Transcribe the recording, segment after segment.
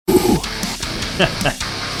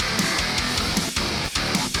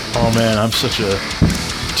Oh man, I'm such a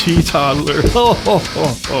teetotaler.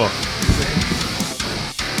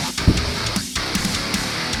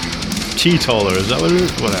 Teetotaler, is that what it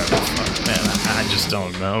is? Whatever. Fuck, man, I just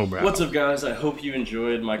don't know, bro. What's up, guys? I hope you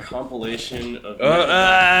enjoyed my compilation of. Hold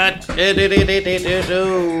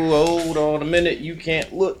on a minute, you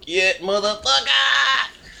can't look yet, motherfucker.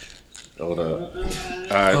 Hold up. All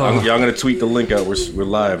right, y'all gonna tweet the link out. We're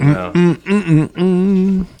live now.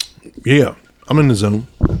 Yeah, I'm in the zone.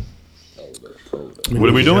 What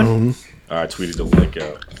are we doing? All right, tweeted the link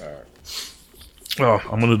out. All right. Oh,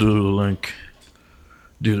 I'm gonna do the link.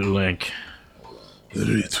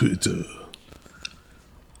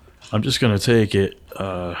 I'm just gonna take it,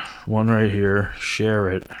 one right here,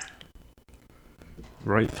 share it,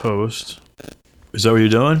 right post. Is that what you're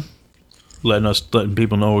doing? Letting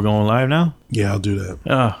people know we're going live now? Yeah, I'll do that.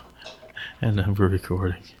 Oh, and then we're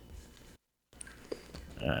recording.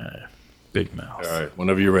 Big mouth. All right,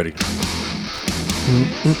 whenever you're ready.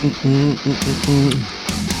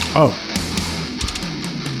 Oh,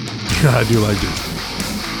 I do like this.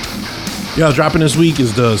 Yeah, dropping this week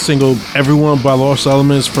is the single "Everyone" by Lost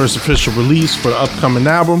Elements, first official release for the upcoming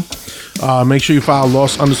album. Make sure you follow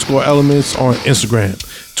Lost_Elements on Instagram,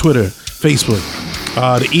 Twitter, Facebook.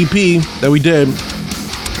 The EP that we did,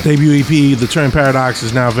 debut EP, The Turn Paradox,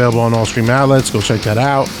 is now available on all streaming outlets. Go check that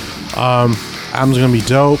out. Album's gonna be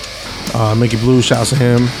dope. Mickey Blue, shouts to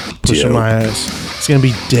him, pushing my ass. It's gonna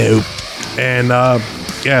be dope, and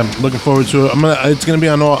yeah, I'm looking forward to it. It's gonna be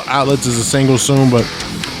on all outlets as a single soon, but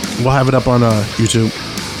we'll have it up on YouTube,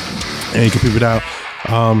 and you can peep it out.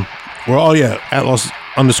 We're all at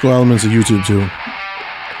Lost_Elements of YouTube too.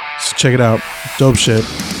 So check it out. Dope shit.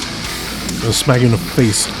 Gonna smack you in the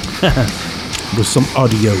face with some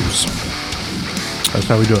audios. That's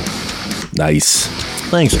how we do it. Nice.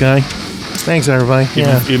 Thanks, guy. Thanks, everybody.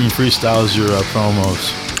 Even freestyles your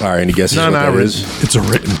promos. All right, any guesses what that is? It's a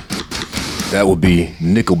written. That would be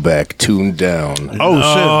Nickelback, Tuned Down. Oh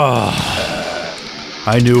shit!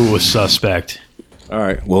 I knew it was suspect. All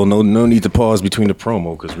right, well, no need to pause between the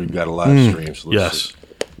promo because we've got a live stream. So Yes.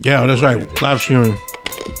 Yeah, that's right. Live streaming.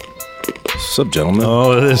 What's up, gentlemen?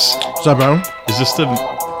 Oh, this What's up, bro? is this the?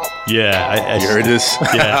 Yeah, You heard this?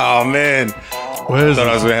 Yeah. Oh man, Where is thought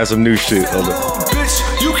I was it? gonna have some new shit. Hold up. Bitch,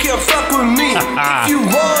 you can't fuck with me if you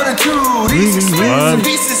wanted to. These expensive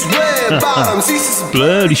pieces, red bottoms, these is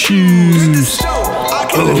bloody shoes. A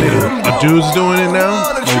dude's doing it now?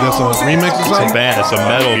 Like that's a remix or It's a something? band. It's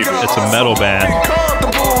a metal band.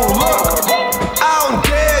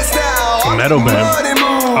 A metal band.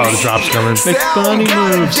 Oh, the drop's coming. Make funny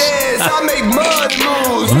moves. I make money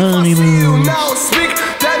moves. Money moves.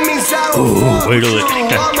 Ooh, wait till it-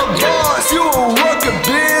 I'm a boss, you a worker,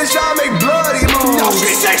 bitch. I make bloody moves. Now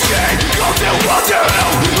she sexy, go do what you do.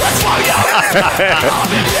 Let's find out.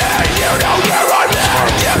 You know where I'm at.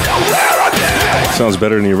 You know where I'm at. Sounds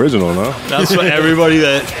better than the original, no? That's what everybody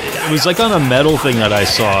that it was like on a metal thing that I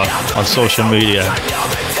saw on social media.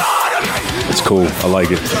 It's cool. I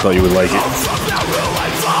like it. I thought you would like it.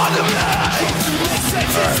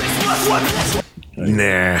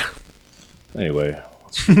 Nah. Anyway,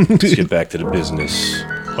 let's get back to the business.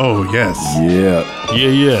 Oh, yes. Yeah.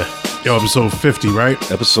 Yeah. Yo, episode 50, right?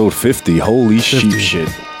 Episode 50. Holy 50. sheep shit.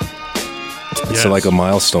 It's Yes. like a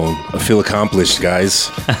milestone. I feel accomplished,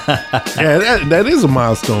 guys. Yeah, that is a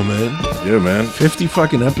milestone, man. Yeah, man. 50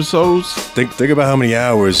 fucking episodes? Think about how many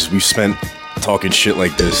hours we've spent talking shit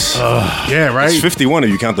like this. Yeah, right? It's 51 if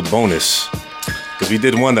you count the bonus. Because we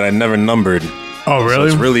did one that I never numbered. Oh, So really?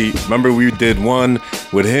 it's really, remember we did one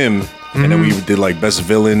with him, and then we did like best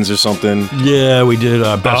villains or something. Yeah, we did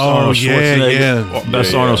best Arnold yeah, Schwarzenegger. yeah.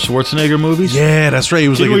 Best Yeah, Arnold yeah. Schwarzenegger movies. Yeah, that's right. It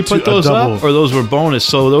was Didn't like we put those double. up, or those were bonus?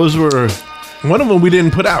 So those were. One of them we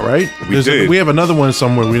didn't put out, right? We did. We have another one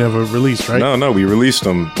somewhere we never released, right? No, we released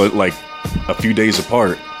them, but like a few days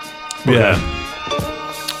apart. Yeah,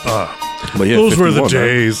 But yeah, Those were the 51, man.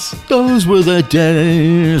 days. those were the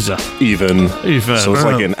days. Even. Even. So it's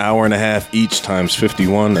like an hour and a half each times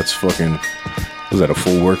 51. That's fucking. Was that a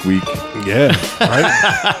full work week? Yeah,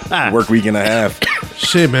 right? Work week and a half.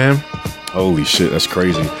 Shit, man. Holy shit, that's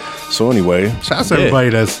crazy. So anyway, Shout out to everybody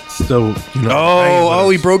that's still, hanging with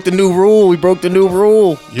we us. broke the new rule. We broke the new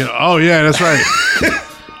rule. Yeah, oh, yeah, that's right.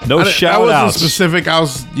 No I shout wasn't outs. specific. I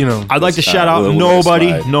was, I'd like to shout out We'll let it nobody.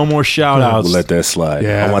 slide. No more shout outs. We'll let that slide.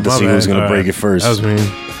 Yeah, I want to my see bad. who's gonna All break right. it first. That was me.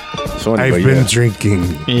 So anyway, I've been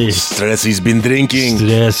drinking. Stressy's been drinking.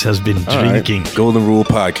 Stress has been All right. drinking. Golden Rule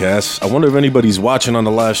Podcast. I wonder if anybody's watching on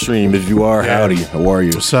the live stream. If you are, howdy. How are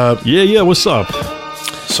you? What's up? Yeah. What's up?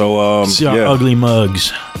 So See our yeah, ugly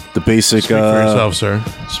mugs. the basic. Speak for yourself, sir.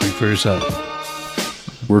 Speak for yourself.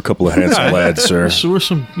 We're a couple of handsome lads, sir. So we're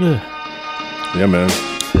some, yeah. Yeah, man.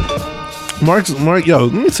 Mark, yo,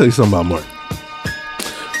 let me tell you something about Mark.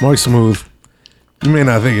 Mark Smooth. You may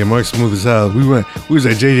not think it. Mark Smooth as hell. We was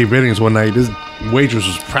at JJ Biddings one night. This waitress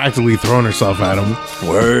was practically throwing herself at him.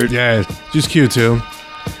 Word. Yeah, she was cute too.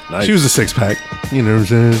 Nice. She was a 6-pack. You know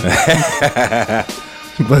what I'm saying?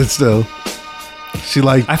 But still,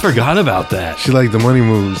 I forgot about that. she liked the money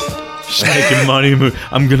moves. She's making money move.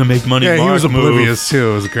 I'm gonna make money. Yeah, he Mark was oblivious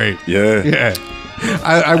too. It was great. Yeah. Yeah.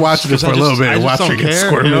 I watched it for a little bit and watched her get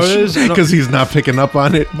squirmish. You know what it is? I don't- because he's not picking up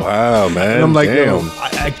on it. Wow, man. And I'm like, damn. yo,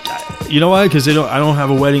 I you know why? Because I don't have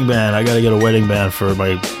a wedding band. I got to get a wedding band for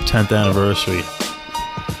my 10th anniversary.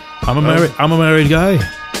 I'm a married guy.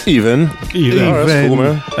 Even. Even. Oh, that's cool,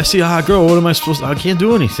 man. I see a hot girl. What am I supposed to? I can't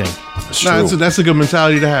do anything. That's nah, true. that's a good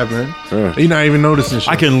mentality to have, man. Yeah. You're not even noticing shit.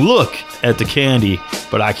 I can look at the candy,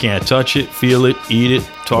 but I can't touch it, feel it, eat it,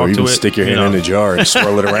 talk Or to even it. stick your you hand know. in the jar and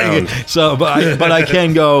swirl it around. So, but I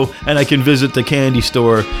can go and I can visit the candy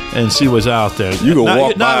store and see what's out there. You can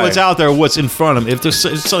walk not by. what's out there, what's in front of me. If there's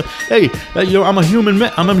so, hey, you know, I'm a human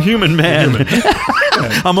man. I'm a human man.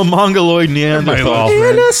 I'm a mongoloid Neanderthal.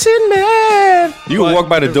 Innocent man. You can walk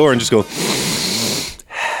by the door and just go.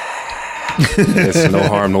 It's no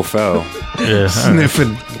harm, no foul. Yeah,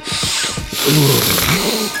 sniffing.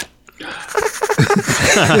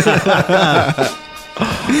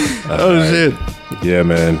 Oh shit. Yeah,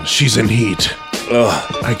 man. She's in heat.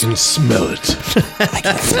 Ugh. I can smell it.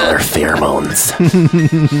 Smell her pheromones.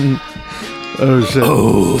 Oh shit.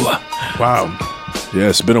 Oh. Wow. Yeah,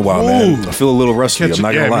 it's been a while, man. Ooh. I feel a little rusty. I'm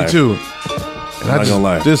not gonna lie. me too. And I not just gonna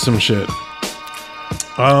lie. did some shit.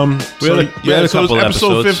 We had a so couple it's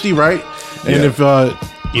episode episodes. 50, right? And Yeah. if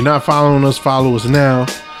you're not following us, follow us now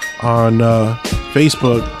on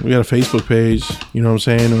Facebook. We got a Facebook page, you know what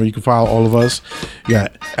I'm saying? Or you can follow all of us. You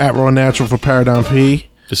got at Raw Natural for Paradigm P.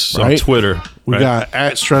 This is on Right. Twitter. We right? got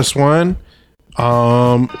at Stress One.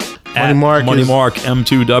 Money At Mark Money is Mark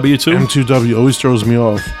M2W2. M2W always throws me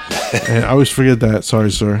off. And I always forget that. Sorry,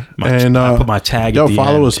 sir. And I put my tag yo, at the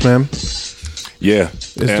follow end. us, man. Yeah.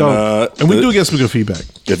 It's dope. And we do get some good feedback.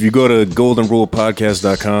 If you go to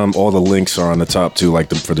goldenrulepodcast.com, all the links are on the top too, like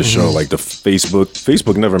for the show, like the Facebook.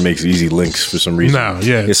 Facebook never makes easy links for some reason. No,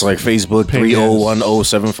 yeah. It's like Facebook Pain in the ass.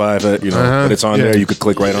 301075, you know, but it's on yeah. there. You could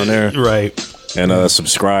click right on there Right. and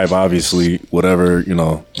subscribe, obviously, whatever, you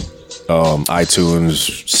know,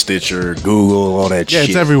 iTunes, Stitcher, Google, all that Yeah, shit.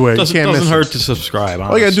 it's everywhere. Doesn't you can't miss hurt it. to subscribe.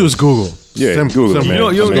 All you gotta do is Google. Yeah, Google,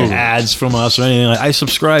 man. You don't I mean- get ads from us or anything. I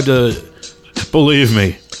subscribe to. Believe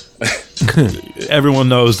me, everyone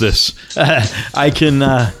knows this. I can.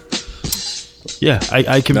 Yeah,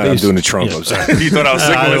 I can. Nah, I'm doing the Trump. Yeah. I'm sorry. You thought I was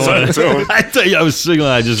signaling something to him. I thought I was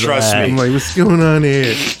signaling. I just Trust me. I'm like, what's going on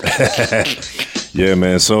here? Yeah,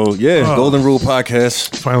 man. So, yeah, Golden Rule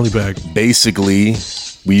Podcast. Finally back. Basically,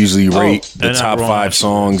 we usually rate the and top I'm wrong, 5 actually.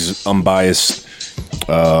 songs unbiased.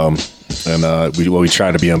 And we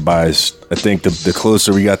try to be unbiased. I think the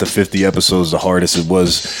closer we got to 50 episodes, the hardest it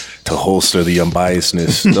was to holster the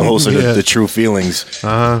unbiasedness, to holster Yeah. the true feelings.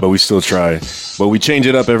 But we still try. But we change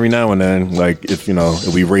it up every now and then. Like if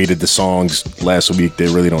we rated the songs last week, they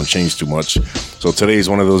really don't change too much. So today's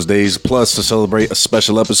one of those days. Plus, to celebrate a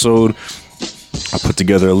special episode, I put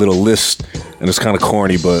together a little list, and it's kind of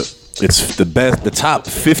corny, but it's the best, the top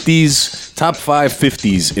 50s, top 5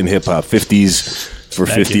 50s in hip hop. 50s for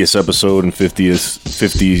Thank you. 50th episode and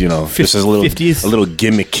 50s, you know, this is a 50th? little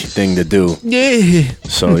gimmick thing to do. Yeah.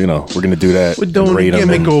 So, we're going to do that. We're and doing rate a 'em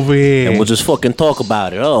gimmick and- over here. And we'll just fucking talk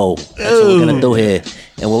about it. Oh, that's what we're going to do here.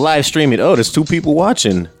 And we'll live stream it. Oh, there's 2 people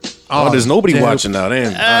watching. Oh, there's nobody damn. watching now.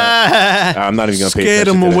 Damn. I'm not even going to pay Scared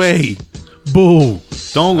attention them to that away. shit. Boo.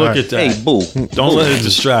 Don't look All right. at that. Hey, boo. Don't let it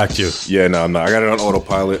distract you. Yeah, no, I'm not. I got it on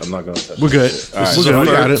autopilot. I'm not going to touch it. We're good. This We're is good. the We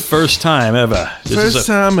got it. first time ever. This is First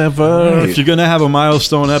a- time ever. If you're gonna have a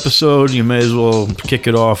milestone episode, you may as well kick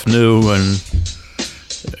it off new and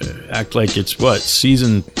act like it's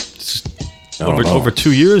season I don't know. over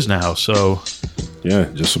 2 years now. So Yeah,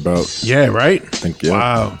 just about. Yeah, right? I think, yeah.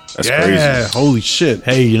 Wow. That's yeah. crazy. Holy shit.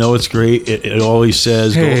 hey, you know what's great? It always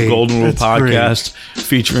says Hey, Golden Rule that's Podcast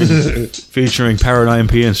featuring Paradigm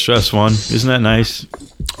P and Stress One. Isn't that nice?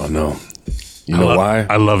 Oh, no. You know why?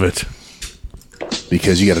 I love it.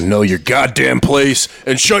 Because you got to know your goddamn place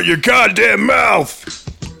and shut your goddamn mouth.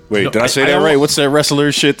 Wait, did I say that right? What's that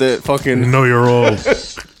wrestler shit that fucking... Know you're old.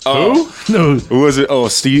 Oh, No. who was it? Oh,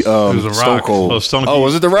 Steve. was The Stone Rock. Cold. Oh, Stone Oh, Cold.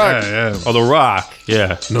 was it The Rock? Yeah, yeah. Oh, The Rock.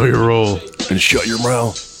 Yeah. Know your role. And shut your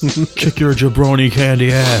mouth. Kick your jabroni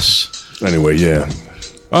candy ass. Anyway, yeah.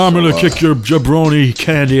 I'm gonna kick your jabroni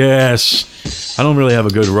candy ass. I don't really have a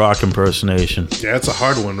good rock impersonation. Yeah, it's a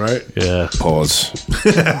hard one, right? Yeah. Pause.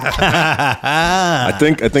 I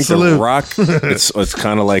think the Rock. It's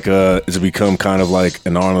kind of like it's become kind of like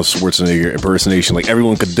an Arnold Schwarzenegger impersonation. Like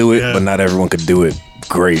everyone could do it, but not everyone could do it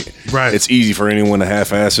great. Right. It's easy for anyone to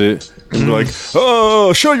half-ass it and be like,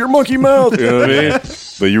 "Oh, shut your monkey mouth." You know what I mean?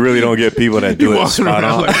 But you really don't get people that do it spot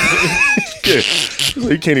on. Yeah.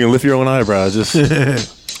 You can't even lift your own eyebrows. Just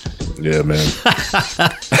yeah, man.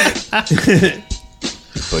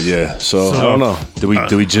 But yeah, so I don't know. Do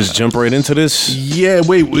we just jump right into this? Yeah,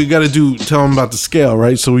 wait, we got to tell him about the scale,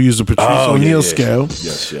 right? So we use the Patrice O'Neal scale.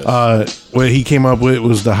 Yes. What he came up with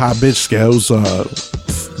was the hot bitch scale. It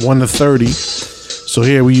was 1 to 30. So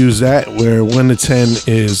here we use that, where 1 to 10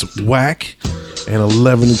 is whack, and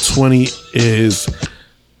 11 to 20 is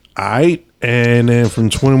aight, and then from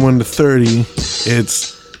 21 to 30,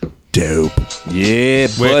 it's dope. Yeah,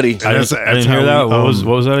 buddy. I didn't hear that. What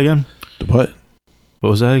was that again? What? What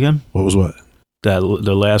was that again? What was what? The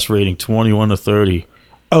last rating, 21 to 30.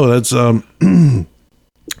 Oh, that's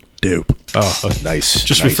dope. Oh, Nice.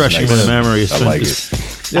 just refreshing my memory. I like it.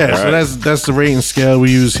 Yeah, so that's the rating scale we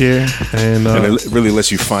use here, and it really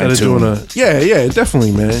lets you fine instead of tune. doing yeah,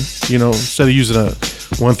 definitely, man. You know, instead of using a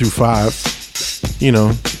 1 through 5, you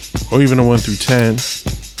know, or even a 1 through 10,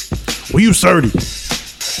 we use 30.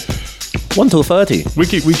 1 to 30. We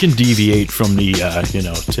can deviate from the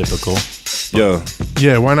typical.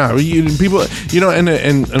 Yeah, why not? People,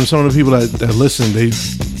 and some of the people that listen, they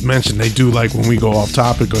mention they do like when we go off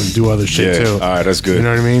topic or do other shit Yeah. too. All right, that's good. You know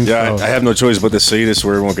what I mean? Yeah, So- I have no choice but to say this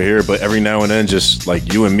where everyone can hear it. But every now and then, just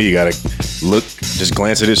like you and me, gotta just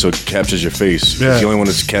glance at it so it captures your face. Yeah. The only one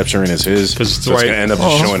that's capturing is his, Because it's so right. It's gonna end up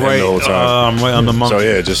just showing him the whole time. Right on the So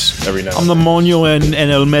yeah, just every now. I'm the Moño and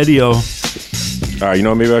El Medio. All right, you know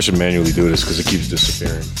what, maybe I should manually do this because it keeps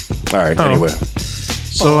disappearing. All right, anyway.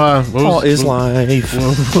 So, what was life.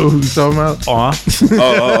 what were we talking about? Aw.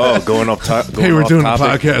 Oh, going up top. Hey, we're doing a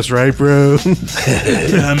podcast, right, bro?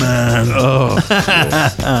 Yeah, man. Oh,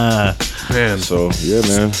 man. So yeah,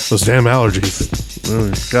 man. Those damn allergies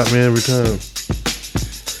got me every time.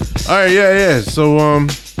 All right, yeah. So,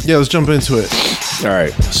 let's jump into it. All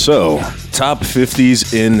right, so top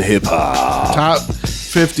 50s in hip hop. Top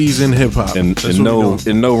 50s in hip hop.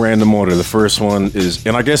 In no random order. The first one is,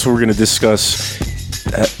 and I guess we're gonna discuss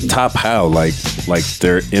top how, like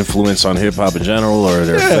their influence on hip hop in general, or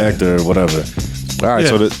their effect, or whatever. All right,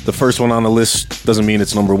 so the first one on the list doesn't mean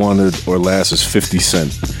it's number one or last. Is 50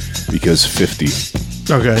 Cent, because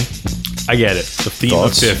 50. Okay. I get it. The theme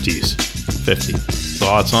Thoughts? of 50s. 50.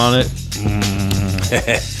 Thoughts on it?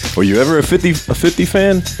 Were you ever a 50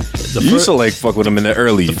 fan? You used to like fuck with him in the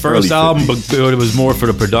early. The first early album, 50s. but it was more for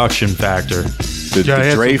the production factor. The Yeah, he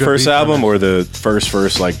had Dre some good first beats on album, it. or the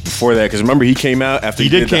first like before that? Because remember he came out after he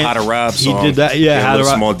did the How to Rob song. He did that, yeah. How to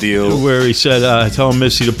Small Deal. Where he said, "Tell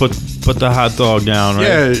Missy to put the hot dog down." Right?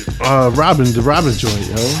 Yeah, the Robin joint,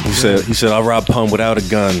 yo. He said, "I'll rob Pump without a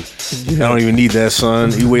gun. I don't even need that,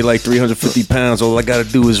 son. He weighed like 350 pounds. All I got to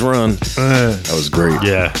do is run." That was great.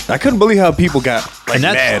 Yeah. I couldn't believe how people got like And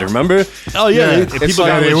that's- mad. Remember? Oh yeah. It's People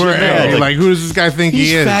like got They legit were mad. like, who does this guy think he's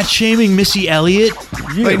he is? fat shaming Missy Elliott.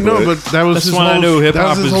 Like, no, but that was That's his when I whole. knew hip That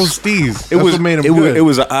was hop his whole is- steez. It That's was what made him it was good. it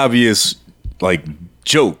was an obvious like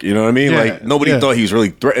joke. You know what I mean? Yeah, Like nobody yeah. thought he was really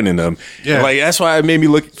threatening them. Yeah. Like that's why it made me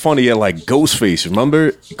look funny at like Ghostface.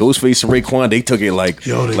 Remember Ghostface and Raekwon? They took it like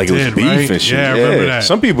Yo, they like it was did, beef right? and shit. Yeah, I remember that.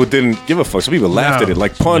 Some people didn't give a fuck. Some people laughed No. at it.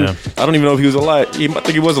 Like Pun. Yeah. I don't even know if he was alive. I think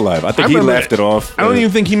he was alive. I think he remember laughed it off. I don't even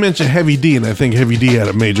think he mentioned Heavy D, and I think Heavy D had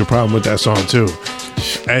a major problem with that song too.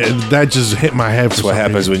 And that just hit my head. That's what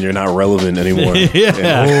happens when you're not relevant anymore.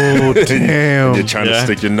 Yeah. Oh damn! You're trying to Yeah.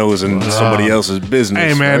 stick your nose in somebody else's business.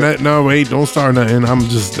 Hey man, right? no wait, don't start nothing.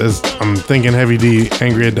 I'm thinking Heavy D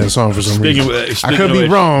angry at that song for some Speaking reason. of- I speaking could of be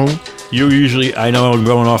which- wrong. You usually, I know I'm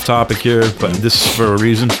going off topic here, but this is for a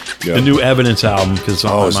reason. Yeah. The new Evidence album, because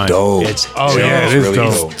Oh, it's dope. It's Oh yeah, it is really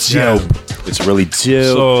dope. dope. Yeah. It's really dope.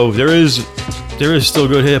 So there is still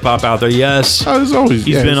good hip hop out there. Yes, Oh, there's always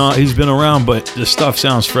he's been around, but the stuff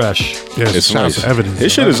sounds fresh. Yeah, It's shout out nice. to Evidence.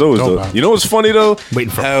 His shit is always Dope dope. album. You know what's funny though?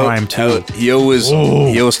 Waiting for How- Prime too. how he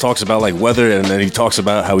always talks about like weather, and then he talks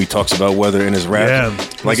about how he talks about weather in his rap. Yeah.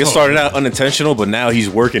 Like it started out unintentional, but now he's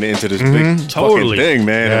working it into this big Totally. fucking thing,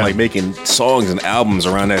 man, Yeah. and like making songs and albums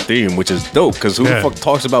around that theme, which is dope. Because who Yeah. the fuck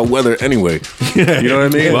talks about weather anyway? You know what I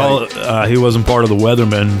mean? Well, he wasn't part of the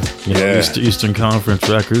Weathermen. You know, Yeah. Eastern Conference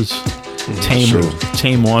Records. Tame True.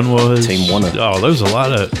 Tame One was. Tame One. Oh, there's a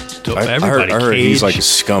lot of I everybody. heard he's Cage. like a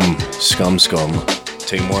scum.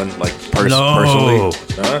 Tame One, like No. personally.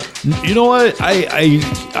 Huh? You know what?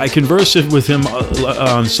 I converse with him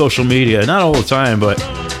on social media, not all the time, but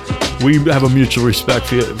We have a mutual respect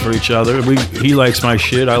for each other. He likes my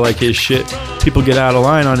shit. I like his shit. People get out of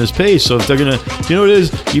line on his page. So if they're gonna, you know what it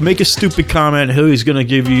is? You make a stupid comment, he's gonna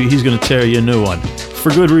tear you a new one for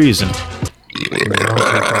good reason.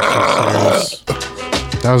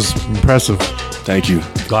 That was impressive. Thank you.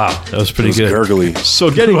 Wow, that was pretty good. Gurgly. So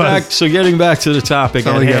getting back to the topic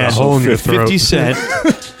at Like you had a hand. hole in your throat. 50 Cent.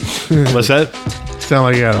 What's that? Sound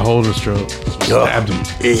like you had a hole in his throat. Stabbed him.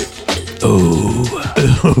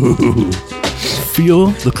 Feel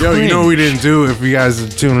the Yo, cringe. you know what we didn't do? If you guys are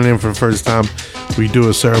tuning in for the first time, we do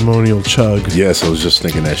a ceremonial chug. Yes, I was just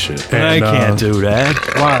thinking that shit. But I And, can't do that.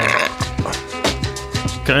 Why?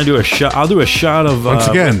 Can I do a shot? I'll do a shot of Once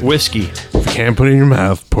again. whiskey, If you can't put it in your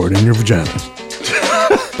mouth, pour it in your vagina.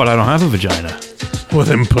 but I don't have a vagina. Well,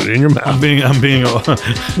 then put it in your mouth. I'm being.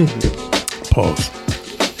 Pause.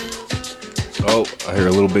 Oh, I hear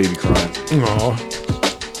a little baby crying. Aw.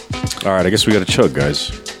 All right, I guess we got to chug,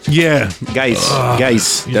 guys. Yeah.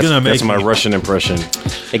 Guys. You're gonna make That's my me- Russian impression.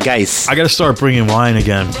 Hey, guys. I got to start bringing wine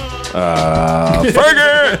again.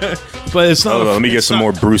 Burger! But it's not. Hold on, let me get some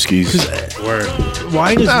more brewskis.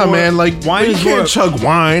 Wine is Nah, more, man, like, wine you is can't more. chug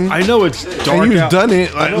wine. I know it's dark. and you've out. done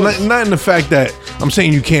it. Like, know it's- not in the fact that I'm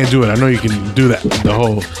saying you can't do it. I know you can do that. The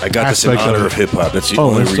whole I got this in aspect honor of it. hip hop. That's the Oh,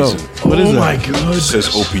 only that's dope. reason. What is Oh that? my god. It says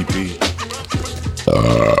OPP.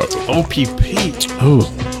 OPP. Oh,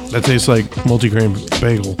 that tastes like multi-grain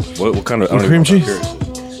bagel. What kind of I don't cream even know.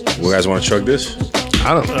 cheese? You guys want to chug this?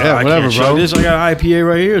 I don't. I Yeah, whatever, can't chug bro. this. I got an IPA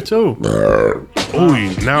right here too. Ooh,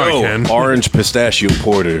 now I can. Orange pistachio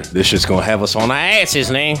porter. This shit's gonna have us on our asses,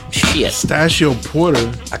 man. Shit. Pistachio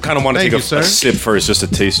porter. I kind of want to Thank take you, sir. a sip first just to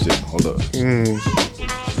taste it. Hold up. It's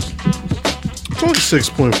only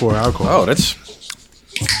 6.4 alcohol. Oh, that's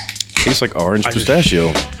tastes like orange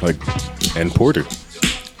pistachio, like and porter.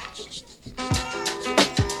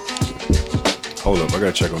 Hold up, I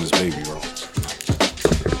gotta check on this baby, bro.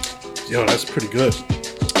 Yo, that's pretty good.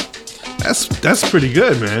 That's pretty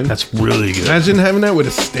good, man. That's really good. Imagine having that with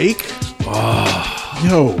a steak. Oh,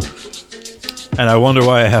 yo, And I wonder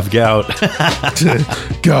why I have gout.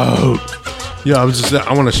 goat. Yo,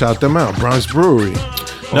 I want to shout them out. Bronx Brewery.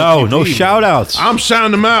 No OPP. shout outs. I'm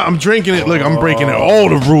shouting them out. I'm drinking it. Look, I'm breaking all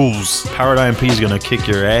the rules. Paradigm P is gonna kick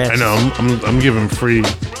your ass. I know. I'm giving free.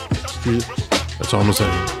 That's all I'm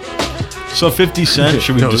saying. So 50 Cent,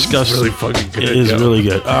 should we No, this is discuss? really fucking good, It is yo. really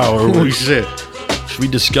good. Oh, Holy shit. should we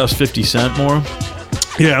discuss 50 Cent more?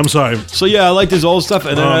 Yeah, I'm sorry. So yeah, I like his old stuff,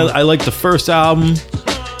 and then I like the first album.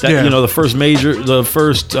 That Yeah. the first major, the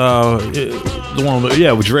one,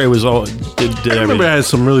 with Dre was all did I remember everything. it had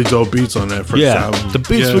some really dope beats on that first Yeah, album. the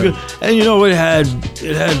beats Yeah. were good, and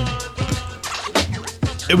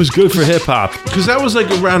it was good for hip hop. Because that was like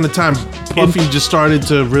around the time Puffy just started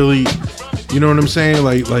to really, you know what I'm saying?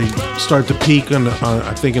 Like start to peak on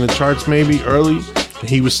I think in the charts maybe early.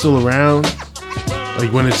 He was still around.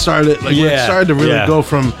 Like when it started, when it Yeah, started to really yeah. go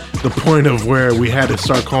from the point of where we had to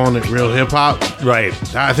start calling it real hip hop. Right.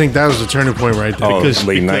 I think that was the turning point right there. Oh, Because-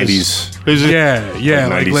 late because- 90s. Yeah,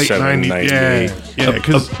 Like like late 97, 90s. 98. Yeah,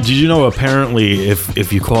 because Did you know apparently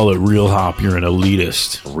if you call it real hop, you're an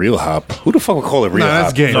elitist? Real hop. Who the fuck would call it real Nah, that's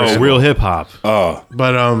hop? gay. No, real hip hop. Oh,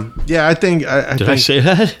 but yeah, I think I Did think I say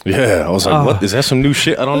that? yeah. I was like, what? Is that some new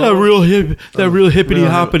shit? I don't know. That real hippity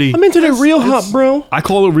hoppity. I'm into that real hop, bro. I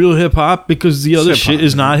call it real hip hop because the other It's hip-hop. shit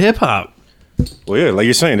is not hip hop. Well, yeah, like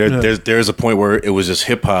you're saying, there's a point where it was just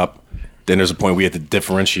hip hop. Then there's a point we had to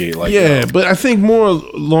differentiate. Like, yeah, but I think more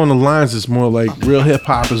along the lines it's more like real hip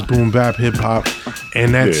hop is boom bap hip hop,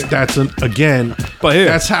 and that's again. But here-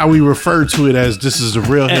 that's how we refer to it as this is the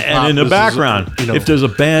real hip hop. And in the background, if there's a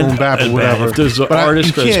band, boom bap or whatever, if there's an But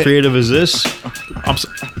artist you as can't- creative as this, my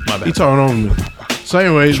He bad. talking over me. So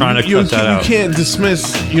anyways, Trying to you cut that out. can't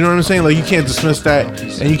dismiss. You know what I'm saying? Like you can't dismiss that,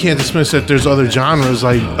 and you can't dismiss that there's other genres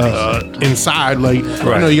like inside. Like you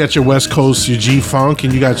know, you got your West Coast, your G Funk,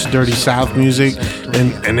 and you got your Dirty South music,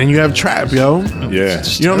 and then you have trap, yo. yeah.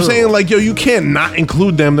 You know what I'm saying? Like, yo, you can't not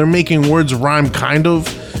include them. They're making words rhyme, kind of.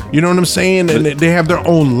 You know what I'm saying? And they have their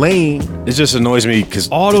own lane. It just annoys me because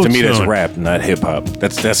to Auto-tune. me that's rap, not hip hop.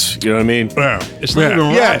 That's you know what I mean. It's not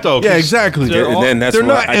even rap though. 'cause Yeah, exactly. they're And all- then that's They're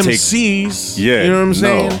why not I take. MCs. Yeah, you know what I'm no,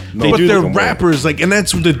 saying? no. But They do they're look more. rappers, like, and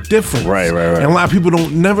that's the difference. Right. And a lot of people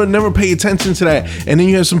don't never pay attention to that. And then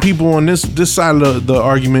you have some people on this side of the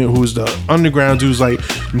argument who's the underground who's like,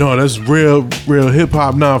 no, that's real hip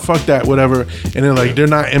hop. Nah, fuck that, whatever. And they're like, they're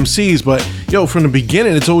not MCs, but yo, from the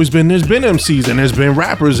beginning, it's always been there's been MCs and there's been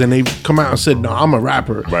rappers, and they've come out and said, no, I'm a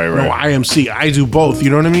rapper. Right. No, I MC. I do both. You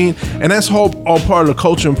know what I mean? And that's all part of the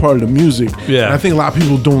culture and part of the music. Yeah. And I think a lot of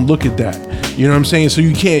people don't look at that. You know what I'm saying? So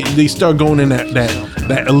you can't. They start going in that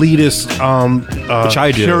that elitist, Which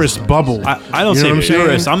I do. purist bubble. I don't You know say what I'm saying?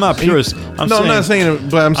 purist. I'm not purist. I'm not saying it,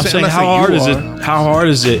 but I'm saying how hard is it? How hard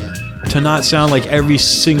is it to not sound like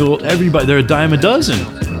everybody? They're a dime a dozen.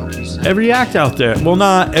 Every act out there. Well,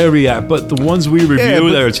 not every act, but the ones we review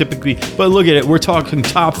that are typically. But look at it. We're talking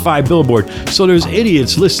top 5 Billboard. So there's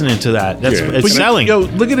idiots listening to that. That's it's selling. Yo,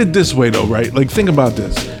 look at it this way though, right? Like, think about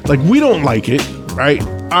this. Like, we don't like it, right?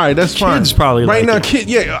 All right, that's fine. Kids probably right like now.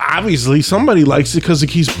 it. Obviously somebody likes it because it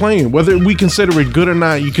keeps playing. Whether we consider it good or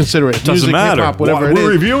not, you consider it Doesn't music, matter. hip-hop, whatever We're it is.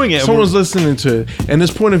 reviewing it. Someone's listening to it, and this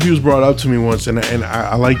point of view was brought up to me once, and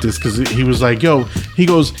I like this because he was like, "Yo," he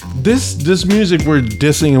goes, "This music we're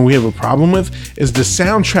dissing and we have a problem with is the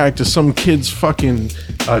soundtrack to some kid's fucking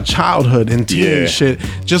childhood and teen shit,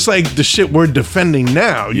 just like the shit we're defending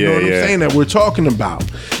now. You know what I'm saying? That we're talking about.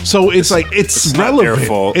 So it's like it's not their relevant.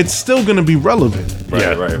 fault. It's still gonna be relevant.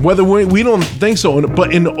 Right. Whether we don't think so,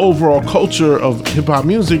 but in the overall culture of hip hop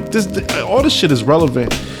music, all this shit is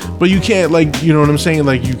relevant. But you can't, like, you know what I'm saying?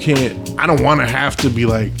 Like, you can't. I don't want to have to be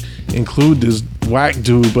like include this whack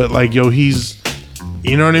dude, but like, yo, he's,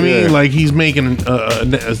 you know what I mean? Like, he's making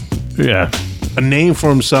a name for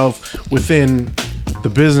himself within the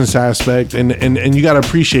business aspect, and you got to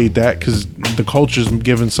appreciate that because the culture's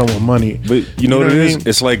giving someone money. But you know what it I is? mean?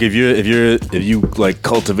 It's like if you like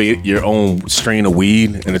cultivate your own strain of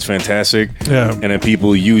weed and it's fantastic, and then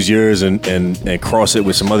people use yours and cross it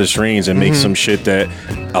with some other strains and make some shit that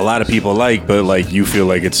a lot of people like, but like you feel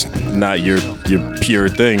like it's not your pure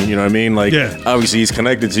thing. You know what I mean? Like, obviously he's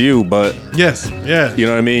connected to you, but you know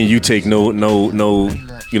what I mean? You take no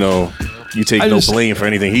you know. You take no blame for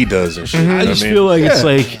anything he does and shit. I just feel like it's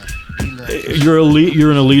like you're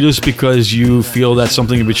an elitist because you feel that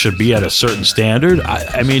something which should be at a certain standard.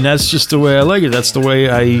 I mean, that's just the way I like it. That's the way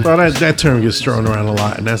I. Well, that term gets thrown around a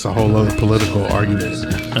lot, and that's a whole other political argument.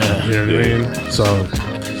 You know what I mean? So,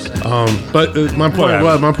 but my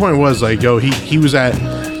point was like, yo, he was at.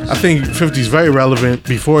 I think 50's very relevant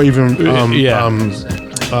before even. What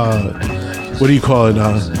do you call it?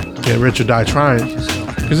 Get Rich or Die Trying.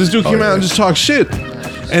 Because this dude came out and just talked shit.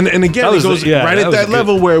 And again, it goes right at that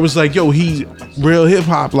level where it was like, yo, he's real hip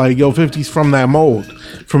hop. Like, yo, 50's from that mold,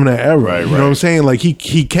 from that era. You know what I'm saying? Like, he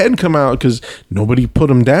can come out because nobody put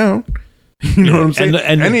him down. You know what I'm saying?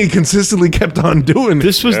 And he consistently kept on doing it.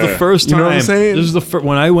 This was the first time. You know what I'm saying? This is the first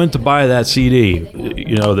when I went to buy that CD.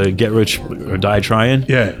 You know, the Get Rich or Die Trying.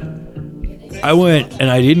 Yeah. I went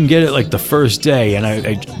and I didn't get it like the first day, and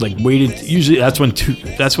I like waited. Usually that's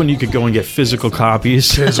when you could go and get physical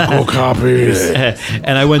copies. And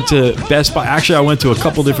I went to Best Buy. Actually, I went to a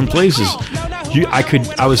couple different places.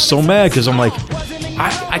 I was so mad because I'm like,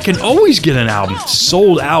 I can always get an album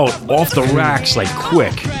sold out off the racks like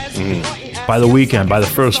quick by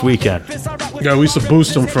the first weekend. Yeah, we used to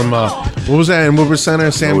boost them from what was that in Woodward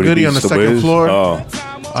Center? Sam Goody on the second floor.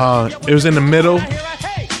 It was in the middle.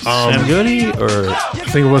 Sam Goody, or I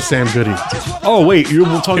think it was Sam Goody. Oh wait, you were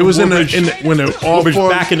talking. It was Woodbridge, when they're all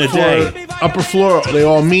back in the day, upper floor. They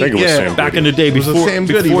all meet. I think it was Sam back Goody. in the day It was before Sam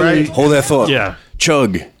Goody, before right? Hold that thought. Yeah.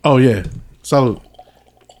 Chug. Oh yeah, salute.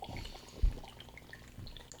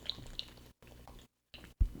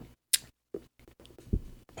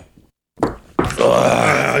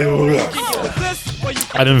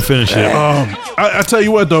 I didn't finish it. I tell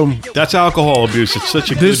you what though, That's alcohol abuse. It's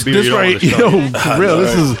such a this good beer. You don't right, want to show. yo, for real.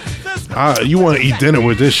 This is you want to eat dinner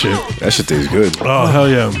with this shit? That shit tastes good. Oh hell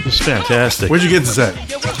yeah! It's fantastic. Where'd you get this at?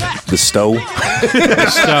 The stove.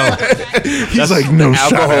 He's like no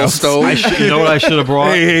Alcohol shout-outs. stove. You know what I should have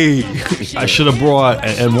brought? Hey, I should have brought,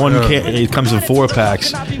 and one can. It comes in 4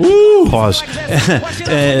 packs. Woo! Pause.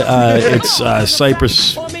 And, it's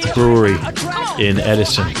Cypress Brewery in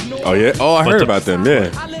Edison. Oh yeah. Oh, I heard the- about them.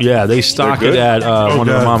 Yeah. Yeah, they stock They're it good? at one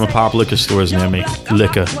of the God. mom and pop liquor stores near me.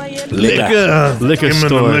 Liquor liquor Give me the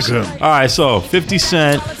stores. liquor. All right, so 50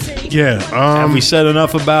 Cent. Yeah. Have we said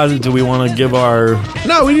enough about it? Do we want to give our?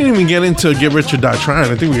 No, we didn't even get into Get Rich or Die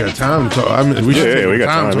Trying. I think we got time to talk. I mean, we should Yeah, take we got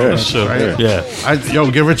time, to yeah. talk Sure. right?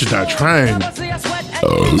 Yeah. Get Rich or Die Trying.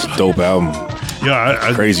 It's a dope album.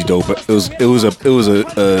 Yeah, Crazy dope. It was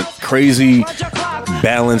a crazy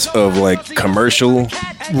balance of like commercial,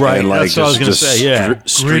 Right, And like that's what I was gonna say, yeah.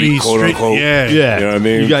 street, Gritty, quote street, unquote. yeah. Yeah, You know what I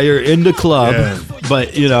mean? You got your indie club, Yeah.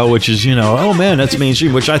 but which is oh man, that's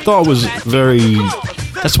mainstream. Which I thought was very.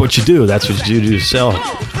 That's what you do. That's what you do to sell.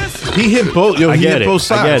 he hit both. Yo, I he get hit it. both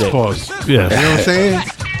I get sides. it. Pause. Yeah. You know what I'm saying?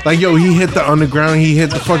 Like, yo, he hit the underground. He hit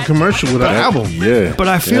the fucking commercial with an album. Yeah. But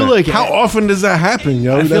I feel like How often does that happen,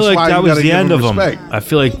 yo? I feel That's like why that you was gotta the give end of him. respect. I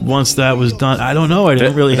feel like once that was done, I don't know. I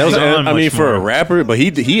didn't really. That was, hang on I mean, much for a more. rapper, but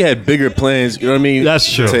he had bigger plans. You know what I mean?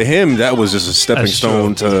 That's true. To him, that was just a stepping That's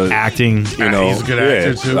stone true. to acting. You know, He's a good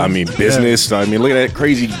actor, too. I mean, business. I mean, look at that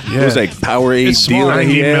crazy. What was that Powerade It's deal smart. that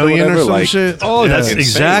he 90 had? million or Whatever, some like, shit. Oh, that's insane,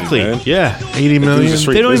 exactly. man. Yeah. 80 million.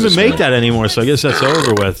 straight They don't even businessman. make that anymore, so I guess that's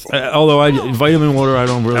over with. Although vitamin water, I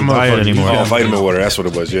don't really That buy it motherfucker- anymore. Oh, vitamin water. That's what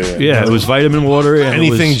it was. Yeah. Yeah, it was vitamin water. And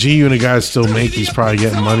Anything It was, G Unit guys still make, he's probably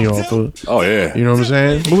getting money off of. Oh yeah. You know what I'm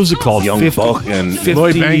saying? what was it called? Young Buck and 50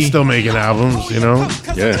 Lloyd Banks still making albums, you know?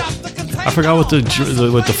 yeah. I forgot what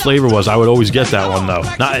the flavor was. I would always get that one though.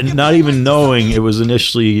 Not even knowing it was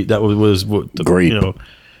initially that was what the Grape. You know,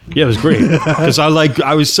 yeah, it was great because I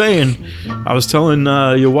was telling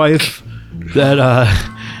your wife that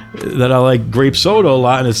I like grape soda a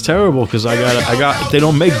lot, and it's terrible because they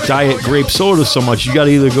don't make diet grape soda so much. You got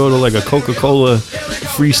to either go to like a Coca-Cola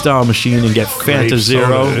Freestyle machine and get Fanta Grape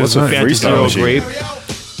Zero. soda. What's It's a not Fanta Freestyle Zero machine. grape?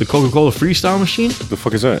 The Coca-Cola Freestyle machine. The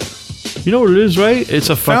fuck is that? You know what it is, right? It's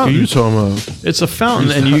a Fuck are fountain. you talking about? It's a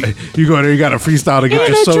fountain, and You go there, you got a freestyle to get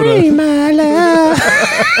your soda.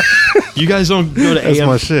 you guys don't go to That's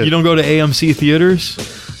my shit. You don't go to AMC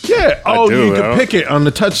theaters. Yeah. Oh, do, you I can don't- pick it on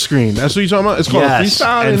the touch screen. That's what you're talking about? It's called a freestyle?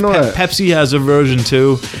 I and didn't know that. Pepsi has a version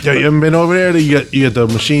too. Yeah, you haven't been over there? You get the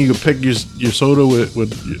machine, you can pick your soda with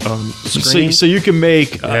So, screen. so you can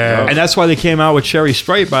make, Yeah. and that's why they came out with Cherry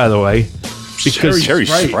Sprite, by the way, because Cherry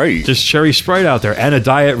Sprite. there's Cherry Sprite out there and a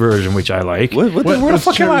diet version, which I like. Where the what's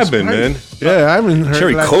fuck have I Cherry been, Sprite? man? Yeah, I haven't heard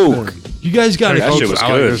Cherry that Coke. either. You guys got to That shit was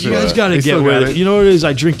good. You guys got to They get still got with it. it. You know what it is?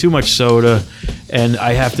 I drink too much soda, and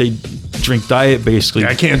I have to drink diet basically. Yeah,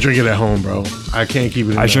 I can't drink it at home, bro. I can't keep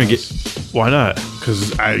it in I the drink house. it. Why not?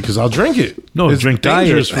 Because I'll drink it. No, It's drink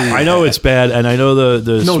dangerous diet. for you. I know it's bad, and I know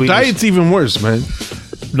the No, sweetness- diet's even worse, man.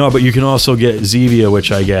 No, but you can also get Zevia, which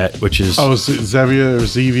I get, which is Oh, Zevia or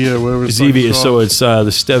Zevia or whatever. the fuck Zevia. it's So called. it's the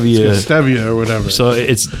stevia. It's stevia or whatever. So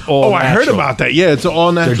it's all. Oh, I heard natural. about that. Yeah, it's an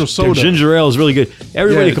all Their, natural their soda. ginger ale is really good.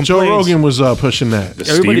 Everybody Yeah, complains. Joe Rogan was pushing that.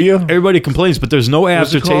 Everybody complains, but there's no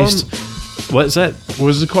What's it called? aftertaste. What's that? What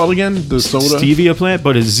is it called again? The soda? Stevia plant,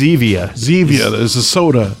 but it's Zevia. Zevia. It's a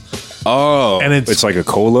soda. Oh, And and it's- it's like a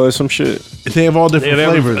cola or some shit. They have all different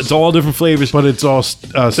flavors. It's all different flavors. but it's all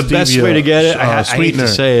The best way to get it, I hate to sweetener,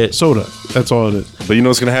 say it. soda. That's all it is. But you know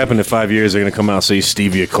what's gonna happen in 5 years? They're gonna come out and say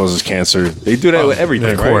stevia causes cancer. They do that with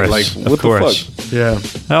everything, of right? course, Like of what course. the fuck?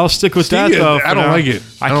 Yeah. I'll stick with that Stevia, though. I for don't now. like it.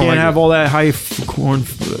 I I don't can't like have it. all that high corn,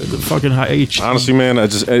 the fucking high H. Honestly, man, I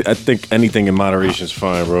think anything in moderation is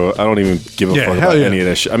fine, bro. I don't even give a Yeah, fuck hell about yeah. any of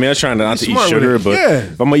that shit. I mean, I try not to eat smart with sugar, it. but Yeah.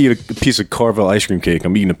 if I'm gonna eat a piece of Carvel ice cream cake,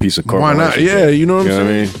 I'm eating a piece of Carvel. Why ice not? cream Yeah, cake. you know what I'm You know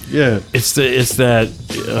saying? what I mean? Yeah. It's that.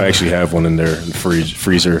 I actually have one in there in the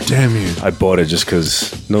freezer. Damn you. I bought it just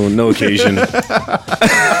because no occasion.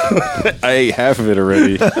 I ate half of it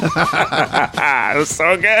already. It was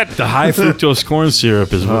so good. The high fructose corn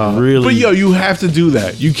syrup is what really. But yo, you have to do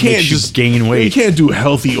that. You can't Makes you just gain weight. You can't do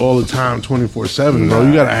healthy all the time, 24/7, bro.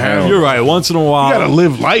 You gotta have. You're right. Once in a while, You gotta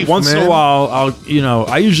live life, Once in man. a while,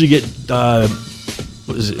 I usually get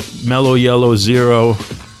what is it, Mellow Yellow Zero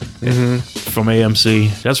from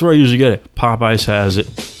AMC. That's where I usually get it. Popeyes has it.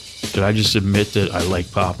 Did I just admit that I like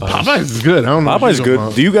Popeyes? Popeyes is good. I don't know. what Popeye's you're good. talking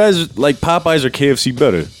about. Do you guys like Popeyes or KFC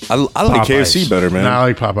better? I like Popeyes. KFC better, man. Nah, I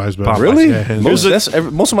like Popeyes better. Popeyes, Really? Yeah, hands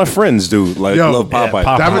Most, most of my friends do love Popeyes. Popeyes.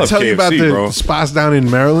 I I'm gonna love tell you about KFC, the bro. spots down in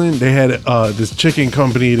Maryland. They had this chicken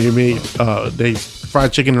company. They made they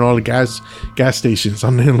fried chicken in all the gas stations.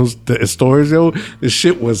 I'm in the stores, yo. This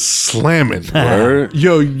shit was slamming. Word.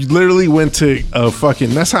 Yo, you literally went to a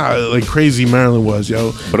fucking. That's how like crazy Maryland was,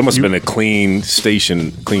 yo. But it must have been a clean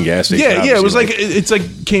station, clean gas station. Yeah. It was like obviously. it's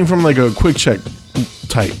like came from like a quick check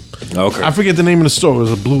type. Okay. I forget the name of the store. It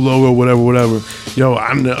was a blue logo, whatever. Yo,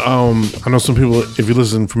 I know some people. If you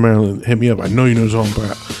listen from Maryland, hit me up. I know you know what I'm talking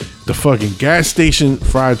about. The fucking gas station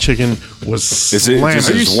fried chicken was Is it slamming.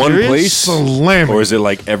 just one place? Slamming. Or is it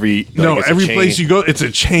like every no, it's a every chain, place you go, it's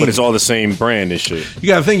a chain. but it's all the same brand and shit. You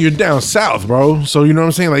gotta think you're down south, bro. So you know what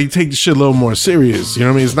I'm saying? Like you take the shit a little more serious. You know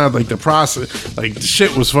what I mean? It's not like the process. Like the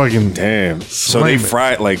shit was fucking. Damn. So they Slamming.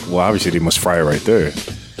 fry it well, obviously they must fry it right there.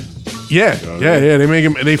 Yeah. They make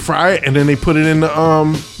them. They fry it and then they put it in the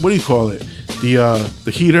what do you call it?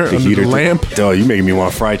 The heater under the lamp. Duh, you making me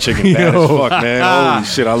want fried chicken bad Yo. as fuck, man. Holy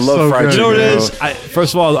shit, I love So fried good. You chicken. know what it bro. is?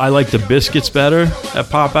 First of all, I like the biscuits better at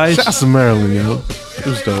Popeyes. That's to Maryland, yo. It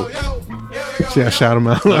was dope. See, I shout him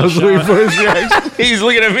out. I was waiting for his reaction. He's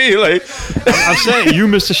looking at me like I'm saying you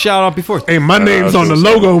missed a shout out before. Hey, my name's on the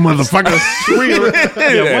logo, motherfucker.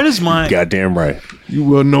 Yeah, when is mine? goddamn right. You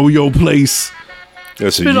will know your place.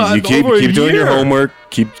 Listen, been you keep over a doing your year. homework,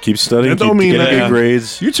 keep studying, That keep don't mean getting that. good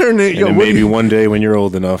grades. You turn it. And Yo, then what maybe you- one day when you're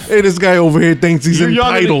old enough. Hey, this guy over here thinks he's You're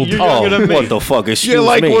younger than- entitled. you're younger than me. What the fuck? Excuse You're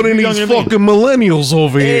like me. one of these Younger than me. fucking millennials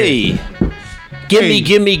over here. Hey,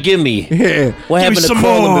 gimme. Yeah. What happened to some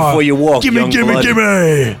crawling more. before you walk, Gimme, young gimme, blood?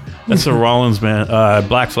 gimme. That's a Rollins band,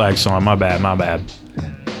 Black Flag song. My bad.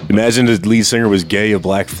 Imagine the lead singer was gay of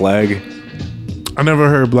Black Flag. I never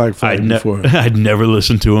heard Black Flag before. I'd never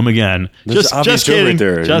listen to him again. There's an obvious Just joke kidding. right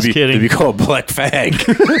there. Just It'd kidding. be called Black Fag.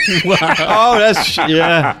 Oh, that's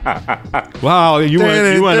yeah. Wow, you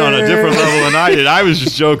went on a different level than I did. I was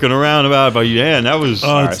just joking around about it, but yeah, that was.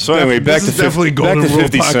 All right, so anyway, back This to is definitely back Golden to Rule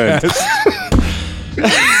 50 Cent. podcast.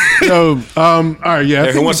 So, all right, yeah. I Hey,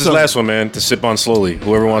 who think wants it's this last one, man? To sip on slowly.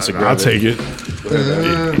 Whoever wants to grab I'll take it.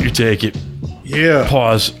 You take it. Yeah.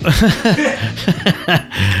 Pause.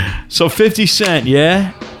 So 50 Cent,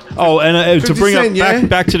 yeah. Oh, and to 50 bring Cent, up yeah?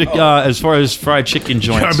 back to the as far as fried chicken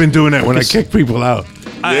joints. I've been doing that when I kick people out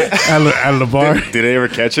out of the bar. Did they ever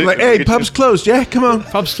catch it? Like, hey, pub's closed. Yeah, come on.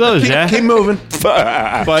 Pub's closed, yeah. Keep moving.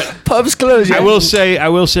 But Pub's closed. I will say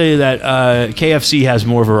that KFC has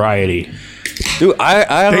more variety. Dude,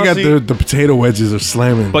 I They got honestly, the potato wedges are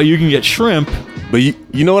slamming. But you can get shrimp but you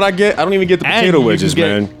know what I get? I don't even get the and potato you wedges, can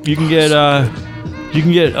man. get, You can get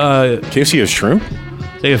KFC has shrimp?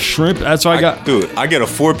 they have shrimp. That's what I got. Dude, I get a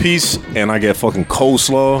 4-piece and I get fucking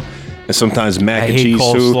coleslaw and sometimes mac I and hate cheese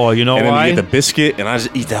coleslaw. too. You know and then why? you get the biscuit and I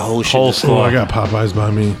just eat that whole shit. Coleslaw. Oh, I got Popeyes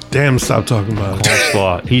by me. Damn, stop talking about it.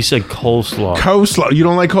 Coleslaw. He said coleslaw. Coleslaw. You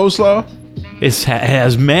don't like coleslaw? It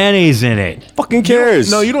has mayonnaise in it. Fucking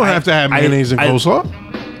cares? No, you don't have to have mayonnaise and coleslaw.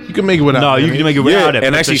 You can make it without. No, you mayonnaise. can make it Yeah, without it.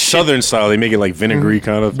 and but actually the shit- Southern style, they make it like vinegary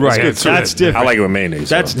kind of. Right, It's good too. that's different. I like it with mayonnaise.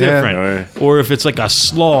 That's though. different. Right. Or if it's like a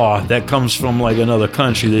slaw that comes from like another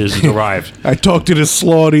country that is derived. I talked to this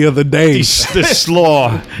slaw the other day. the slaw.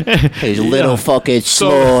 Hey, little fucking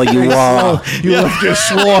slow you are. You left your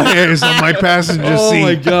slaw hairs on my passenger Oh seat.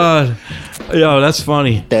 my god. Yo, that's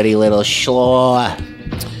funny. Dirty little schlaw.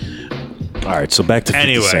 All right, so back to 50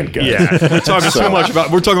 Anyway, Cent, guys. yeah, we're talking too much about.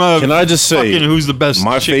 We're talking about. Can I just say, fucking who's the best?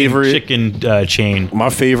 my favorite- chicken chain. My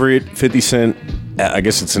favorite 50 Cent, I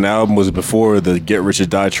guess it's an album, was before the Get Rich or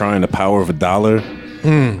Die Trying, The Power of a Dollar.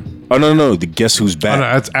 Oh, no, the Guess Who's Back. Oh, no,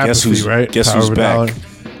 that's Apathy, right? Guess Power Who's of a Back.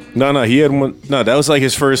 Dollar. No, he had one. No, that was like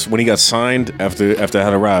his first, when he got signed after How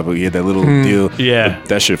to Rob. He had that little deal. Yeah. But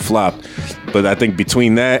that shit flopped. But I think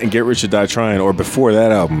between that and Get Rich or Die Trying, or before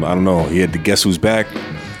that album, I don't know, he had the Guess Who's Back.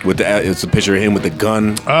 It's a picture of him with the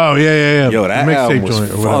gun. Oh yeah. Yo, that Mixtape album was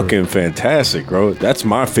joint or whatever. fucking fantastic, bro. That's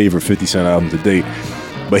my favorite 50 Cent album to date.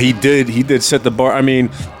 But he did set the bar. I mean,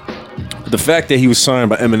 the fact that he was signed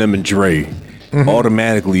by Eminem and Dre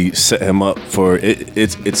automatically set him up for it.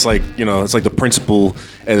 It's like, you know, it's like the principal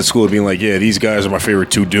at the school being like, yeah, these guys are my favorite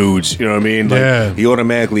two dudes. You know what I mean? Like, Yeah. he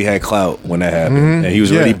automatically had clout when that happened, and he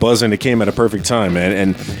was already Yeah. buzzing. It came at a perfect time, man.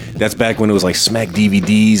 And that's back when it was like Smack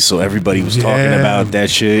DVDs, so everybody was talking Yeah. about that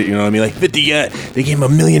shit. You know what I mean? Like 50, they gave him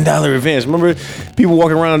 $1 million advance. Remember, people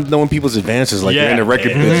walking around knowing people's advances like they're in the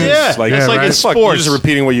record business. Yeah. Like, It's like right? it's Fuck, you're sports. just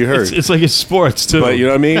repeating what you heard. It's like it's sports too. But you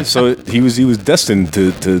know what I mean? So he was destined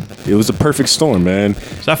to it was a perfect storm, man.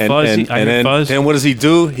 Is that Fuzz? I hear then, Fuzz. then what does he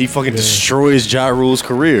do? He fucking destroys Ja Rule's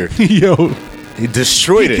career. Yo, He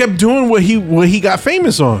destroyed he it. kept doing what he got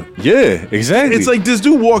famous on. Yeah, exactly. It's like this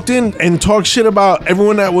dude walked in and talked shit about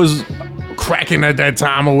everyone that was cracking at that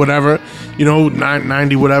time or whatever, you know,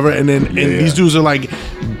 90 whatever, and then these dudes are like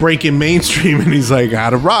breaking mainstream, and he's like, how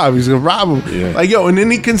to rob? He's gonna rob him. Yeah. Like, yo, and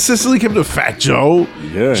then he consistently kept the Fat Joe,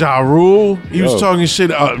 Yeah. Ja Rule. He Yo. was talking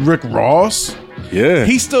shit. Rick Ross. yeah.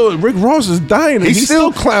 Rick Ross is dying, and he's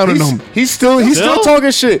still clowning him. He's still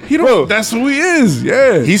talking shit. He don't. Bro, That's who he is.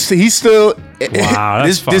 Yeah. he's still. Wow,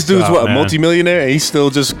 that's this dude's fucked what, up, a man. multimillionaire, and he's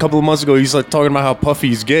still just a couple of months ago. He's like talking about how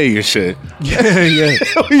Puffy's gay and shit. yeah.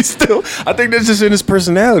 He's still. I think that's just in his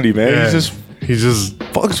personality, man. Yeah. He just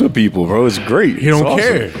fucks with people, bro. It's great. He don't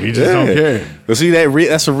care. He just don't care. But see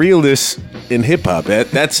that's a realist in hip hop.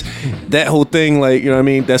 That's that whole thing. Like, you know what I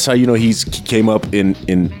mean. That's how you know he came up in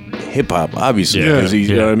hip hop. Obviously, Yeah. because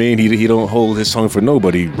you know what I mean. He don't hold his tongue for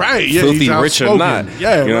nobody. Right, yeah, Filthy he's rich or outspoken. not.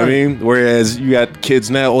 Yeah, you know what I right. mean. Whereas you got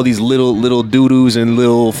kids now, all these little doo-doos and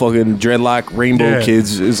little fucking dreadlock rainbow Yeah.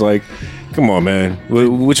 kids. Is like, come on, man.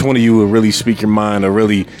 Which one of you will really speak your mind or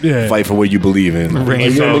really Yeah. fight for what you believe in? Like, you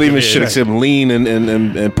Rainbow don't believe in kid. shit except lean and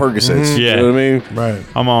Percocets. Yeah. You know what I mean? Right.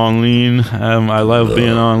 I'm on lean. I love being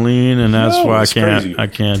on lean, and that's No, why it's crazy. I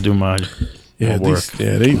can't do my Yeah, work.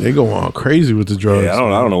 they go on crazy with the drugs. Yeah, I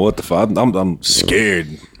don't know what the fuck. I'm scared.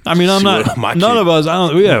 I mean, I'm See not. what my None kid- of us. I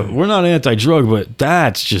don't. Yeah, we're not anti-drug, but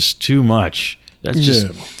that's just too much.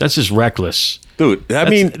 That's just reckless. Dude, that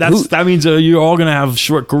means you're all gonna have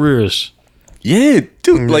short careers. Yeah,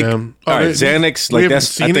 dude. Like, Yeah. all right, Xanax. Like,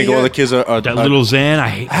 that's. I think all the kids are. That little Xan. I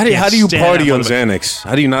hate. How do you party on Xan? Xanax?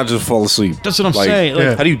 How do you not just fall asleep? That's what I'm saying.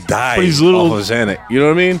 Like, How do you die but he's little- off of Xanax? You know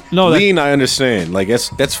what I mean? No, lean. I understand. Like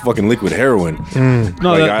that's fucking liquid heroin.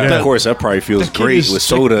 No, Like, that, of course, that probably feels that kid great is- with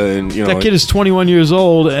soda and you know. that kid is 21 years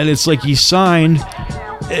old, and it's like he signed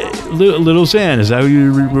Little Xan. Is that who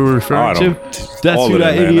you were referring to? That's all who of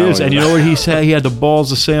that them, man. idiot I is. don't And you know what he said? He had the balls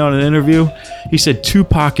to say on an interview. He said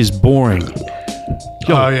Tupac is boring.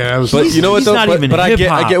 Yo, Oh yeah, that was. But you know what he's though? not even But I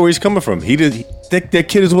hip-hop. get where he's coming from. He did. That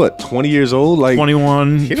kid is what, 20 years old? Like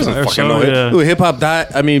 21. He doesn't or fucking so, know yeah. it. Dude, hip hop died.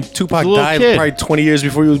 I mean, Tupac a little died kid. probably 20 years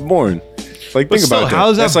before he was born. Like, think still, about that. how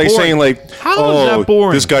is that That's like boring? saying, like, How is that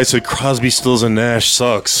boring? This guy said Crosby, Stills, and Nash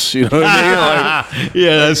sucks. You know what I mean? Like,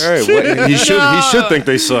 Yeah, that's. all right, what, he should think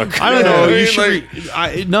they suck. I don't Yeah, know. I You mean, should.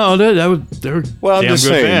 like, no, they're. well, I'm damn just good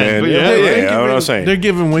saying, fans, man. but Yeah, They're that's what I'm saying. They're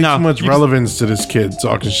giving way No, too much you- relevance to this kid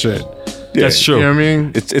talking shit. That's true. You know what I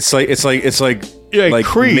mean? It's like Yeah, like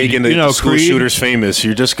Creed, making the you know, school Creed. shooters famous.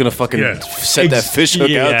 You're just gonna fucking Yeah. set that fish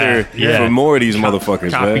hook out there Yeah. for more of these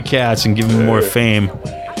motherfuckers, man. Copycats and give them more fame.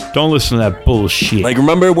 Don't listen to that bullshit. Like,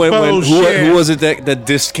 remember when Bullshit. who was it that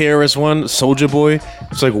dissed KRS One? Soulja Boy.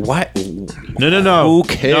 It's like, what? no. Who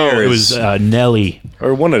cares? No, it was Nelly.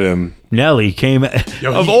 Or one of them. Nelly came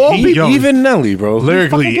Yo, of he- all he- people. yo, Even Nelly, bro. Who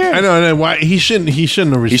Lyrically, fucking cares? I know. And why he shouldn't have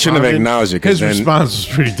responded. He shouldn't have acknowledged it, 'cause His then- response was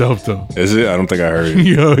pretty dope though. Is it? I don't think I heard it.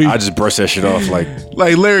 Yo, he- I just brushed that shit off. Like,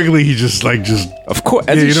 lyrically, he just of course,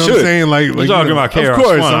 as yeah, he you know should. what I'm saying? Like We're talking you know, about KRS-One, Of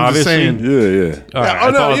course, I'm just obviously. saying. Yeah. All right, Oh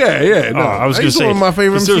I no, thought- yeah. No, I was gonna he's say one of my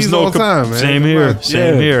favorite 'cause there's MCs no all the time, man. Same here.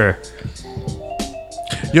 Same Yeah. here.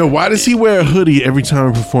 Yo, why does he wear a hoodie every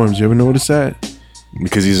time he performs? You ever notice that?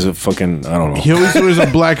 Because he's a fucking, I don't know. He always wears a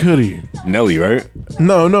black hoodie. Nelly, right?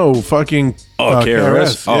 No, fucking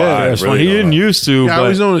KRS. Oh, yeah, I That's really what he don't didn't know. used to. Yeah, I but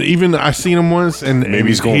always know. Even I seen him once, and Maybe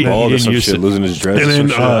he's going he bald or didn't some use shit, it. losing his dreads. And or then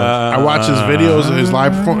some shit. I watch his videos, his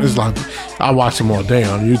live performance. I watch them all day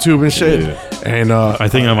on YouTube and shit. Yeah. And I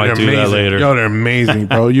think I might they're do that amazing. later. Yo, they're amazing,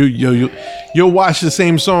 bro. You'll watch the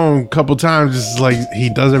same song a couple times. Just like he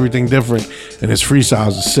does everything different, and his freestyles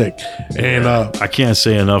are sick. And I can't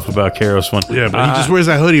say enough about KRS-One. yeah, but he just wears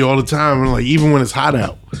that hoodie all the time, and like even when it's hot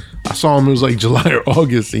out. I saw him. It was like July or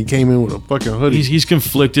August. And he came in with a fucking hoodie. He's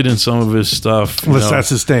conflicted in some of his stuff. you Unless know. that's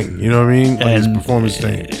his thing. You know what I mean? Like his And- performance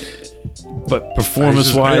thing. But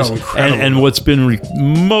performance wise, yo, incredible. and what's been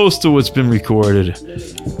most of what's been recorded,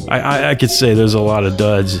 I could say there's a lot of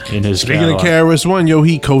duds in his Speaking of catalog. KRS-One, yo,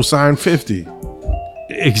 he co-signed 50.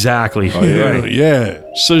 Exactly. yeah. Right. Yeah.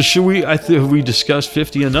 So should we? Have we discussed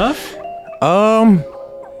 50 enough?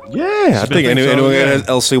 Yeah, I think anyone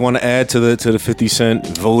else they want to add to the 50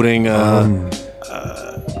 Cent voting. Nah,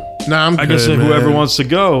 I'm I guess good, whoever man. wants to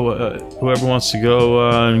go,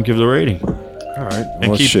 and give the rating. all right, and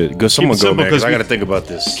well, keep- shit. Go, keep someone it go, simple, man. 'Cause 'cause I we- got to think about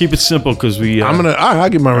this. Keep it simple because we. I'll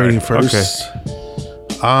get my rating first. okay.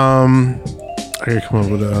 I gotta come up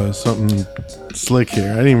with something slick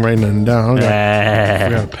here. I didn't even write nothing down. I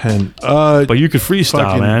got a pen. But you could freestyle,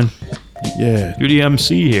 Fucking- man. yeah. You're the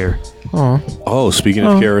MC here. Oh, speaking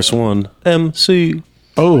of KRS-One, MC,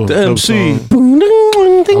 Oh, the dope MC. song.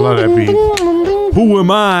 I love that beat. Who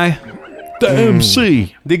am I? The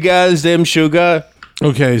MC. The guys, them sugar.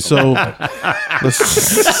 Okay, so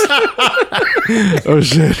let's. Oh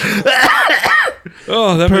shit!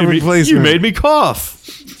 Oh, that Perfect made me. placement. You made me cough.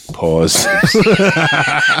 Pause.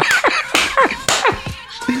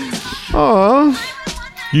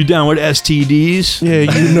 You down with STDs? Yeah,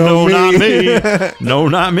 you know No, not me. me. No,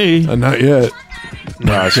 not me. Not yet.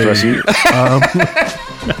 Nah, stress you.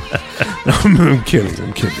 I'm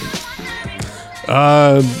kidding.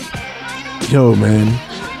 Yo, man,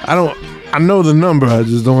 I know the number. I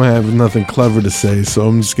just don't have nothing clever to say. So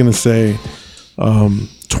I'm just gonna say,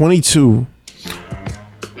 22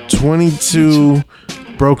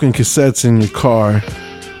 broken cassettes in your car,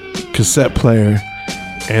 cassette player,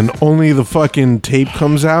 and only the fucking tape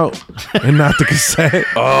comes out and not the cassette.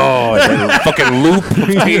 Oh, that fucking loop.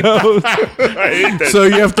 So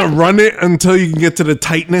you have to run it until you can get to the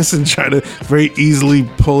tightness and try to very easily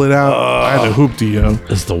pull it out. I had a hoopty, yo.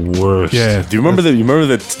 That's the worst. Yeah. Do you remember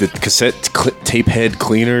the cassette tape head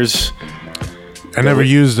cleaners? I never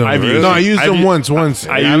used them. I've used No, I it. used I've them u- once.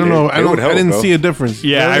 I don't know. It would help, I didn't bro. see a difference.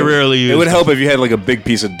 Yeah, I rarely use It would help if you had like a big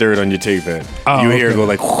piece of dirt on your tape head. Oh, You hear it okay. go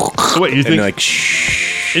like, Wait, you and think? like,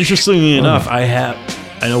 shh. Interestingly enough, I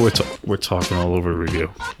know we're talking all over review.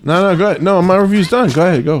 No, go ahead. No, my review's done. Go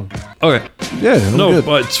ahead, go. Okay. Yeah, I'm No, good.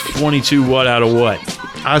 but 22 what out of what?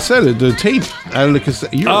 I said it. The tape out of the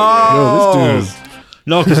cassette. Yo, Oh. this dude.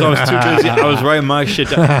 No, because I was too busy. I was writing my shit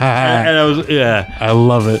down, and I was I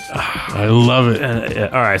love it. I love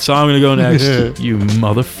it. All right, so I'm gonna go next. You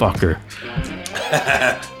motherfucker.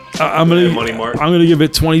 I'm gonna give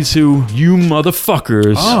it 22. You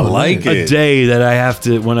motherfuckers. I like a it. day that I have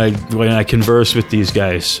to when I converse with these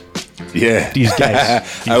guys. Yeah. These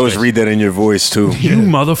guys. I always read that in your voice too. You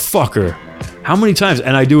motherfucker. How many times?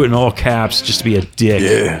 And I do it in all caps just to be a dick.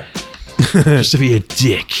 Yeah. Just to be a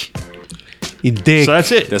dick. You dick. So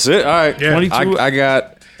that's it. That's it? All right. Yeah. 22. I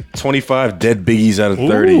got 25 dead biggies out of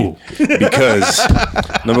 30 Ooh. because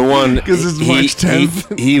number one, 'Cause it's March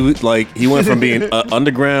 10th. he went from being an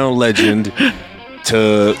underground legend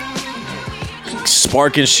to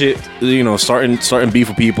sparking shit, starting beef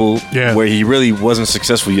with people. Yeah. Where he really wasn't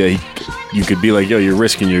successful yet. You could be like, yo, you're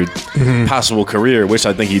risking your possible career, which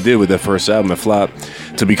I think he did with that first album, It Flop,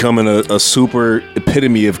 to becoming a super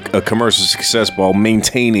epitome of a commercial success while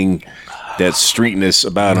maintaining that streetness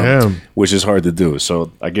about him, Yeah. which is hard to do.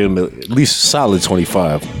 So I give him at least solid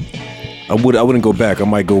 25. I wouldn't go back. I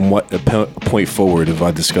might go a point forward if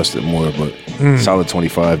I discussed it more, but solid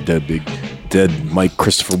 25. Dead Mike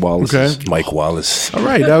Christopher Wallace. Okay. Mike Wallace. All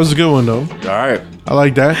right, that was a good one though. All right, I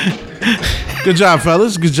like that. Good job,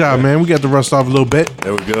 fellas. Good job, man. We got to rust off a little bit.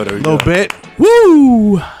 there we go. There we A little go. bit.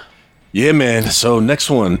 Woo! Yeah, man. So next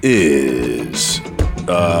one is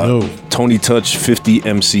No. Tony Touch 50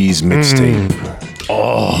 MC's mixtape.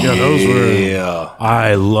 Yeah, those were. Yeah.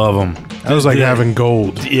 I love them. That was like having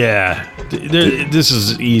gold. Yeah. This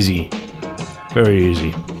is easy. Very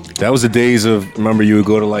easy. That was the days of, remember, you would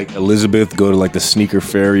go to like Elizabeth, go to like the sneaker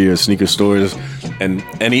ferry or sneaker stores, and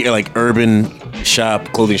any like urban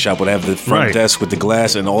clothing shop would have the front Right. desk with the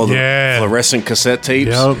glass and all the Yeah. fluorescent cassette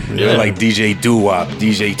tapes. Yep. Yeah. Like DJ Doo-Wop,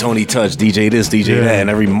 DJ Tony Touch, DJ this, DJ Yeah. that. And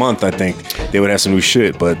every month, I think, they would have some new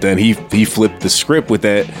shit. But then he flipped the script with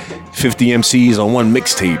that 50 MCs on one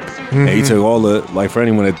mixtape. And he took all the, like for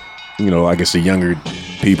anyone that, I guess the younger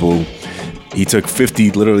people, he took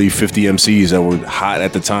literally 50 MCs that were hot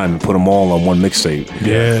at the time and put them all on one mixtape.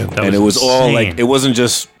 Yeah. And it was all insane. like, it wasn't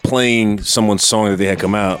just playing someone's song that they had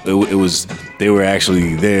come out. It was, they were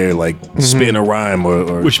actually there like spitting a rhyme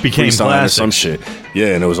or Which became freestyling or classic. some shit. Yeah,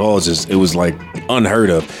 and it was all just, it was like unheard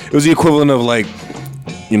of. It was the equivalent of like,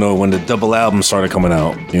 when the double album started coming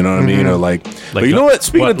out, you know what I mean? Or like but you know what?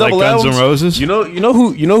 Speaking of double like Guns albums, N' Roses? you know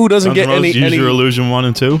who doesn't Guns get N' Roses, any Use Your Illusion 1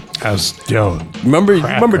 and 2. remember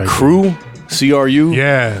right Crew, CRU?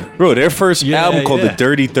 Yeah. Bro, their first Yeah, album called yeah. The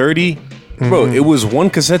Dirty 30. Bro, it was one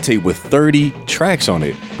cassette tape with 30 tracks on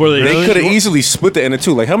it. Were they They really? could have easily split that into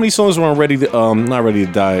two. Like, how many songs were on not Ready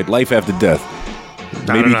to Die, Life After Death?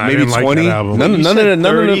 Maybe I didn't like 20. that album. None of You said them.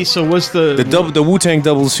 30, so what's The Wu-Tang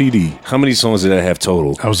double CD. How many songs did that have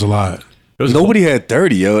total? That was a lot. Nobody had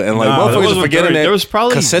 30, yo. And like, Nah, there motherfuckers wasn't are forgetting 30. that There was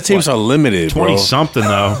probably, cassette tapes are limited, 20 bro. something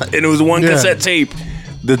though. And it was one Yeah. cassette tape.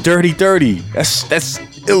 The Dirty 30. That's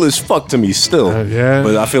ill as fuck to me still. Yeah.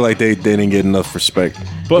 But I feel like they didn't get enough respect. it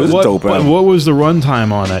But was a dope but album. what was the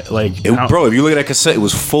runtime on it? Like, how- Bro, if you look at that cassette, it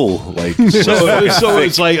was full. Like, so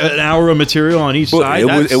it's like an hour of material on each side.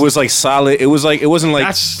 it was like solid. It wasn't like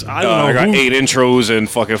That's- I don't know I got who- 8 intros and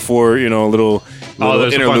fucking 4 little there's a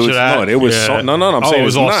bunch of interludes. that? No, it was Yeah. no. I'm Oh, saying it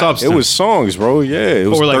was it's all not. substance. It was songs, bro. Yeah, it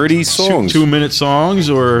was or like 30 songs. 2-minute songs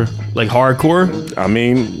or like hardcore. I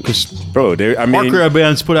mean, bro, I mean, Hardcore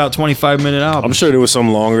bands put out 25-minute albums. I'm sure there was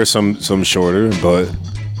some longer, some shorter, but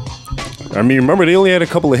I mean, remember they only had a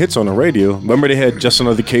couple of hits on the radio. Remember they had Just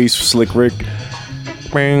Another Case, Slick Rick.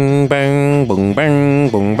 Bang bang boom bang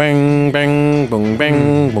boom bang bang boom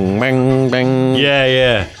bang boom bang bang.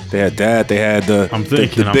 Yeah. They had that. They had the I'm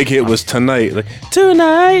thinking, the big hit was Tonight. Like,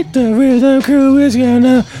 tonight the rhythm crew is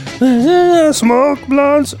gonna smoke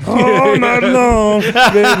blunts all night long,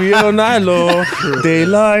 baby, all night long.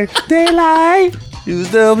 Daylight. You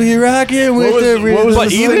still be rocking with the rhythm. what was But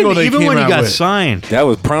the single they even came when he out got with? signed, That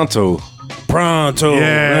was Pronto.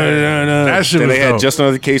 Yeah. That shit Then was they had dope. Just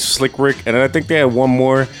Another Case of Slick Rick, and then I think they had one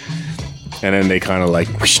more, and then they kind of like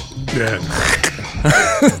whoosh, Yeah.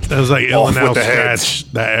 That was like Ill Off and with Out the heads.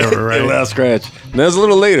 Scratch that era, right? Last scratch. And that was a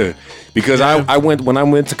little later because I went when I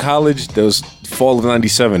went to college. That was fall of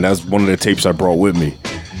 '97. That was one of the tapes I brought with me.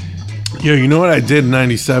 Yo, you know what I did in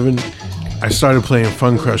 '97? I started playing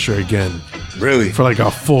Fun Crusher again Really? for like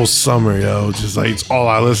a full summer, yo. Just like it's all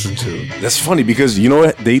I listened to. That's funny because you know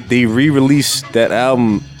what? They re-released that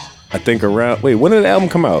album. I think around. Wait, when did the album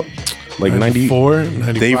come out? Like 94, 90.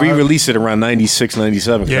 95? They re-released it around 96,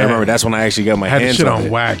 97. Yeah. I remember that's when I actually got my I had the hands shit on on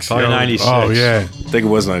it. wax. Probably yo. 96. Oh yeah. I think it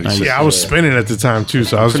was 96. Yeah, I was spinning at the time too,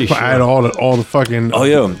 so I was. Pretty I had sure. all the fucking. Oh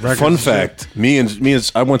yeah! records Fun and shit. fact: me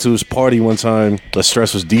and I went to this party one time that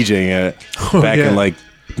Stress was DJing at back yeah. in like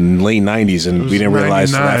late 90s, and we didn't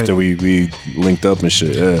realize it 99. after we linked up and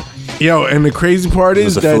shit. Yeah. Yo, and the crazy part is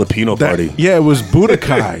was a that Filipino party. Yeah, it was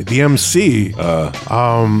Budokai, the MC.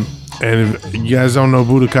 And if you guys don't know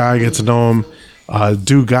Budokai, get to know him.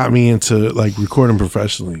 Dude got me into like recording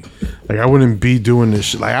professionally. Like I wouldn't be doing this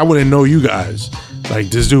shit. Like I wouldn't know you guys. Like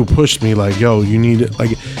this dude pushed me. Like yo, you need it. Like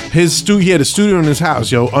he had a studio in his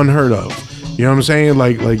house. Yo, unheard of. You know what I'm saying?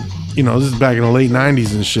 Like you know, this is back in the late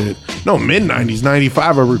 '90s and shit. No, mid '90s,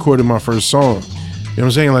 '95. I recorded my first song. You know what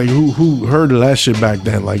I'm saying? Like who heard of that shit back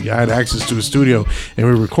then? Like I had access to a studio and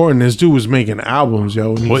we were recording. This dude was making albums,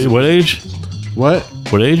 yo. And What age? What?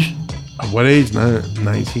 What age? What age?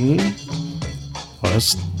 19? Oh,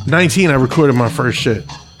 that's 19, I recorded my first shit.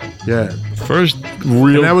 Yeah. first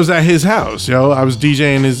real. And that was at his house, yo. I was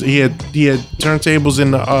DJing he had turntables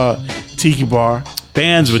in the tiki bar.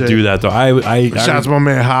 Bands would Shit. do that though. Shout out to my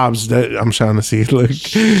man Hobbs that I'm trying to see. Look,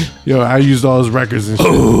 yo, I used all his records and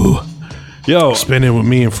shit. Yo, Spinning with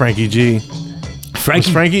me and Frankie G. Frankie.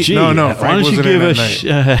 Was Frankie? G. No, Why Frank don't you wasn't give in a? that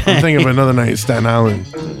night. I'm thinking of another night in Staten Island.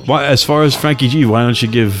 Why, as far as Frankie G, why don't you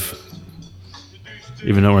give?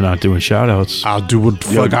 Even though we're not doing shout outs. I'll do what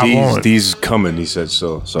the Yo, fuck I want. D's coming, he said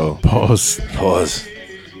so. So Pause.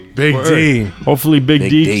 Big D. Hopefully, Big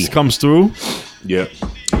D, D. comes through. Yeah.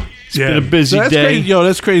 It's been a busy that's day. Crazy. Yo,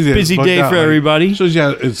 that's crazy. Busy Fucked day out. for Like, everybody. Shows you how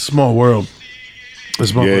it's a small world.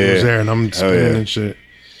 This motherfucker Yeah. was there, and I'm spinning yeah. and shit.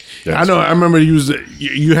 That's- I know. I remember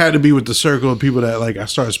you had to be with the circle of people that like. I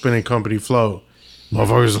started spinning Company Flow.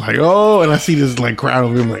 Motherfuckers like, oh, and I see this like crowd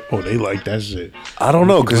of them like, oh, they like that shit. I don't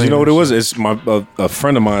know, because you know what it was? It's a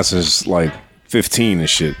friend of mine since like 15 and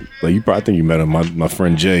shit. Like I think you met him, my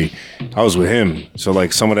friend Jay. I was with him. So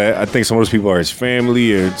like I think some of those people are his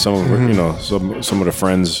family or some of you know, some of the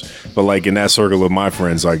friends. But like in that circle of my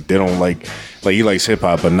friends, like they don't like he likes hip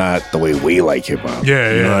hop, but not the way we like hip hop.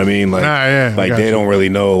 Yeah, you know yeah. what I mean? Like, Nah, yeah, I like got they you. don't really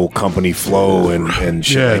know Company Flow and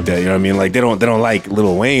shit Yeah. like that. You know what I mean? Like they don't like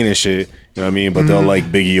Lil Wayne and shit. You know what I mean? But they'll like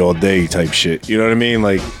Biggie all day type shit. You know what I mean?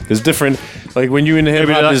 Like there's different. Like when you're in the hip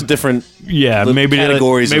hop, there's different. Yeah, the maybe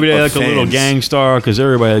categories they of like a little fans. gang star because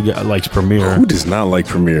everybody likes Premier. Who does not like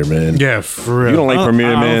Premiere, man? Yeah, for real. You don't like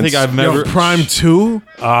Premiere, I man? don't think I've Yo, never. Prime 2?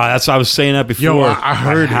 That's I was saying that before. Yo, I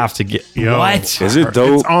heard I have it. to get. Yo. What? Is it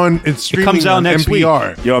dope? It's streaming comes out on next week.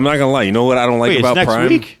 NPR. Yo, I'm not gonna lie. You know what I don't like Wait, it's about next Prime?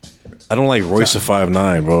 week. I don't like Royce of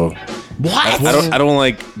 5'9", bro. What? I don't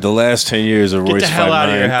like the last 10 years of Get Royce the hell out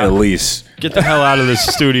of your 5'9", house. at least. Get the hell out of this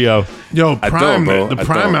studio. Yo, I Prime, don't, bro. the I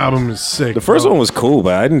Prime don't. album is sick. The first bro. one was cool,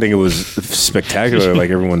 but I didn't think it was spectacular like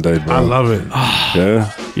everyone did, bro. I love it.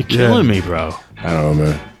 Yeah, You're killing me, bro. I don't know,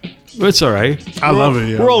 man. It's all right. I love it,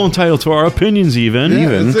 yo. We're all entitled to our opinions, even.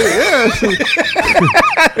 Even.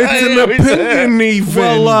 It's an opinion even.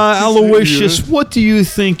 Well, Aloysius, what do you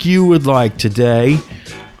think you would like today?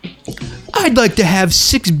 I'd like to have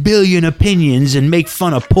 6 billion opinions and make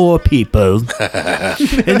fun of poor people.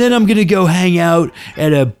 And then I'm going to go hang out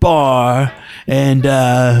at a bar and,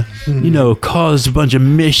 cause a bunch of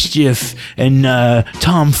mischief and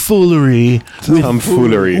tomfoolery.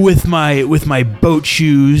 Tomfoolery. With my boat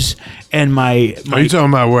shoes and my Are you talking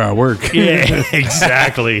about where I work? yeah,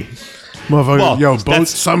 exactly. Motherfucker, Well, yo,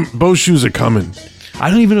 that's- boat shoes are coming. I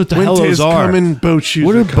don't even know what the hell Winter's those are. coming, boat shoes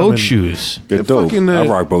What are coming. boat shoes? They're dope. fucking, I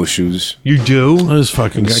rock both shoes. You do? This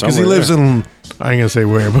fucking guy, because he Somewhere lives in, I ain't gonna say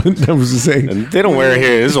where, but that was the same. And they don't wear it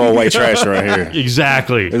here. This is all white trash around here.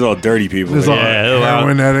 Exactly. It's all dirty people. There's all Yeah,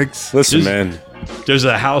 heroin addicts. Listen, Just- man. There's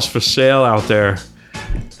a house for sale out there.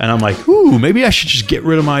 And I'm like, ooh, maybe I should just get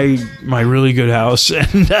rid of my really good house and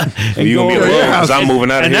You go gonna be over alone there. because I'm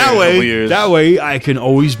moving out of And here that in a couple way, years. that way, I can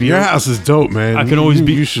always be. Your house is dope, man. I can always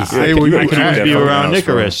be. You should I stay can, where I you can always at. be Fucking around house,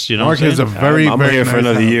 bro. Nicorus. You know, Mark what I'm has a saying? very, I'm very here for nice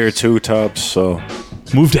another house. year or two tops. So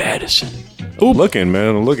Move to Addison. I'm looking,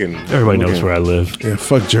 man. I'm looking. Everybody knows where I live. Yeah,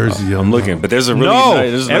 fuck Jersey, yo. I'm looking, but there's a really No, nice,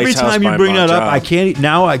 there's a every nice house time you by bring my that up, job.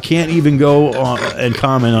 I can't even go on and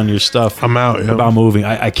comment on your stuff. I'm out, yo. about moving.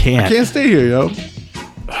 I can't. Can't stay here, yo.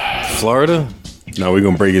 Florida. No, we're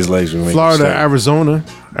gonna break his legs. When we Florida, stay. Arizona.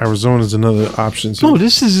 Arizona's another option. So No,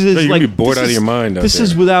 this is you're like gonna be bored this out of is- your mind out This there.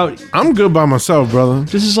 is without. I'm good by myself, brother.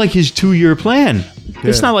 This is like his 2-year plan.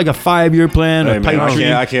 It's Yeah. not like a 5-year plan. Hey, a man, pipe I dream.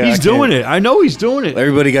 can't- I can't- He's I doing can't. it. I know he's doing it.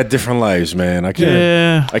 Everybody got different lives, man. I can't.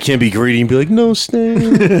 Yeah, I can't be greedy and be like, no, stay.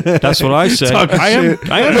 that's what I say. Talking I am. shit.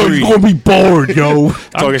 I am Yo, greedy. you're gonna be bored, yo.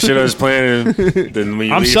 Talking shit on his plan. And then when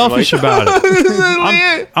you I'm leave, selfish like, about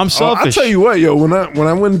it. I'm I'll selfish. tell you what, yo. When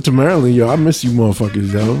I went to Maryland, yo, I miss you,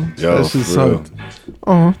 motherfuckers, yo. Yo, That shit for real. sucked.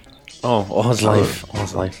 Oh, all his life. All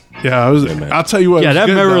his life. Yeah, I'll tell you what. Yeah, it was that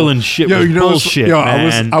good, Maryland though. shit Yo, was you know, bullshit, yo,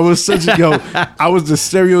 man. I was such a I was the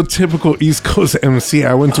stereotypical East Coast MC.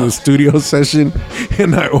 I went to a studio session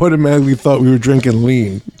and I automatically thought we were drinking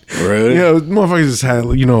lean. Really? Yeah, motherfuckers just had,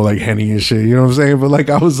 you know, like Henny and shit. You know what I'm saying? But like,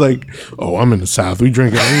 I was like, oh, I'm in the South. We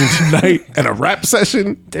drinking lean tonight at a rap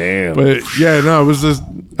session. Damn. But yeah, no,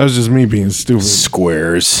 that was just me being stupid.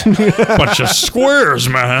 Squares. Bunch of squares,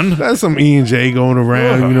 man. That's some E&J going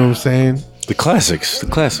around. You know what I'm saying? The classics.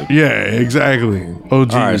 Yeah, exactly. Oh,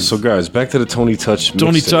 geez. All right, so guys, back to the Tony Touch.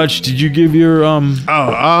 Tony mixtape. Touch, did you give your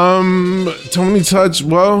Tony Touch.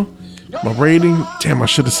 Well, my rating. Damn, I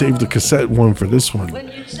should have saved the cassette one for this one.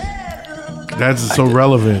 That's so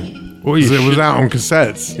relevant. Well, you It was should- out on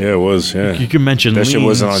cassettes. Yeah, it was. Yeah. You can mention That lean, shit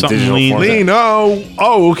wasn't on something digital lean. format. Lean.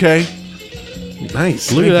 Oh, okay.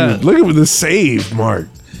 Nice. Look Thank at you. that. Look at the save, Mark.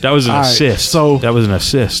 That was an All right, assist. so- that was an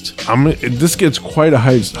assist. This gets quite a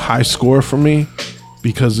high score for me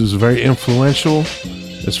because it was very influential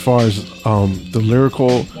as far as the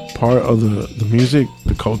lyrical part of the music,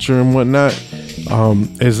 the culture and whatnot.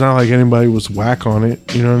 It's not like anybody was whack on it,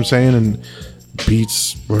 you know what I'm saying? And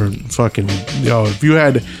beats were fucking, if you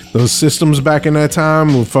had those systems back in that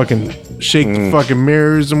time with fucking shake the fucking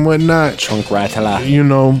mirrors and whatnot, Trunk rattler. you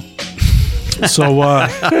know. So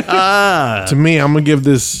to me, I'm gonna give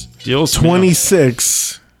this The old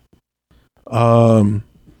 26.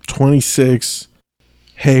 26.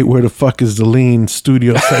 Hey, where the fuck is the lean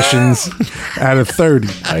studio sessions out of 30?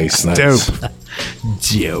 Nice. Dope.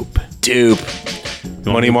 Dope. Dupe.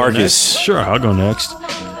 Money Marcus. Sure, I'll go next.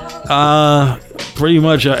 Pretty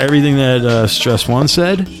much everything that Stress One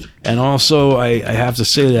said, and also I have to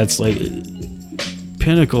say that's like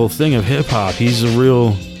pinnacle thing of hip hop. He's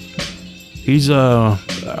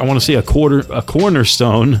I want to say a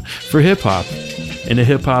cornerstone for hip hop, and the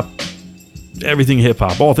hip hop. Everything hip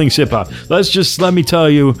hop, all things hip hop. Let me tell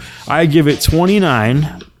you, I give it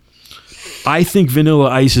 29. I think Vanilla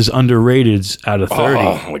Ice is underrated out of 30.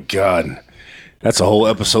 Oh my god. That's a whole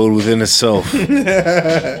episode within itself.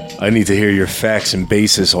 I need to hear your facts and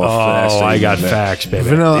basis off that. Oh, I got man. facts, baby.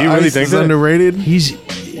 Vanilla Do you really Ice think is that? underrated?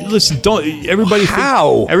 Listen, don't everybody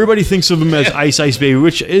How? everybody thinks of him as Ice Ice Baby,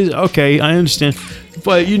 which is okay, I understand.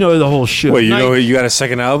 But you know the whole shit. Wait, you know you got a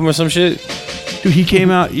second album or some shit? Dude, he came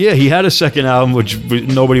out. Yeah, he had a second album, which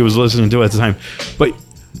nobody was listening to at the time. But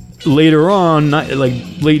later on, like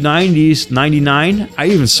late '90s, '99, I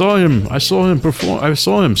even saw him. I saw him perform. I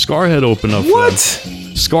saw him. Scarhead opened up. What? For them.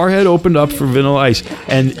 Scarhead opened up for Vanilla Ice,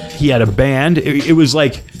 and he had a band. It was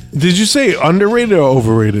like Did you say underrated or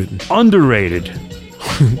overrated? underrated.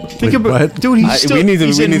 Think about, what? dude. He's still. we need to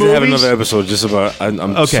he's have in movies. another episode just about. I'm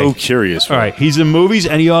Okay. so curious. All right, he's in movies,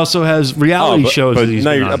 and he also has reality shows. But that he's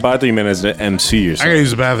no, been on. but I thought you meant as an MC or I something. gotta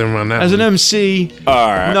use the bathroom on that. As an one. MC, All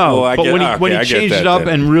right. no. Well, I but get- when he okay, I get changed that it up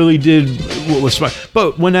then. and really did what was smart.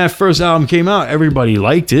 But when that first album came out, everybody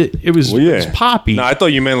liked it. It was, Well, yeah. it was poppy. No, I thought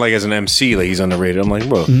you meant like as an MC, like he's underrated. I'm like,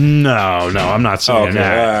 bro. no, I'm not saying Okay,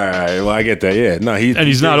 that. all right. Well, I get that. Yeah, no, And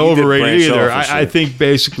he's not he did overrated branch either. off and I shit. think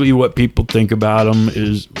basically what people think about him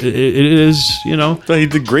is it is, you know. No, he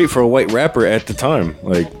did great for a white rapper at the time.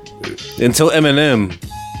 Like until Eminem,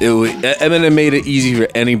 Eminem made it easy for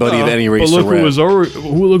anybody of any race but to look rap. who was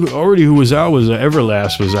already who was out was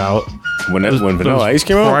Everlast was out. when That was Vanilla Ice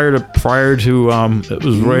came out. prior to it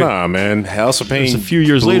was right. Nah, man, House of Pain. It was a few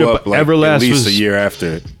years blew later, up, but like, Everlast at least was- a year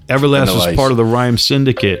after. Everlast Vanilla was Ice. part of the Rhyme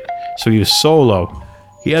Syndicate, so he was solo.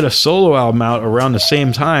 He had a solo album out around the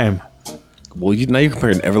same time. Well, now you're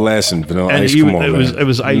comparing Everlast and Vanilla And Ice. he- Come on, it was- man. it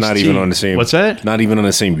was Ice-T. Not even on the same. What's that? Not even on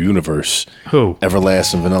the same universe. Who?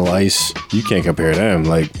 Everlast and Vanilla Ice. You can't compare them.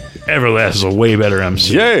 Like, Everlast is a way better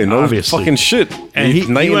MC. yeah, no obviously. fucking shit. And he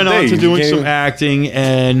Night went and on day. to You doing can't some even- acting,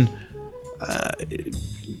 and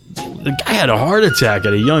the guy had a heart attack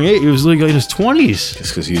at a young age. He was like in his 20s. It's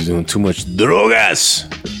because he was doing too much drogas.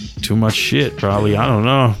 Too much shit, probably. I don't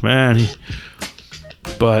know, man.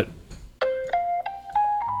 But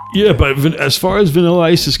yeah, but as far as Vanilla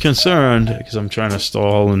Ice is concerned, because I'm trying to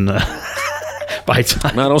stall and by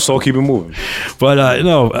time. Nah, don't stall. Keep it moving. But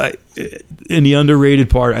no, in the underrated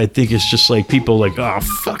part, I think it's just like people like, oh,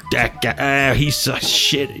 fuck that guy. He sucks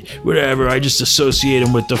shit. Whatever. I just associate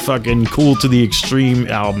him with the fucking Cool to the Extreme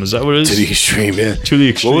album. Is that what it is? To the extreme, yeah. To the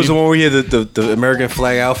Extreme. What was the one where he had the American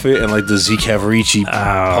flag outfit and like the Z Cavarici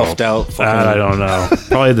puffed out? Fucking, I don't know.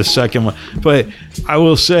 Probably the second one. But I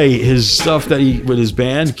will say his stuff that he with his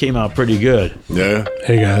band came out pretty good. Yeah.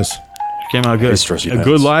 Hey guys, Came out good. It's Stressy A Pants.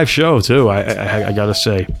 good live show too. I gotta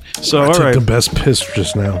say. So I all took right. the best piss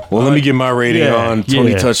just now. Well, let me get my rating yeah, on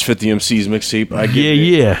Tony yeah. Touch 50 MC's mixtape. I give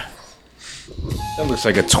Yeah. That looks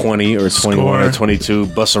like a 20 or 21 or Score. 22.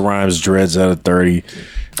 Busta Rhymes dreads out of 30.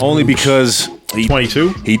 Only because he 22.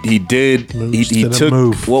 He did he did a took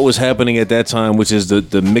move. what was happening at that time, which is the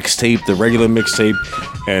mixtape, the regular mixtape,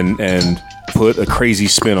 and put a crazy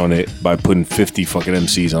spin on it by putting 50 fucking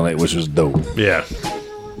MCs on it, which was dope. Yeah.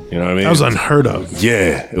 You know what I mean? That was unheard of.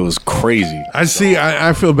 Yeah, it was crazy. I see.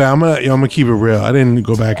 I feel bad. I'm gonna keep it real. I didn't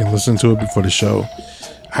go back and listen to it before the show.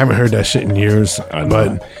 I haven't heard that shit in years. I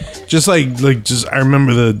know. But just I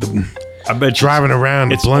remember the I bet you driving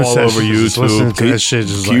around. it's the blunt all sessions, over just YouTube. listening to that shit.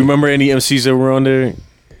 Just Do you remember any MCs that were on there?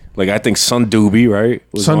 Like I think Sun Doobie, right?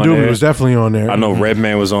 Sun on Doobie there. was definitely on there. I know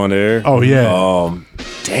Redman was on there. Oh yeah,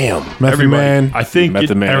 Damn. Method Man, I think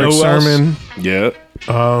Method Man. Eric who else? Sermon. Yeah.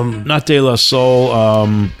 Not De La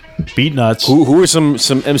Soul. Beat Nuts. Who were some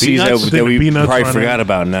MCs Peanuts? that we Peanuts probably were on forgot there.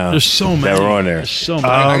 about now? There's so many. that were on there. There's so many.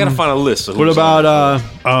 I gotta find a list. Of what who's on about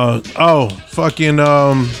there. Fucking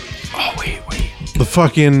Oh wait. the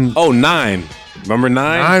fucking Oh, Nine. Remember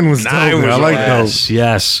Nine? Nine was dope. I was like on those.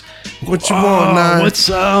 Yes. What you want, Nine? What's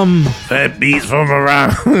that beats from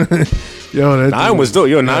around? Yo, that Nine was dope.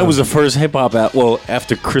 Yo, Nine was the first hip hop well,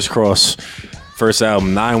 after Crisscross first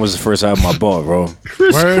album. Nine was the first album I bought, bro.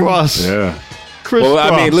 Crisscross? Yeah. Criss Well, I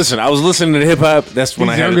mean, Cross. listen, I was listening to hip hop. That's when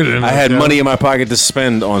He's I younger than us, had yeah. money in my pocket to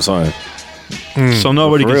spend on something. So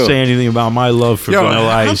nobody For can real. say anything about my love for Yo, Vanilla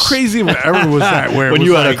how Ice. crazy of an era was that? Where it when was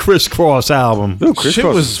you had like, a Crisscross album. shit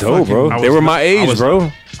was dope, bro. fucking- They were my age,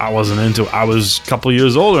 bro. I wasn't into it. I was a couple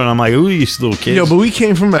years older, and I'm like, ooh, these little kids. Yo, but we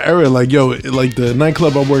came from an era like the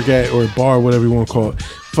nightclub I work at or bar, whatever you want to call it.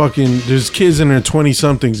 Fucking, there's kids in their 20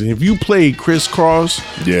 somethings, and if you play Crisscross,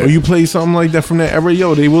 Yeah. or you play something like that from that era,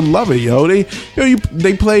 yo, they would love it, yo. They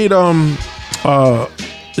played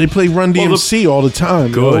they play Run DMC all the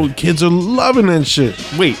time. Yo. Good. Kids are loving that shit.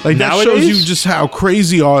 Wait, like that shows nowadays? you just how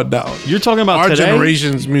crazy our You're talking about our today?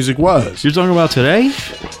 generation's music was. You're talking about today?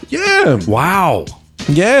 Yeah, Wow.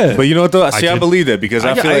 yeah. But you know what though? I did- believe that because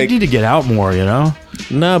I feel I like need to get out more, you know?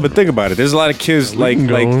 nah, but think about it. There's a lot of kids like can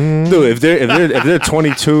go. dude, if they're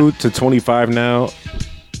 22 to 25 now,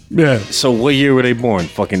 yeah. so what year were they born?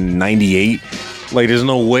 Fucking 98. Like, there's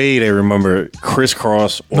no way they remember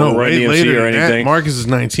Crisscross or No, Run DMC later or than that. anything. Marcus is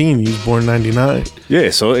 19. He was born 99. Yeah,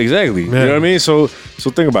 so exactly. You know what I mean? So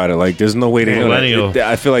think about it. Like, there's no way they know Millennial. that.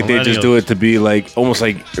 I feel like they just do it to be like almost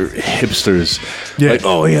like hipsters. Yeah. Like,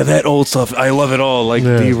 oh yeah, that old stuff. I love it all. Like,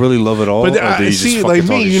 Yeah. do you really love it all? But or do I you see, just like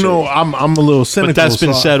fucking me, talk you know, shit? I'm a little cynical. But that's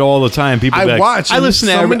been so said all the time. People I be like, watch I listen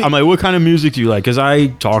to so every. many- I'm like, what kind of music do you like? Because I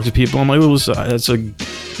talk to people. I'm like, well, that's a.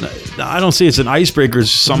 I don't see it's an icebreaker. It's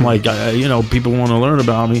something like people want to learn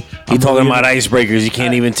about me. You talking about icebreakers? You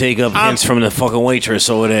can't even take up hints from the fucking waitress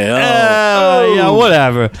over there. Oh. Yeah,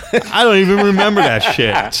 whatever. I don't even remember that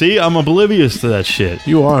shit. See, I'm oblivious to that shit.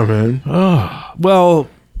 You are, man. Well,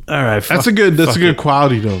 all right. That's a good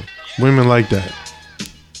quality though. Women like that.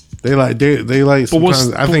 They like But what's-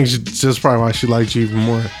 sometimes. I think that's probably why she likes you even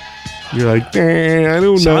more. You're like, dang, I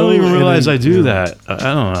don't know. I don't even And realize then, I do that. I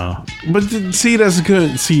don't know. But see, that's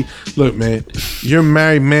good. See, look, man, you're a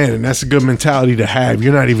married man, and that's a good mentality to have.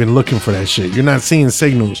 You're not even looking for that shit. You're not seeing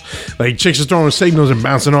signals. Like chicks are throwing signals and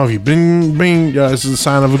bouncing off you. Bing, bing. Yeah, this is a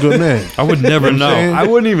sign of a good man. I would never You know know. what I'm saying? I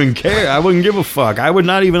wouldn't even care. I wouldn't give a fuck. I would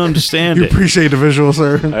not even understand You it. appreciate the visual,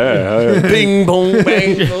 sir. Bing bong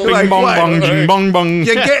bang. Bing like, bong what? bong jing bong bong.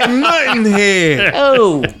 You're getting nothing here.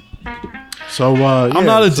 Oh. So I'm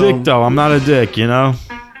not a dick though. I'm not a dick. You know.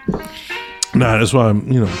 Nah, that's why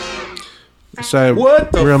I'm. It's that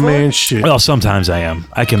What the real fuck? man shit. Well, sometimes I am.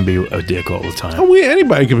 I can be a dick all the time.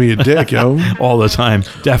 Anybody can be a dick, yo. All the time.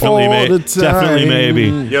 Definitely, All the time. definitely, maybe.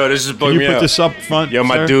 Yo, this is Can bugging you me put out. this up front? Yo,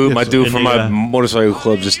 my sir? dude In from the, my motorcycle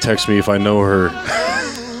club just texted me if I know her.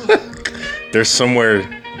 There's somewhere.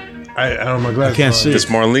 I don't know my glasses. I can't on. see. It's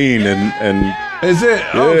Marlene and Is it?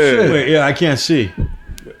 Oh Yeah. shit. Wait, yeah, I can't see.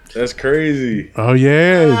 that's crazy. Oh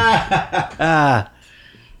yeah.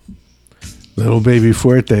 Little baby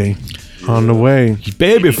Fuerte on the way.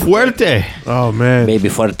 Baby fuerte. Oh man, Baby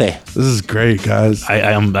fuerte. this is great, guys. I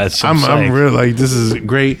am. That's. I'm real like this is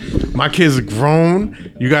great. My kids are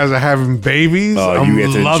grown. You guys are having babies. Oh, I'm you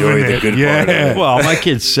get to loving enjoy the it. good yeah. part of it. Well, my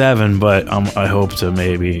kid's 7, but I hope to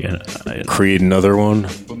maybe, Create another one.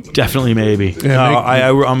 definitely maybe. Yeah,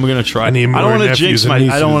 I'm gonna try. I need I more don't want to nephews jinx and I don't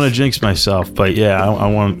nieces. want to jinx myself, but yeah,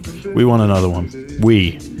 we want another one.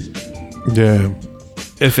 Yeah.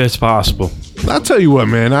 If it's possible. I'll tell you what,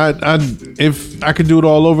 man. If I could do it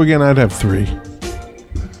all over again, I'd have 3.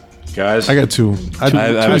 Guys, I got 2. I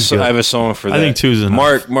have a song for that. I think 2's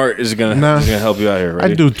enough. Mark is gonna help you out here,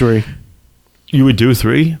 right? I'd do 3. You would do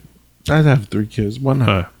 3? I'd have 3 kids. Why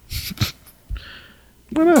not?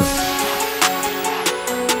 Why not?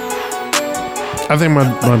 I think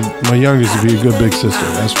my youngest would be a good big sister.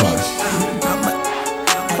 That's why.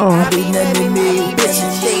 I be nothing to me,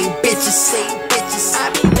 bitches, they bitches, I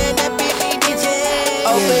be nothing to bitches.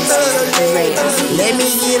 Let me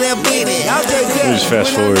get a baby. I'll take that. Just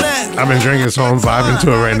fast forward. I've been drinking, so I'm vibing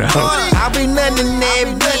to it right now. I be nothing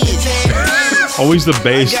to bitches. Always the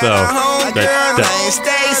bass though. That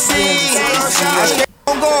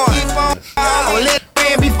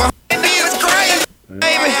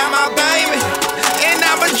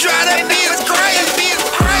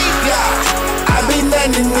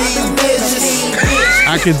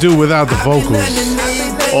I could do without the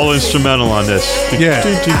vocals. all instrumental on this. Yeah.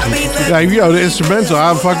 Like, yo, the instrumental,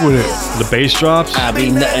 I'll fuck with it. The bass drops. I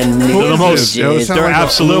be nothing to They're the most. Yo, it sound They're like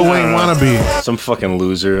absolute a Lil Wayne wannabe. Some fucking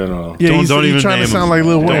loser. I don't know. Yeah, Don't you even trying name to sound him. like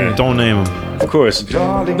Lil Wayne. Don't name him. Of course.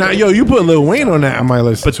 Now, yo, you put Lil Wayne on that, I might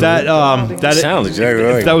listen But to that it. that Sounds exactly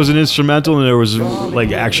if right. that was an instrumental and there was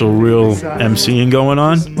like actual real MCing going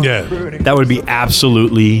on, Yeah. that would be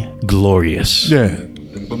absolutely glorious. Yeah.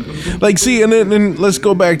 Like, see, and then let's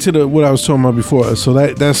go back to what I was talking about before. So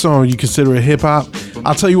that song, you consider it hip hop?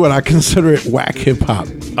 I'll tell you what, I consider it whack hip hop.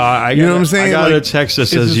 You know what I'm saying? I got Like, a text that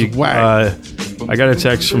it's says just you. whack. I got a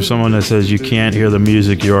text from someone that says you can't hear the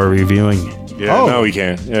music you are reviewing. Yeah, Oh. no, we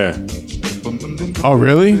can't. Yeah, Oh,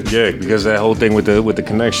 really? yeah, because that whole thing with the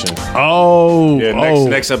connection. Oh. Yeah,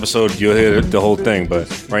 next episode you'll hear the whole thing, but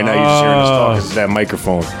right now you're just hearing us talk 'cause it's that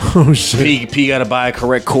microphone. Oh, shit. P gotta buy a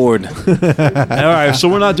correct cord. All right, so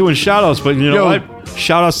we're not doing shout outs, but you know Yo. what?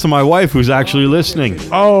 Shout outs to my wife who's actually listening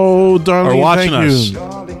Oh, or darling, watching thank us. you.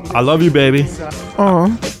 I love you, baby. Oh,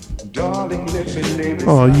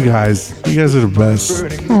 you guys are the best.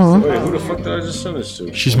 Wait, who the fuck did I just send this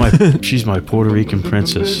to? She's my Puerto Rican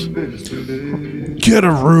princess. Get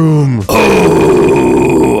a room.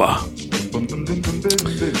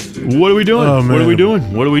 What are we doing? Oh, What man. are we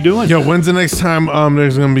doing? What are we doing? Yo, when's the next time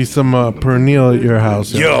there's gonna be some pernil at your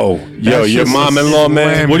house? Yo, That your shit's mom-in-law,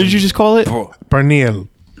 man. What did you just call it? Pernil.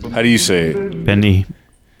 How do you say it? Benny.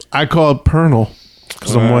 I call it pernil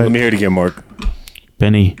because I'm Let white. me hear it again, Mark.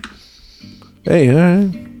 Benny. Hey, all right.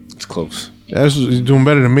 It's close. That's you're doing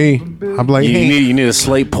better than me. I'm like, You hey, need a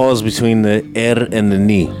slight pause between the er and the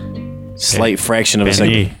ni. Slight fraction of a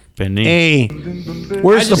second. Benny. hey,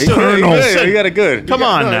 where's the just- pernil? Yeah, you got it good. Come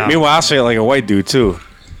on now. Meanwhile, I say it like a white dude too.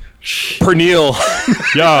 Pernil.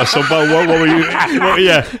 Yeah, so but what were you?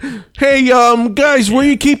 Yeah, Hey, guys, where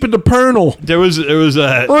you keeping the pernil? there was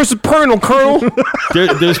a Where's the pernil, Colonel?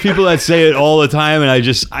 there's people that say it all the time, and I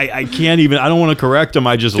can't even. I don't want to correct them.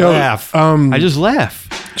 I just Yo, laugh. I just laugh.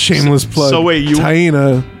 Shameless plug. so wait, you-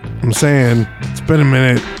 Taina, I'm saying it's been a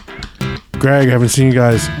minute. Greg, I haven't seen you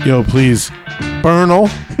guys. Yo, please, pernil.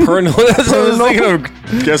 Pernil. That's what I was thinking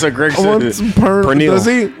of. Guess what Greg I want said. some pernil. Pernil. Does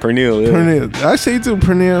he? Pernil, yeah. Pernil. I say too,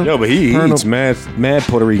 pernil. Yo, but he Pernil. eats mad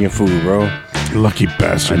Puerto Rican food, bro. Lucky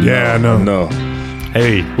bastard. Yeah, I know. No.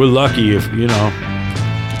 Hey, we're lucky if you know.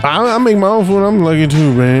 I make my own food. I'm lucky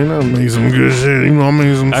too, man. I make some good shit. You know, I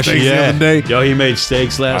made some Actually, steaks the other day. Yo, he made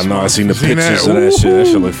steaks I last know. I month. seen the Seen pictures that? of that shit. That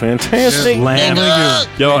shit Ooh. look fantastic. Lamb.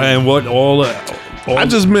 Yo, and what all I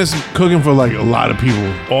just miss cooking for like a lot of people.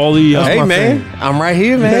 all the Hey, Hey my man, I'm right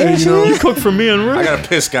here, Yeah, man. you know. you cook for me and I Rick gotta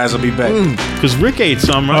piss, guys. I'll be back. because Rick ate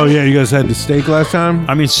some. Right? Oh yeah, you guys had the steak last time.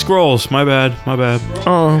 I mean scrolls. My bad.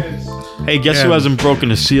 Oh, Hey, guess Yeah. who hasn't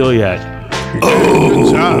broken a seal yet?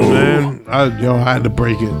 good job, man. I had to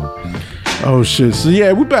break it. Oh shit. So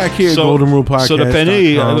yeah, we're back here at Golden Rule Podcast. So the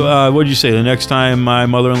penny, what'd you say? The next time my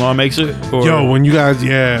mother-in-law makes it? Or? Yo, when you guys,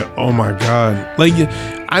 yeah. Oh my god. Like,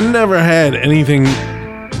 I never had anything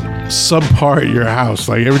subpar at your house.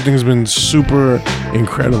 Like everything's been super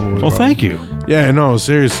incredible. well, thank you. Yeah, no,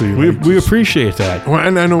 seriously. We appreciate that. Well,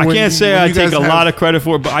 and I know I when- can't say when I you take guys a have- lot of credit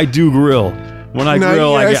for it, but I do grill. When I No,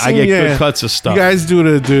 grill, yeah, I seen- get yeah. good cuts of stuff. You guys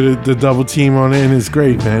do the double team on it, and it's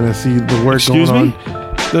great, man. I see the work Excuse going me? on.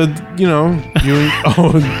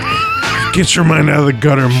 Get your mind out of the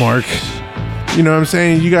gutter, Mark. You know what I'm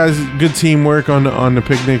saying? You guys, good teamwork on the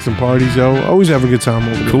picnics and parties, yo. Always have a good time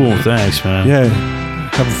over there. Cool, thanks, man. Yeah,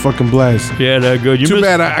 have a fucking blast. Yeah, they're good. You Too missed-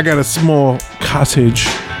 bad I got a small cottage.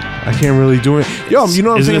 I can't really do it. Yo, you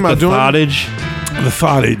know what I'm Isn't thinking it about the doing? cottage? The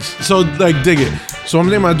cottage. So like, dig it. So I'm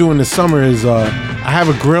thinking about doing this summer is I have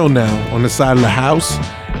a grill now on the side of the house,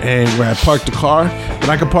 and where I park the car. But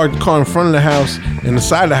I can park the car in front of the house, and the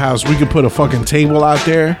side of the house we could put a fucking table out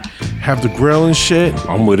there, have the grill and shit.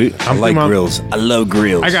 I'm with it. I I'm like thinking about- grills. I love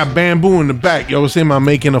grills. I got bamboo in the back. Yo, was thinking about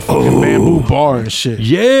making a fucking bamboo bar and shit.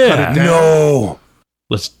 Yeah. no,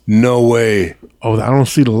 Let's. no way, Oh, I don't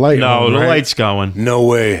see the light. No, on, the right? light's going. no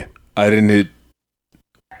way. I didn't.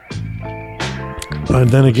 And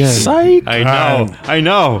then again, Psych. I know. I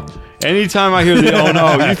know. Anytime I hear the "oh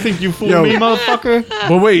no," you think you fooled Yo. me, motherfucker?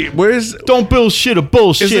 But wait, where's? Don't bullshit a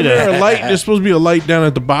bullshit. Isn't there a light? There's supposed to be a light down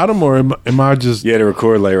at the bottom, or am I just? Yeah, the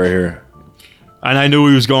record light right here. And I knew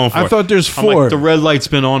he was going for it. I thought there's I'm like, 4. the red light's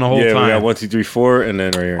been on the whole Yeah, time. we got 1, 2, 3, 4, and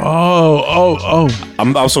then right here. Oh.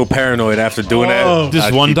 I'm so paranoid after doing that. This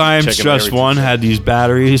I one keep time, checking Stress everything. One had these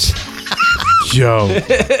batteries. Yo,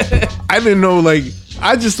 I didn't know. Like,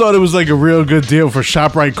 I just thought it was like a real good deal for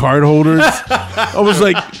ShopRite card holders. I was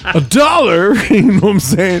like, $1, you know what I'm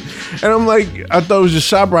saying? And I'm like, I thought it was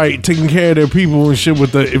just ShopRite taking care of their people and shit.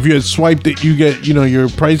 With the if you had swiped it, you get your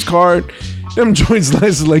price card. Them joints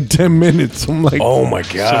lasted like 10 minutes. I'm like, Oh my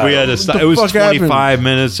god! So we had to stop. the It was fuck 25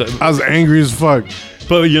 minutes. I was angry as fuck.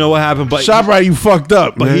 But you know what happened? But ShopRite, you fucked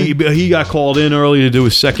up, But man. he got called in early to do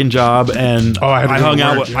his second job, and Oh, I had to go hung to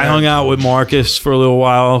out. work, With, yeah. I hung out with Marcus for a little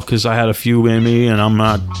while because I had a few in me, and I'm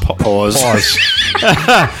not Pause.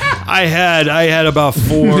 I had about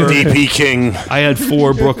 4. DP King. I had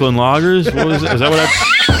 4 Brooklyn Lagers. What was it? Is that what I?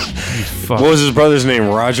 Fuck. What was his brother's name?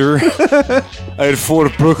 Roger. I had 4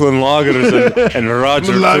 Brooklyn Lagers and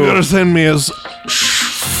Roger. Lager too. send me as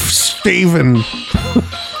Steven, You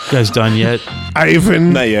guys done yet?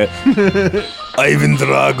 Ivan, Not yet. Ivan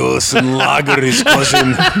Dragos and Lager, his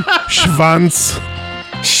cousin. Schwanz.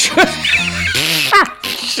 Schwanz.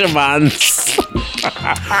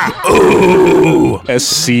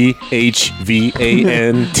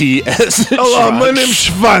 SCHVANTS. Hello, my name's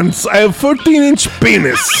Schwanz. I have 14-inch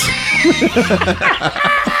penis.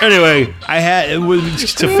 Anyway, I had it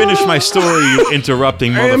was to finish my story. You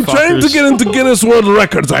interrupting I am motherfuckers. trying to get into Guinness World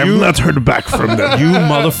Records. I have not heard back from them. You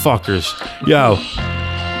motherfuckers. Yo.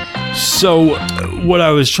 So, what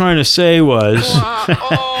I was trying to say was,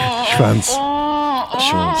 Schwanz.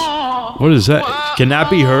 what is that? Can that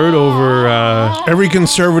be heard over? Every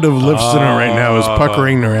conservative listener right now is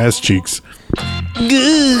puckering their ass cheeks.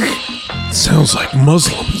 Sounds like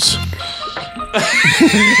Muslims.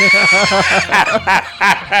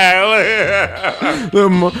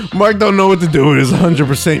 Mark don't know what to do with his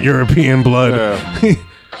 100% European blood.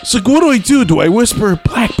 It's like, what do I do? Do I whisper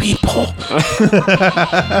black people?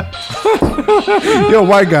 Yo,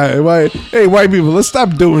 white guy, hey, white people, let's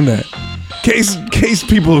stop doing that. Case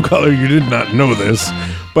people of color, you did not know this,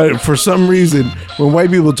 but for some reason, when white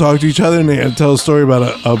people talk to each other and they had to tell a story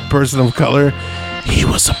about a person of color, he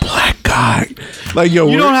was a black guy. Like, yo,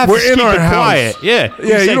 you don't have we're to in keep our it house. quiet. Yeah.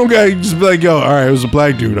 Yeah, you don't gotta just be like, yo, all right, it was a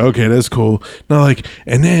black dude. Okay, that's cool. Now, like,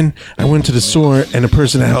 and then I went to the store and the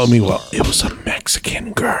person that helped me, well, it was a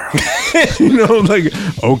Mexican girl. You know, like,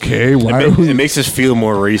 okay, why? It makes us feel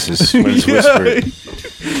more racist when it's whispered.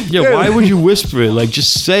 Yeah, why would you whisper it? Like,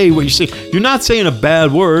 just say what you say. You're not saying a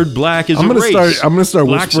bad word. Black is I'm a race. I'm gonna start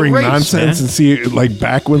Black's a whispering race, nonsense man. and see it, like,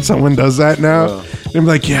 back when someone does that now. They're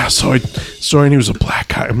like, yeah, so and he was a black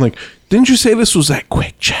guy. I'm like, didn't you say this was at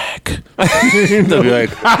Quick Check? They'll be like,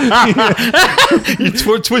 You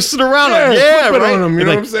twist it around. Yeah, Yeah, flip it right. on 'em, you You're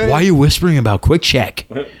know like, what I'm saying? why are you whispering about Quick Check?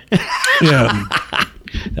 Yeah.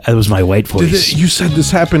 That was my white voice. You said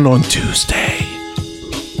this happened on Tuesday.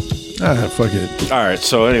 Ah, fuck it. all right.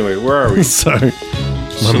 So anyway, where are we? Sorry.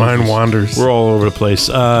 My mind wanders. We're all over the place.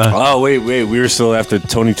 Oh wait, we were still after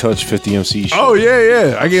Tony Touch 50 MC. Show. Oh,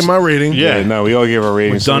 yeah. I gave my rating. Yeah. No, we all gave our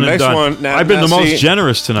ratings. So done the and next done. one. Now, I've been now the most see,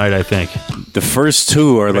 generous tonight, I think. The first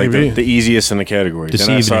 2 are like Maybe. the easiest in the category. This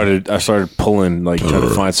Then evening. I started pulling, like trying to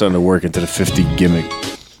find something to work into the 50 gimmick.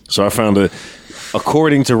 So I found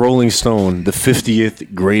according to Rolling Stone, the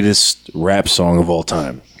 50th greatest rap song of all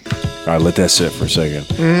time. All right, let that sit for a second.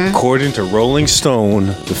 According to Rolling Stone,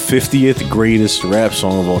 the 50th greatest rap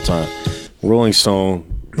song of all time. Rolling Stone,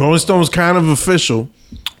 Rolling Stone was kind of official.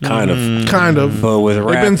 kind of. Kind of. But with They've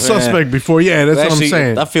rap, been suspect before. Yeah, that's what I'm Actually,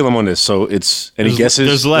 saying. I feel I'm on this. So it's any guesses?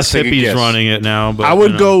 There's less Let's take a hippies guess. running it now. But I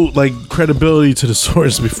would you know. go like credibility to the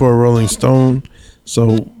source before Rolling Stone.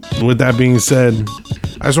 So with that being said,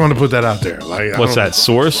 I just want to put that out there. Like, What's that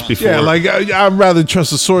source before? Yeah, like I'd rather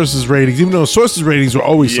trust the source's ratings, even though sources' ratings were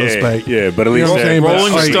always suspect. Yeah, but at You least know what I'm saying? But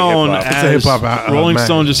Rolling like, Stone hip-hop. It's a has hip-hop Rolling mag.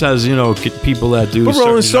 Stone just has people that do. But Rolling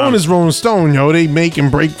certain Stone genres. is Rolling Stone, yo. They make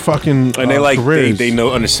and break fucking and they like careers. they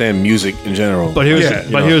know understand music in general. But here's Yeah, the,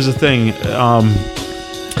 you but know. here's the thing.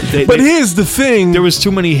 But here's the thing: there was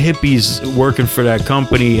too many hippies working for that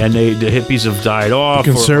company, and the hippies have died off.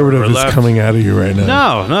 conservative or is left. coming out of you right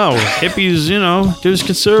now. No, hippies. There's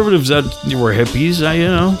conservatives that were hippies.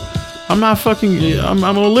 I'm not fucking. I'm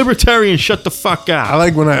a libertarian. Shut the fuck I out.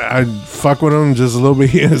 like when I fuck with them just a little bit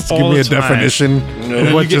here, just to give All me a the time. definition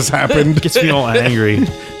of what just happened. Gets me all angry.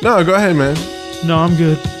 No, go ahead, man. No, I'm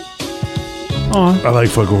good. Oh, I like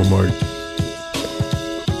fucking with Mark.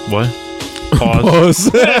 what?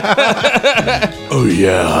 Pause. Oh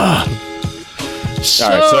yeah. So,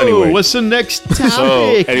 All right, so anyway. what's the next topic?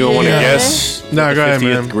 So, anyone want to guess? Nah, the go ahead,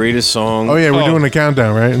 50th man. greatest song? Oh yeah, we're doing the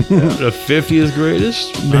countdown, right? The 50th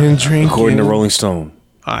greatest? Been drinking. According to Rolling Stone.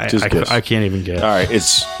 I guess. I can't even guess. All right,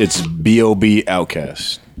 it's B.O.B.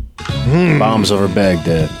 Outkast. Bombs over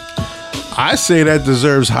Baghdad. I say that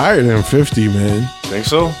deserves higher than 50, man. Think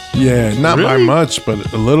so? Yeah, not by Really? much,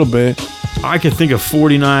 but a little bit. I could think of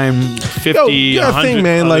 49, 50, Yo, you gotta 100 think,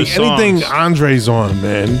 man. other Like songs. anything Andre's on,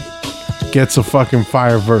 man, gets a fucking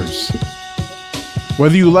fire verse.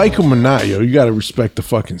 Whether you like him or not, yo, you gotta respect the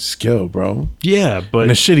fucking skill, bro. Yeah, but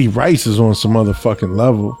And the shit he writes is on some other fucking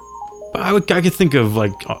level. I could think of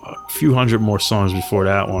like a few hundred more songs before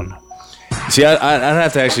that one. See, I'd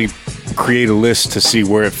have to actually create a list to see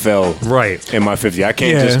where it fell Right. in my 50. I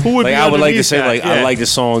can't Yeah. just Who would like be I would like to underneath say that? like I Yeah. like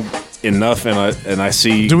this song enough and I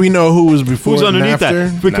see Do we know who was before Who's and underneath after?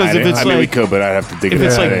 that? Because if it's I mean we like could, but I'd have to dig if it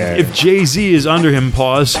it's out. like Yeah. if Jay-Z is under him,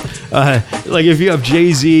 pause. Like if you have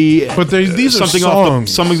Jay-Z, But these are something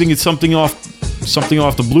songs. something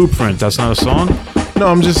off the Blueprint. That's not a song. No,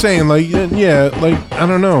 I'm just saying, like, yeah, like I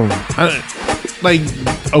don't know, like,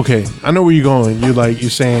 okay, I know where you're going. You're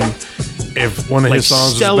saying if one of Like his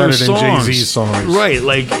songs is stellar better than songs. Jay-Z's songs, Right?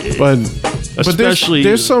 Like, But especially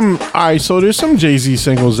there's some. All right, so there's some Jay-Z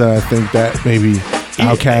singles that I think that maybe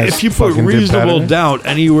Outkast. if you put fucking did Reasonable better. Doubt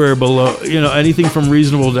anywhere below, anything from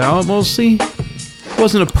Reasonable Doubt, mostly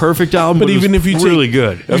wasn't a perfect album, But but even it if was you take- really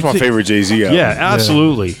good. That's my favorite Jay-Z album. Yeah,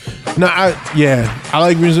 absolutely. No, I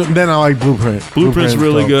like Then I like Blueprint. Blueprint's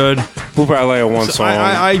really dope. good. Blueprint, I like one song.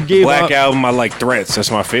 I gave Black up- Album. I like Threats. That's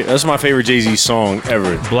my favorite Jay-Z song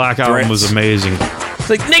ever. Black Album was Threats. amazing. It's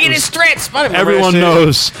like nigga, this Threats. Everyone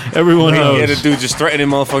knows. Everyone knows. Yeah, the dude just threatening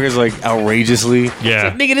motherfuckers like outrageously.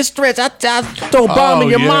 Yeah. Nigga, this threats. I throw a bomb in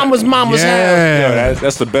your yeah. mama's house. Yeah,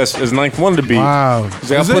 that's the best. It's Ninth Wonder beat. Wow. He's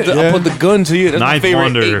like, Is I it? put the gun to you. That's my Ninth favorite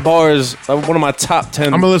Wonder. 8 bars. One of my top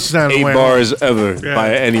 10 I'ma listen to that 8 way. bars ever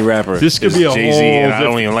by any rapper. This could is be a Jay-Z, whole and I diff-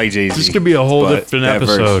 don't even like Jay-Z. This could be a whole but different that verse-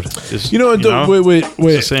 episode. Just, You know what? Wait.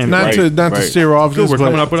 the same. Not Right, to right. steer off Good, this, we're but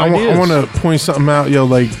coming up with I ideas. want to point something out, yo.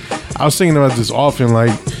 Like I was thinking about this often.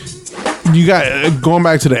 Like you got going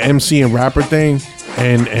back to the MC and rapper thing,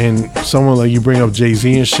 and someone like you bring up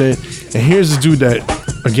Jay-Z and shit. And here's the dude that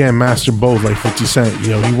again mastered both, like 50 Cent.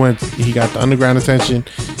 He got the underground attention,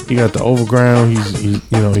 he got the overground.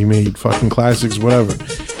 He made fucking classics, whatever.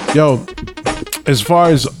 Yo, as far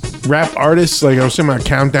as rap artists, like I was saying, my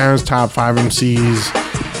countdowns, top 5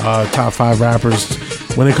 MCs, top 5 rappers.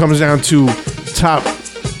 When it comes down to top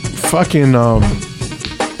fucking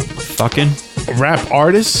rap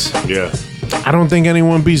artists, Yeah. I don't think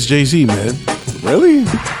anyone beats Jay-Z, man. Really?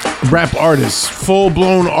 Rap artists, full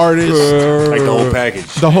blown artists, Like the whole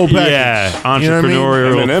package. the whole package. Yeah, You know what I mean?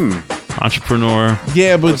 entrepreneurial. Eminem. Entrepreneur.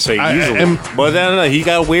 Yeah, but Say I- easily. and But no, he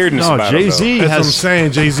got weirdness No, about Jay-Z that's what I'm has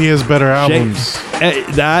saying. Jay-Z has better Jay- albums.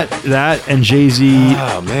 that and Jay-Z. him, though.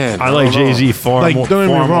 Oh, man. I like don't know. Jay-Z far, Like, more, don't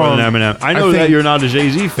get me far more wrong. than Eminem. I I know that think- you're not a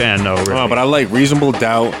Jay-Z fan, though. Rick. No, but I like Reasonable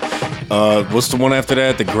Doubt. What's the one after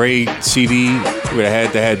that? The Great CD where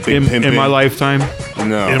they had Big Pimpin'. in my lifetime,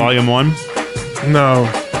 No, Volume 1. No,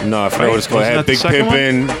 no, I forgot what it's called. It Wasn't had that the Big second one?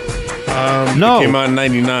 Pimpin'. No, Came out in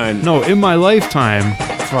 '99. no, in my lifetime.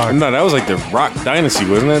 fuck. No, that was like the Rock Dynasty,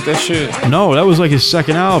 wasn't that shit? No, that was like his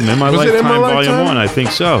second album. In my Was it lifetime, In My Volume Lifetime? 1. I think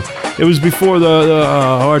so. It was before the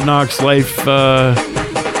Hard Knocks Life.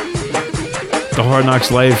 The Hard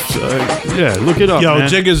Knocks Life. Yeah, look it up, Yo, man.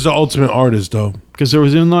 Jigga's the ultimate artist, though. Because there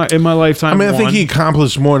was in my lifetime. I mean, I think one. he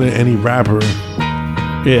accomplished more than any rapper.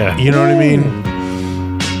 Yeah, You know what I mean?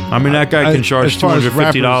 I mean that guy can As charge far as $250 for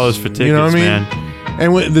rappers, tickets, you know what I mean? man.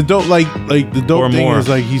 And the dope, like the dope Or thing more. is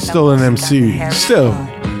like he's still an MC. Still,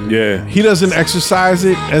 Yeah, he doesn't exercise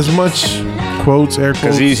it as much. Quotes, air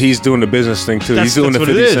quotes. because he's doing the business thing too. He's doing the what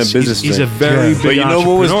it 50 is. Cent business He's thing. a very Yeah. big But you know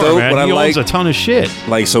what was entrepreneur, dope? man. What I he owns like- a ton of shit.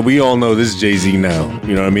 Like, so we all know this Jay-Z now.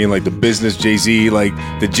 You know what I mean? Like the business Jay-Z, like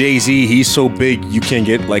the Jay-Z, he's so big you can't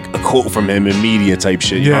get like a quote from him in media type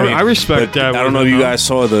shit. You know Yeah. what I mean? I respect But that I don't with know if him, you though. guys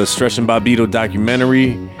saw the Stretch and Bobbito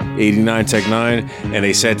documentary, 89 Tech 9, and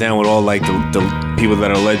they sat down with all like the people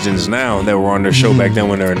that are legends now that were on their show back then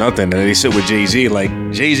when they were nothing. And they sit with Jay-Z, like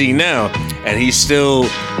Jay-Z now, and he's still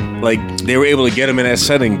like, they were able to get him in that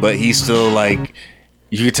setting, but he's still like,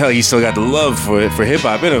 you could tell he still got the love for hip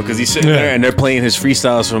hop in him because he's sitting Yeah. there and they're playing his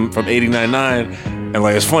freestyles from 89.9 And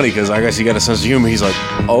like it's funny because I guess he got a sense of humor. He's like,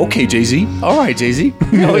 oh, "Okay, Jay-Z, all right, Jay-Z,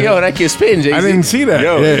 yo, that kid's spitting, Jay-Z." I didn't see that.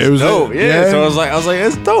 Yo, Yeah, it was dope. yeah. So I was like,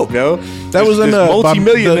 "That's dope, yo." That was in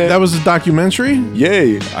multi-millionaire. that was a documentary.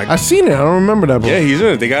 Yeah, I seen it. I don't remember that. yeah, he's in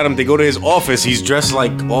it. They got him. They go to his office. He's dressed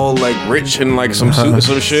like all like rich and like some suit and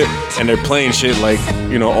some shit, and they're playing shit like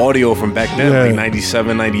audio from back then, Yeah. like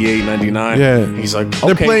 97, 98, 99. Yeah. He's like,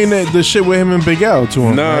 They're okay. playing the shit with him and Big L to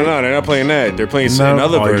him. No, right? no, they're not playing that. They're playing No.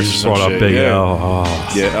 another Oh, you version. just some brought up shit. Big yeah. L.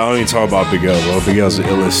 Oh. Yeah, I don't even talk about Big L, bro. Big L's the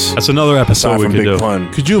illest. That's another episode Aside we from could Big do.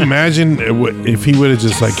 Pun. Could you imagine if he would have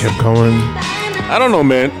just like kept going? I don't know,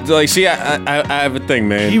 man. Like, see, I have a thing,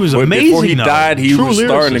 man. He was Before amazing, he though. died, he True was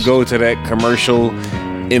starting to lyricist. go to that commercial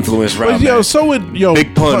influence route. But yo, man. so would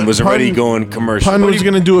Big Pun was already going commercial. Pun But was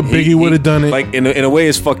gonna do it. Biggie would have done it. Like in a way,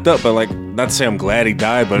 it's fucked up. But like, not to say I'm glad he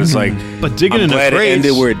died, but it's like, But digging I'm in the glad it crates-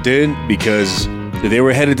 ended where it did because they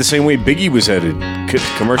were headed the same way Biggie was headed.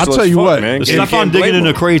 Commercial. I'll tell as you fuck, what, man. The You stuff can't on digging blame in the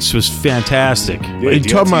him. crates was fantastic. Yeah, you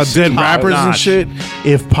talking about DLTC. dead rappers and notch. shit.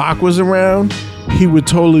 If Pac was around, he would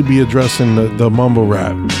totally be addressing the mumble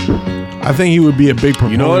rap. I think he would be a big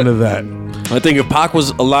proponent know what? of that. I think if Pac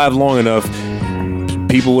was alive long enough,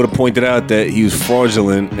 people would have pointed out that he was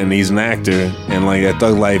fraudulent and he's an actor and like that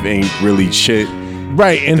thug life ain't really shit.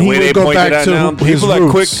 Right, and The he way they would go pointed back out to now, his people are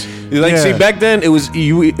quick. roots. Like, Yeah. see, back then it was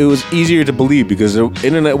easier to believe because the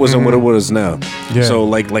internet wasn't what it was now. Yeah. So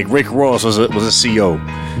like Rick Ross was a CEO.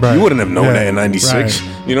 Right. You wouldn't have known Yeah. that in '96. Right.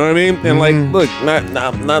 You know what I mean? And like, look,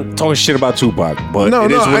 not talking shit about Tupac, but No,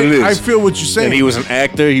 it is no, what it is. I feel what you're saying. And he was an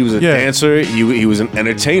actor, he was a Yeah. dancer, he was an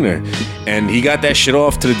entertainer. And he got that shit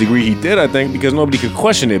off to the degree he did, I think, because nobody could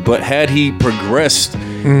question it. But had he progressed,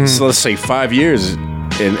 so let's say 5 years,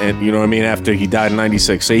 and you know what I mean, after he died in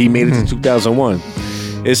 '96, say he made it to 2001,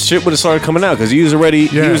 his shit would have started coming out because he was already,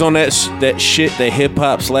 he was on that shit, that hip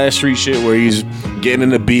hop / street shit where he's getting in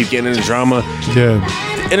the beef, getting in the drama. Yeah.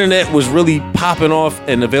 Internet was really popping off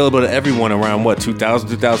and available to everyone around 2000,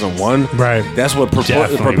 2001. Right. That's what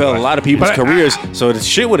Definitely propelled a was. lot of people's But I- careers. So the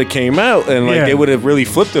shit would have came out and like Yeah. they would have really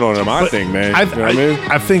flipped it on him. I But think, man. I, You know what I mean?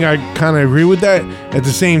 I think I kind of agree with that. At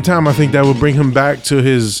the same time, I think that would bring him back to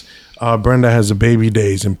his Brenda Has a Baby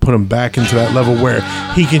days and put him back into that level where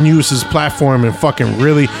he can use his platform and fucking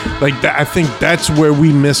really like that. I think that's where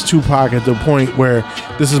we miss Tupac at the point where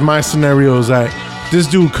this is my scenario is that this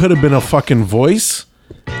dude could have been a fucking voice.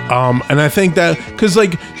 And I think that because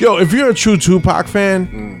like yo, if you're a true Tupac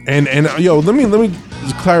fan, and yo, let me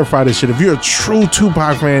just clarify this shit. If you're a true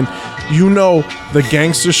Tupac fan, you know the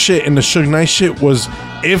gangster shit and the Suge Knight shit was,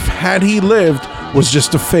 if had he lived, was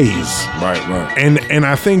just a phase. Right. And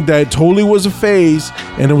I think that totally was a phase,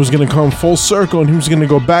 and it was gonna come full circle, and he was gonna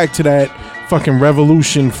go back to that fucking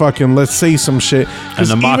revolution, fucking let's say some shit.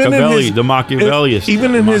 'Cause And the even in Machiavelli- his- the Machiavelli-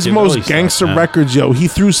 even in his Machiavelli most stuff, gangster yeah. records, yo, he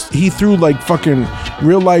threw like fucking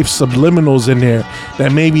real life subliminals in there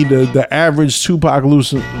that maybe the average Tupac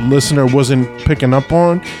listener wasn't picking up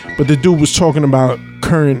on, but the dude was talking about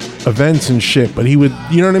current events and shit. But he would,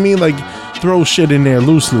 you know what I mean, like throw shit in there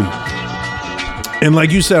loosely. And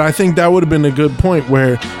like you said, I think that would have been a good point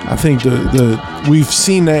where I think we've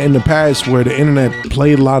seen that in the past where the internet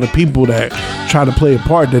played a lot of people that try to play a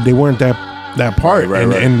part that they weren't that part. Right,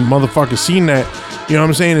 and, right. and motherfuckers seen that, you know what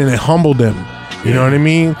I'm saying? And it humbled them. You know what I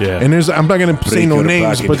mean? Yeah. And I'm not gonna say no go to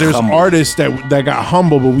names, pocket but there's humble. artists that got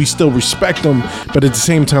humble, but we still respect them. But at the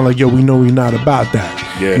same time, like, yo, we know you're not about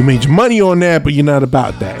that. Yeah. You made your money on that, but you're not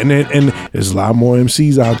about that. And there's a lot more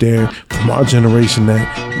MCs out there from our generation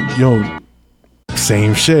that, yo,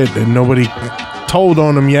 same shit and nobody told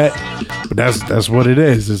on them yet, but that's what it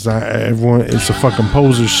is. It's not everyone. It's a fucking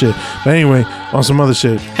poser shit. But anyway, on some other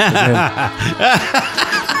shit.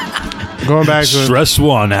 Going back to Stress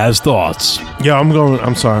one has thoughts.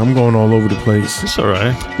 I'm sorry. I'm going all over the place. It's all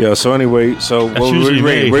right. Yeah. So anyway, so what usually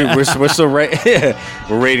we're me. we're still rating. Yeah,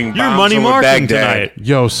 we're rating. You're Bombs money over marking Baghdad. tonight.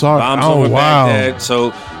 Yo, sorry. Bombs Oh over wow. Baghdad.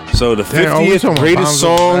 So the Damn, are we 50th talking about greatest Bombs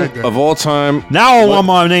Over song Baghdad? of all time. Now I want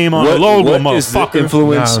my name on the logo, what is the motherfucker.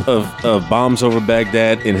 influence Nah. of Bombs Over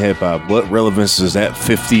Baghdad in hip hop? What relevance does that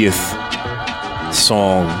 50th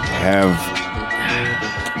song have?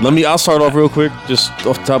 I'll start off real quick, just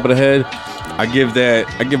off the top of the head. I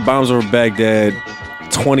give Bombs Over Baghdad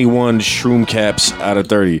 21 shroom caps out of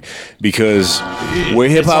 30 because where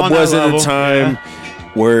hip It's hop on was that at the level, time,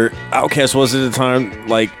 where Outkast was at the time,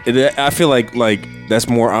 I feel like that's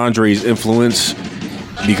more Andre's influence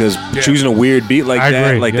because choosing a weird beat like I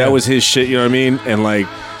that, agree, yeah. that was his shit. You know what I mean? And like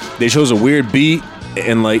they chose a weird beat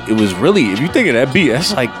And like it was really, if you think of that beat,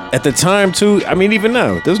 that's like at the time too. I mean, even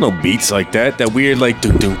now, there's no beats like that. That weird like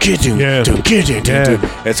dun dun dun Yeah. dun dun dun.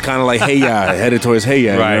 It's kind of like hey ya, headed towards hey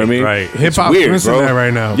ya. You know what I mean? Right. Hip hop's weird, missing bro. that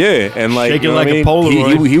right now. Yeah, and like Shaking you know like what I a mean?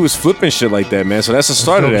 Polaroid. He was flipping shit like that, man. So that's the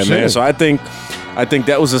start of That's that, dope man. shit. So I think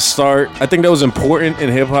that was a start. I think that was important in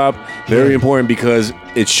hip hop, very important because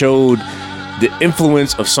it showed the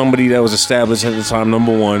influence of somebody that was established at the time.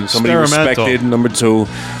 Number one, somebody Experimental. respected. Number two,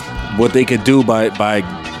 what they could do by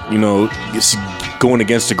you know going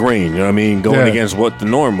against the grain. You know what I mean? Going Yeah. against what the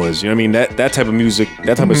norm was. You know what I mean? That type of music,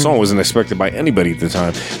 that type of song wasn't expected by anybody at the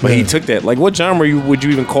time. But he Yeah. took that. Like, what genre would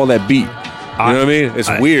you even call that beat? You know what I mean? It's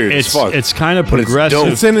weird as fuck. It's kind of But it's progressive dope.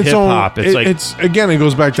 It's in its hip own. hop. It's like it's again. It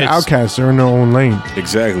goes back to It's- Outkast. They're in their own lane.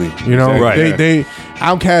 Exactly. You know, Exactly. they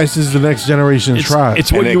Outkast is the next generation's tribe.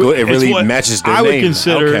 it's And what it, you. it it's really what matches their I would name.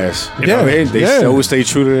 consider. Outkast. You Yeah, know what I mean? They yeah. always stay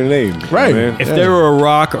true to their name. Right. You know what I mean? If they were a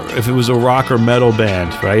rock, if it was a rock or metal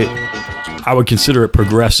band, right? I would consider it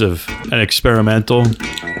progressive and experimental,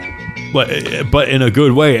 but in a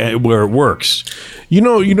good way where it works. You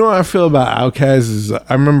know what I feel about Outkast is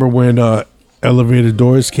I remember when Elevator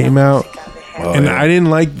Doors came out, and yeah. I didn't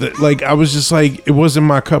like the like. I was just like, it wasn't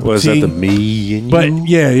my cup Was of tea. that the me and you? But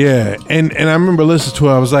yeah, and I remember listening to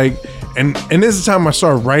it. I was like, and this is the time I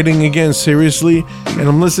started writing again seriously, and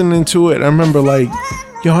I'm listening to it. I remember like,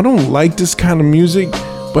 yo, I don't like this kind of music,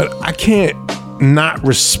 but I can't not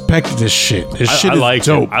respect this shit. This shit I is liked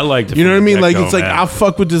it. dope. I liked it You know from what I the mean? Like get-go, it's like man. I'll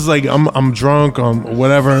fuck with this. Like I'm drunk,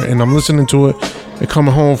 whatever, and I'm listening to it. And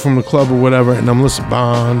coming home from the club or whatever, and I'm listening.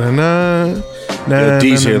 Bah, na, na, na,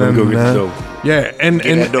 D's na, here, na, let me go get na. the dope. Yeah, and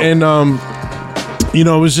that dope. you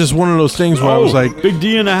know, it was just one of those things where I was like, Big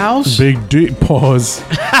D in the house. big D pause.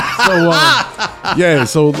 So yeah,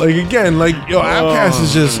 so like again, like yo, Outkast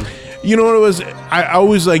is just, you know what it was. I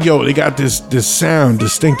always like, yo, they got this sound,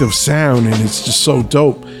 distinctive sound, and it's just so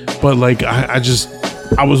dope. But like I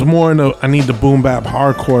was more in I need the boom bap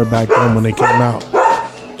hardcore back then when they came out.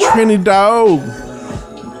 Trinidad.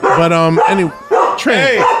 But anyway,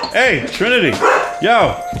 Hey, Trinity.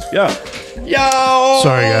 Yo.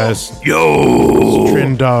 sorry guys. Yo,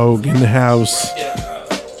 Trinidad in the house,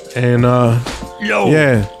 and Yo.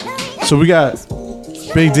 yeah. So we got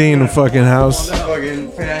Big D in the fucking house.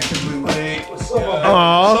 Fucking fashionably late.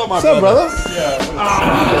 Aw, what's up, brother?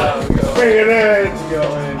 Bring it in.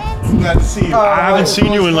 Glad to see you. I haven't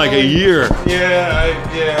seen you in like a year.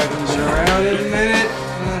 I've been around in a minute.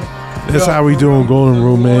 That's how we do in Golden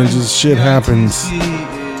Room, man. Just shit happens.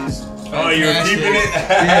 Oh, you're keeping it?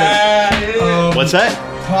 Yeah. What's that?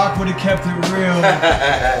 Pac would have kept it real.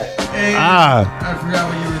 Hey, Ah, I forgot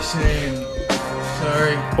what you were saying.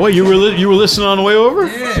 Sorry. Wait, you were listening on the way over?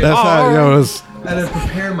 Yeah. that's how, yo, that's, I had to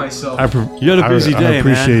prepare myself. You had a busy day, I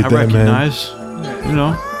appreciate man. that, I recognize. You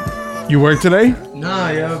know, You work today? Nah,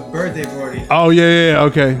 you have a birthday party. Oh, yeah,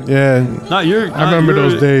 okay. Yeah. not your. I remember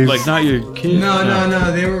those days. Like not your kid.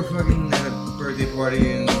 No. They were fucking at a birthday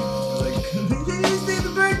party and like, they didn't say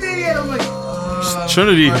the birthday yet. I'm like,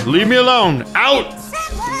 Trinity, fuck. leave me alone. Out.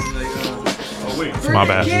 Like, My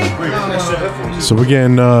bad. So we're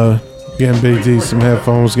getting Big D some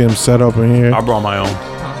headphones, getting him set up in here. I brought my own.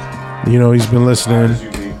 You know, he's been listening.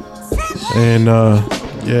 And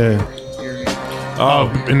yeah.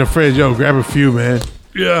 Oh, in the fridge, yo, grab a few, man.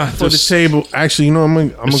 Yeah. For the table. Actually, you know, I'm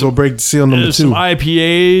gonna go break the seal number There's 2. some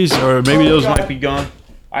IPAs, or maybe those might be gone.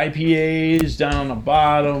 IPAs down on the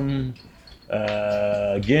bottom.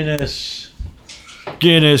 Guinness.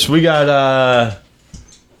 We got a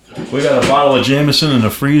bottle of Jameson in the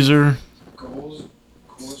freezer.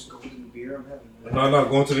 No,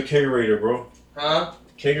 going to the kegerator, bro. Huh?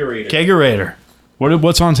 Kegerator. Kegerator.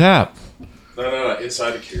 What's on tap? No,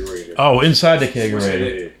 inside the kegerator. Oh, inside the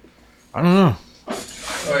kegerator. I don't know.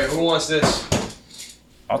 Alright, who wants this?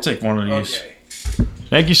 I'll take one of these. Okay.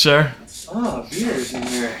 Thank you, sir. Oh, beer's in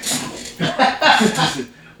there.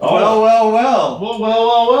 Well.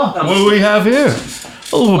 What do we have here?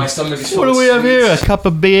 Oh, My stomach is what full do we of have here? A sweets cup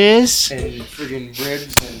of beers. and friggin'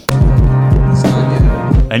 ribs and it's not yet.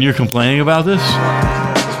 And you're complaining about this?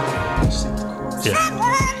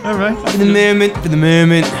 Yeah. All right. For the moment.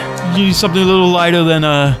 You need something a little lighter than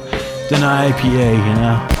an IPA, you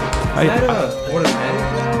know? Is that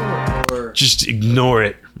automatic though? Or Just ignore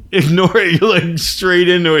it. Ignore it. You're like straight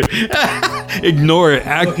into it. Ignore it.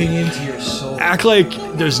 looking into your soul? Act like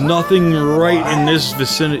there's nothing right in this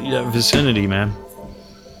vicinity, man.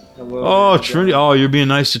 Oh, Trinity. Oh, you're being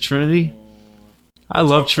nice to Trinity? I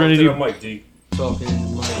love Trinity. I Talking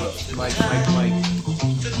into Mike.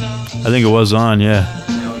 think it was on, yeah.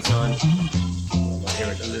 Now it's on.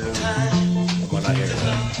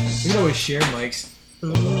 We can always share mics. You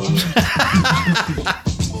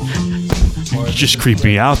just creep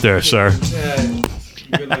me out there, sir. Yeah, you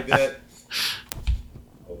good like that.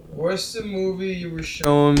 What's the movie you were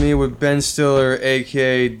showing me with Ben Stiller,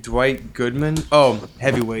 aka Dwight Goodman? Oh,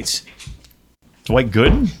 Heavyweights. Dwight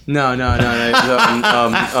Gooden? No.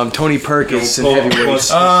 Tony Perkins in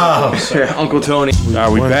Heavyweights. Uncle Tony.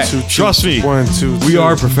 Are we back? Trust me. 1, 2, 3. We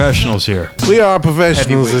are professionals here. We are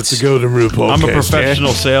professionals at Heavyweights. the Golden Rule Podcast. I'm a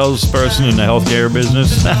professional salesperson in the healthcare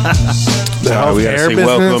business. The We gotta healthcare say business.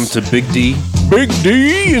 welcome to Big D. Big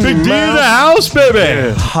D. Big D in the house,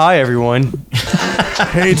 baby. Hi, everyone.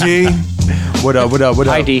 Hey D. What up?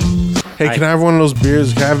 Hi, D. Hey, can I have one of those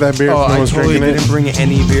beers? Can I have that beer? Oh, if no I one's totally drinking didn't it? bring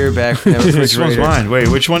any beer back from the Which refrigerator. one's mine? Wait,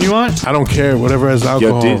 which one you want? I don't care. Whatever has Yo,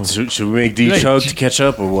 alcohol. should we make D Hey. chug to catch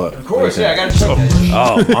up or what? Of course, yeah, I gotta check that.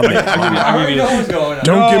 Oh, I'm in. I already know what's going on.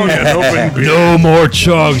 Don't give me an open beer. No more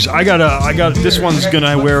chugs. I got. This one's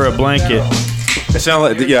gonna wear a blanket. That sounds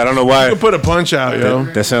like, I don't know why. Put a punch out, yo.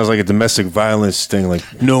 That sounds like a domestic violence thing, like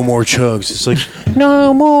no more chugs. It's like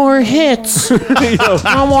No more hits.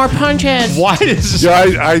 No more punches. Why is this?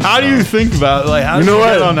 Yeah, How do you think about like? How You do know you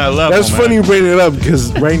what? get on that level? That's man? funny you bring it up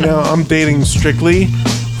because right now I'm dating strictly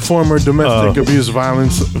former domestic abuse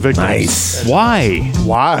violence victims. Why?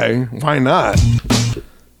 Why? Why not?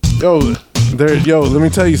 Yo, let me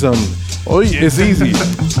tell you something. Oh, it's easy.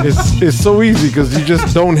 It's so easy because you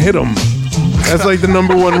just don't hit them. That's like the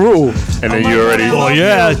number one rule. and then you already. Oh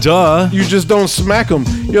yeah, duh. You just don't smack them.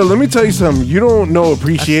 Yo, let me tell you something. You don't know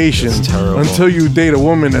appreciation That's terrible. until you date a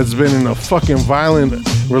woman that's been in a fucking violent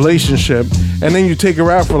relationship, and then you take her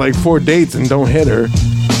out for like 4 dates and don't hit her.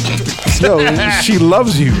 Yo, she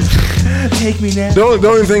loves you. Take me now. The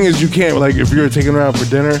only thing is you can't, like, if you're taking her out for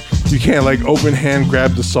dinner, you can't like open hand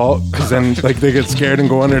grab the salt because then like they get scared and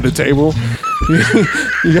go under the table.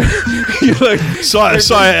 You're like, So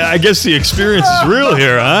I guess the experience is real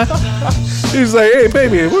here, huh? he's like, hey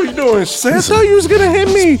baby, what are you doing? She said, I thought you was gonna hit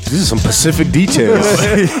me. This is some Pacific details.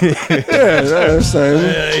 Yeah, that's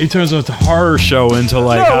He turns into a horror show into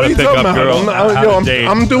like No, how what to you pick talking up about?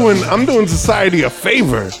 girls. I'm doing society a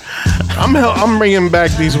favor. I'm bringing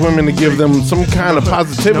back these women to give them some kind of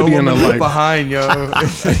positivity in their life. behind, yo.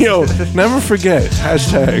 Yo, never forget.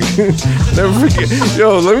 Hashtag. Never forget.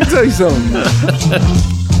 Yo, let me tell you something.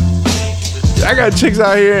 I got chicks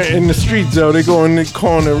out here in the streets, yo. They go and they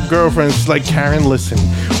calling their girlfriends like, Karen, listen,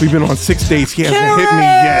 we've been on 6 dates. He hasn't hit me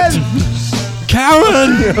yet.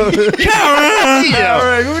 Karen.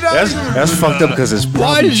 Karen. That's fucked up because it's probably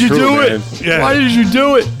Why did you true, do man. it? Why did you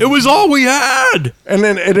do it? It was all we had. And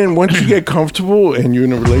then once you get comfortable and you're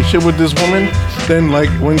in a relationship with this woman, then like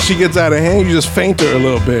when she gets out of hand, you just feint her a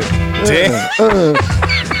little bit.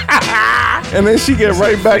 And then she get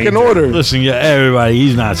right back in order. Listen, yeah, everybody,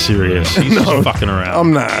 he's not serious. He's just fucking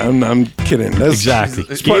around. I'm kidding. That's Exactly.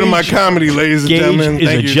 It's part of my comedy, ladies and Gage gentlemen. is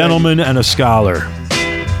Thank a you, gentleman and a scholar.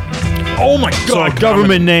 Oh my God!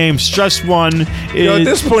 Government name Stress One. thank you. Yo, at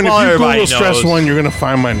this point, if you Google Stress One, you're gonna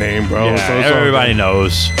find my name, bro. Yeah, So it's all everybody good.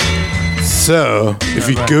 knows. So if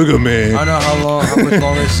you Google me, I don't know how much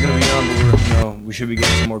longer this is gonna be on, but we should be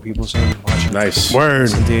getting some more people soon. Watching. Nice.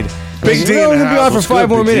 word. Indeed. Big D in We're the gonna be on house. for What's 5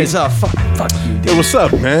 good, more Big D? minutes. Oh, fuck you, dude. Hey, what's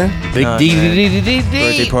up, man? Big Nah, D.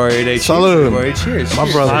 Birthday party today. Cheers, Salud. everybody. Cheers.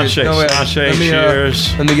 My brother. Handshake, No, wait, handshake, let me,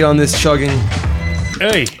 cheers. Let me get on this chugging.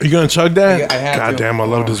 Hey, You gonna chug that? I have God to. damn, I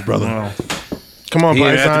love this brother. Come on, He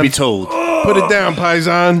didn't have to be Paisan. told. Put it down,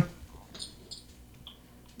 Paisan.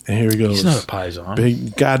 And here he goes. he's not a Paisan.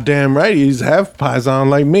 Big goddamn right. He's half Paisan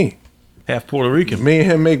like me. Half Puerto Rican. Me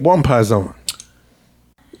and him make one Paisan.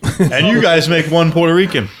 And you guys make one Puerto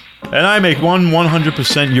Rican. And I make one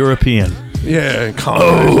 100% European. Yeah,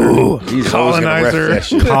 colonizer. He's always gonna ref Colonizer. that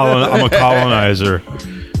shit. I'm a colonizer.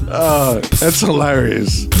 That's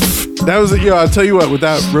hilarious. That was it. Yo, I'll tell you what,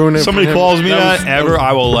 without ruining it Somebody for him, calls me that, was- ever,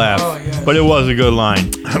 I will laugh. But it was a good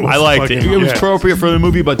line. I liked it. fucking- It was yeah. appropriate for the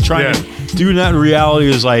movie, but trying to do that in reality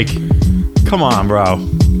is like, come on, bro.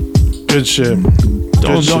 Good shit.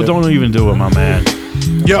 Don't even do it, my man.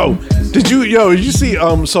 Yo, did you see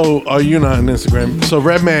so you're not on Instagram. So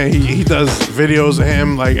Redman, he does videos of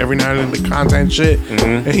him like every night in the content shit.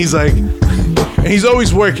 And he's like and he's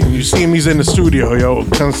always working. You see him, he's in the studio, yo,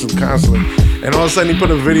 constantly. And all of a sudden he put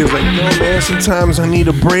up videos like, yo man, sometimes I need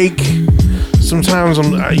a break. Sometimes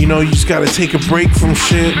you just gotta take a break from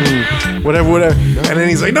shit and whatever. And then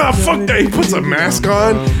he's like, nah, fuck that. He puts a mask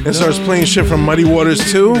on and starts playing shit from Muddy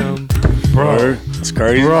Waters 2. Bro, It's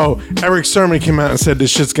crazy. Bro, Eric Sermon came out and said this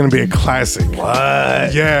shit's gonna be a classic.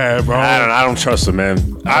 What? Yeah, bro. I don't trust him, man.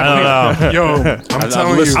 I don't know. Yo, I'm I've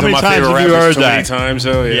telling you. listened How to many my times favorite have you rappers heard so many that? times.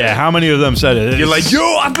 Oh, yeah. Yeah, how many of them said it? You're like, yo,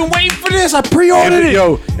 I've been waiting for this. I pre-ordered it.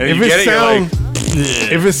 Yo, And if you it get it, you're sound, like,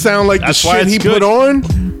 if it sound like That's the why shit it's he good. put on,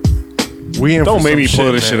 we in Don't for make me some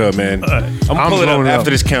pull this shit up, man. I'm pulling it up blowing it after up.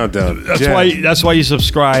 this countdown. That's why you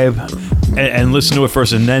subscribe and listen to it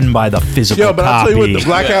first, and then buy the physical Yo, but I'll copy. tell you what, the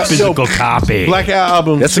Blackout physical copy. Blackout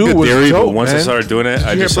album That's a 2 good was theory, dope, but once man. I started doing it,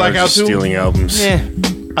 I hear just started Blackout just 2? stealing albums. Yeah.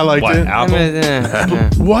 I liked What it.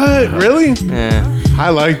 album? What? Really? Yeah. I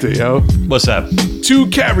liked it, yo. What's that? 2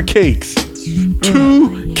 carrot cakes.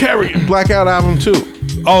 2 carrot Blackout album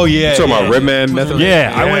 2. Oh yeah, Talking about Redman, Method.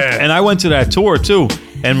 Yeah, I went to that tour too,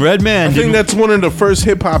 and Redman. I think that's one of the first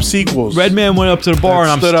hip hop sequels. Redman went up to the bar,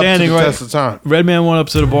 and I'm stood up to standing the right. test of time. Redman went up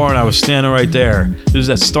to the bar, and I was standing right there. It was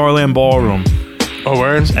at Starland Ballroom, Oh,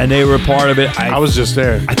 word? and they were a part of it. I was just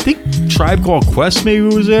there. I think Tribe Called Quest maybe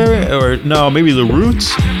was there, or no, maybe The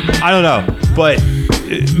Roots. I don't know, but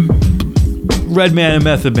Redman and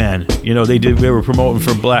Method Man, you know, they were promoting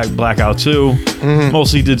for Blackout 2.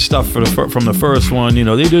 Mostly did stuff from the first one. You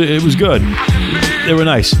know, they did it was good. They were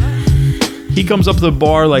nice. He comes up to the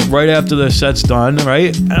bar like right after the set's done,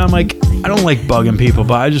 right? And I'm like, I don't like bugging people,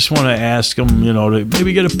 but I just want to ask him, you know, to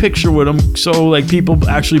maybe get a picture with him so like people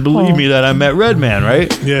actually believe me that I met Redman, right?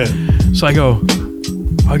 Yeah. So I go,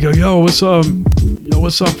 yo, what's up? Yo,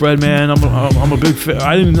 what's up, Redman? I'm a big fan.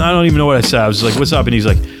 I don't even know what I said. I was like, what's up? And he's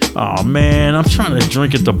like, oh man, I'm trying to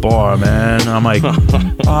drink at the bar, man. I'm like,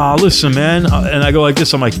 oh, listen, man. And I go like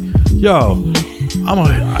this. I'm like, yo,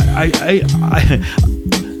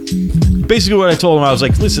 basically what I told him, I was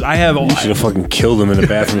like, listen, I have. You should have fucking killed him in the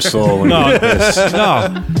bathroom stall. When No, he did this.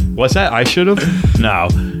 no. What's that? I should have? No.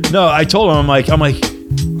 I told him, I'm like,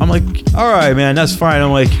 all right, man, that's fine.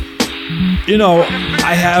 I'm like, you know,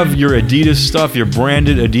 I have your Adidas stuff, your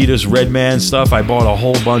branded Adidas Redman stuff. I bought a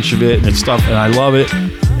whole bunch of it and stuff, and I love it.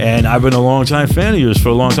 And I've been a long time fan of yours for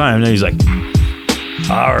a long time. And then he's like,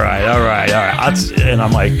 all right. And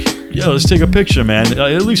I'm like, yo, let's take a picture, man.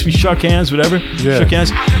 At least we shook hands, whatever. Yeah. Shook hands.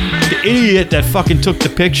 The idiot that fucking took the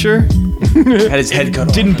picture Had his head cut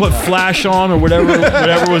off. didn't put flash on or whatever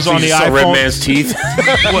was on You the saw iPhone. Redman's teeth.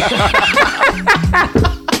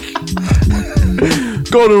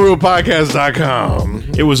 GoldenRulePodcast.com.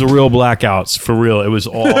 It was a real blackouts, for real. It was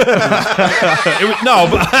all. Don't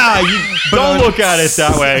look at it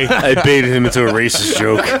that way. I baited him into a racist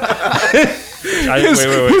joke. Wait.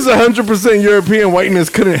 His 100% European whiteness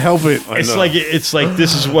couldn't help it. It's like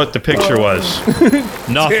this is what the picture was.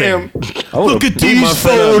 Nothing. Damn. Look at these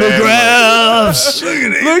photographs. Look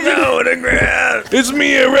at it's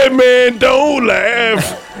me and Redman. Don't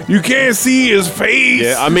laugh. You can't see his face.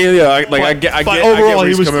 Yeah, I mean, yeah, I get But where overall,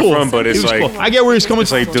 he's he was coming cool. from, but He it's was like, cool. I get where he's coming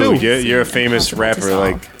it's like, from dude, too. you're a famous rapper,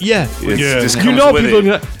 like, Yeah, this you comes know with people,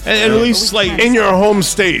 it. and at least like, In your home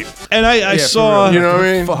state. and I saw, You know what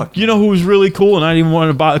I mean? you know who was really cool, and I didn't want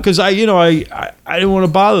to bother because I didn't want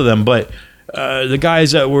to bother them, but the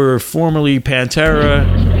guys that were formerly Pantera,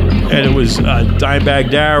 and it was Dimebag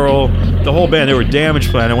Darrell, the whole band, they were Damage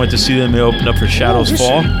Plan. I went to see them. They opened up for Shadows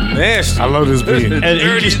Fall, nasty. I love this beat. and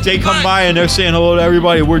they come by and they're saying hello to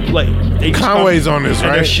everybody. We're like, they just come- Conway's on this, and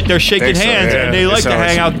right? they're shaking Think so, hands, yeah. and they It like to sounds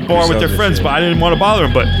hang out like at the bar some- with their it friends, sounds but I didn't want to bother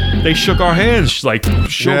them. But they shook our hands, like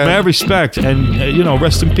showed Yeah. mad respect, and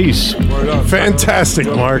rest in peace, Fantastic,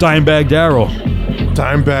 Mark. Dimebag Darrell.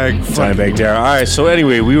 Dimebag Darrell. All right, so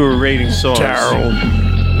anyway, we were rating songs.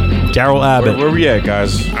 Darrell Abbott. Where we at,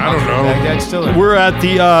 guys? I don't know. That's still in. We're at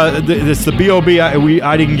it's the B.O.B.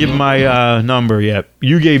 I didn't give my number yet.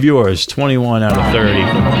 You gave yours, 21 out of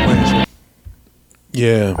 30.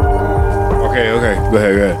 Yeah. Okay. Go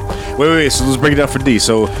ahead. Wait. So let's break it down for D.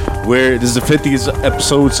 So this is the 50th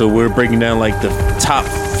episode, so we're breaking down like the top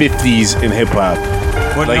 50s in hip hop.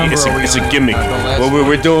 What Like number it's are we a on? gimmick. Not the last Well, one.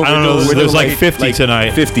 we're doing. I don't know, We're there's doing like 50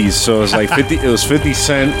 tonight. 50s, so it's like 50. It was 50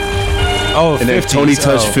 Cent, Oh, and then 50s. Tony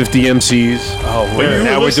Touch, Oh. 50 MCs. Oh, But you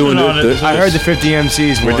now were we're doing listening on it. I heard the 50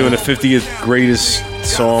 MCs. We're one. doing the 50th greatest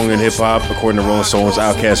song in hip hop according to Rolling Stones.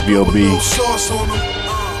 Outkast, B.O.B.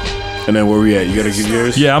 And then where we at? You gotta give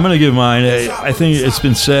yours. Yeah, I'm gonna give mine. I think it's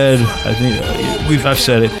been said. I've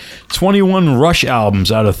said it. 21 Rush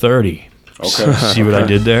albums out of 30. Okay. See what I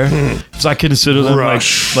did there? Because I consider them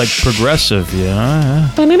Rush. like progressive. Yeah.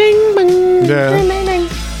 Yeah.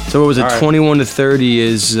 So what was it? All right. 21 to 30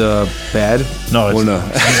 is bad. No, it's Well, no.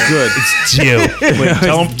 good. It's due. Wait,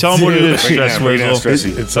 tell them what it is. Stress Break it down, Wiggle.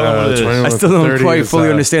 Stressy. It's Tell 'em what it is. 21 I to still don't 30 quite is, fully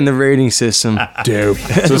understand the rating system. Dope. So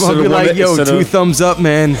I'm instead gonna be of like, yo, instead 2 of- thumbs up,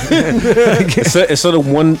 man. instead of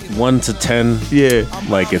one to 10, Yeah.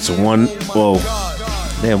 like it's one. Well,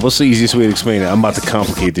 damn, what's the easiest way to explain it? I'm about to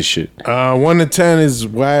complicate this shit. 1 to 10 is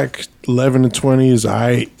whack. 11 to 20 is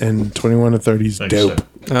aight, and 21 to 30 is dope.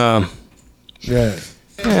 Um, Yeah.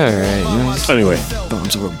 Alright. Anyway,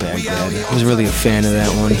 Bombs Over Baghdad. I wasn't really a fan of that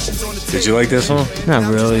one. did you like that song?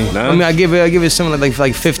 Not really. No? I mean, I give it something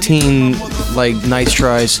like 15 like nice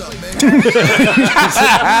tries.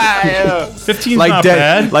 15's Like not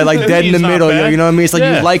dead, bad. like dead in the 15's not middle. bad. You know what I mean? It's like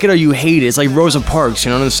Yeah. you like it or you hate it. It's like Rosa Parks.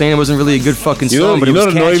 You know what I'm saying? It wasn't really a good fucking song, but it was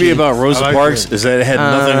what annoyed catchy. me about Rosa Parks is that it had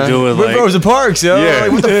nothing to do with like. Rosa Parks, yo. Yeah.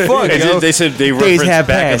 Like, what the fuck, They yo? just- they said they Days referenced have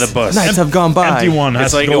Back of passed. the Bus. Nights have gone by. Empty one. has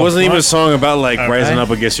It's to like go it up wasn't even a front. song about like Okay. rising up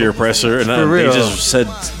against your oppressor, and For real. they just said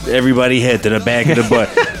everybody head to the back of the butt,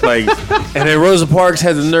 like, and then Rosa Parks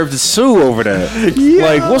had the nerve to sue over that.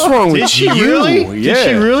 Like, what's wrong with Did she you? really? Yeah, Did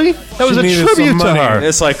she really? That was She a needed tribute some to money. her.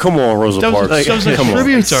 It's like, come on, Rosa That was, Parks. that was a Come on.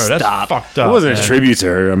 tribute to her. That's fucked up. It wasn't a man. tribute to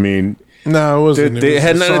her. I mean, No, it wasn't. they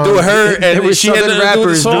had nothing to do with her, There and were she had Southern nothing to do with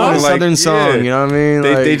the rappers song. doing a Like, Southern song. yeah. You know what I mean?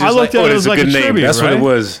 They Like, just I looked like, at it oh, as it's a like good a name. tribute, That's what it right?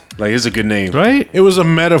 was. Like, it's a good name. Right? It was a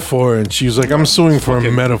metaphor, and she was like, "I'm suing for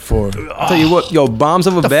a metaphor." I'll tell you what, yo, Bombs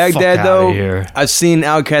Over fuck Baghdad outta though. here. I've seen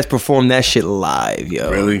Outkast perform that shit live, yo.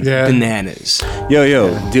 Really? Yeah. Bananas.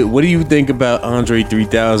 Yo, dude, what do you think about Andre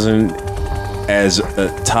 3000 as a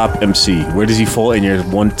top MC? Where does he fall in your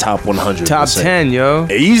top 100? Top 10, yo.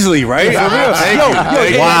 Easily, right? Thank Yo, you.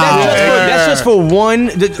 Thank you. That's just for one,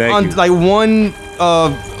 Thank you. like one,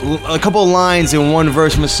 a couple of lines in one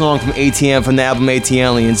verse from a song from ATM, from the album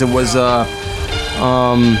ATLiens. It was,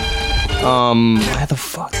 how the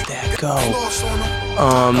fuck did that go?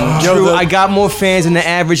 True, I got more fans than the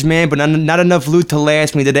average man, but not enough loot to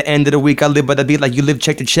last me to the end of the week. I live by the beat like you live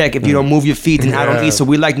check to check. If you don't move your feet, then I don't eat. So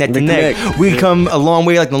we like neck to neck. We come a long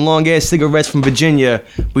way like the long ass cigarettes from Virginia.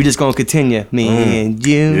 We just gonna continue. Me and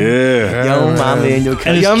you. Yeah. Yo, mama and your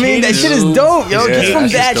And his Yo, I mean, that cadence- shit is dope, yo. Yeah, Just from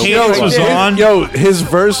that's that just shit. dope. Cadence right was there. on. Yo, his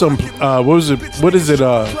verse on what is it?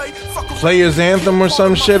 Players Anthem or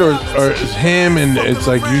some shit, or it's him and it's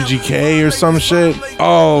like UGK or some shit.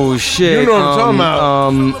 Oh shit. You know what I'm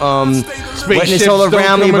talking about. Wetness Spaceships all don't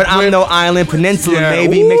around me, come but I'm equipped. no island peninsula, Yeah.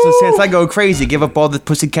 maybe. Makes no sense. I go crazy. Give up all the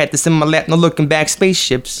pussycat that's in my lap. No looking back.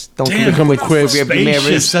 Spaceships don't Become equipped. Grab your mirrors.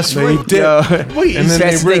 Spaceships, that's They right. did. Yo, Wait, and then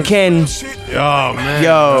best they they can. Oh man.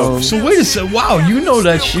 Yo, So wait a second. Wow, you know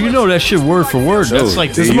that shit word for word. That's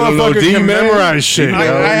like This You don't know motherfucker D, can man? memorize shit. I,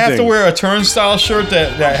 yo. I have to Everything. wear a turnstile shirt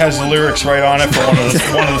that has the lyrics right on it for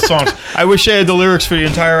one of the songs. I wish I had the lyrics for the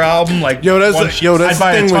entire album. Like Yo, that's I'd the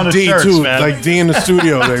buy a thing ton with of D shirts, too. man. Like D in the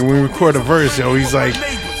studio, like when we record a verse, yo, he's like,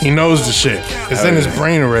 he knows the shit. It's in his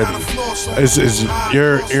brain already.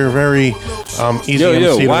 You're very easy Yo,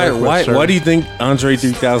 MC to work with, why sir. do you think Andre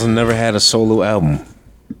 3000 never had a solo album?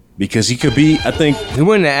 Because he could be, I think. he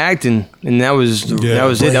went into acting, and that was it. That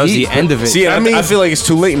was the end of it. See, I feel like it's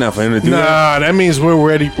too late now for him to do that. Nah, that means we're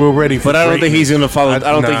ready. We're ready for. But I don't think he's gonna follow. I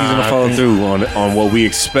greatness. don't think he's gonna follow Nah. through on what we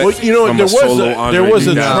expect. Well, you know, from there a solo was Andre there was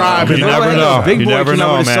a 3000. tribe. You in never Big know. Big You Boy never came out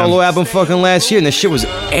know, with a man. solo album fucking last year, and the shit was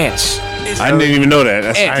ass. I didn't even know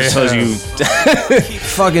that. That just tells you.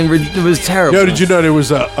 It was terrible. Yo, did you know there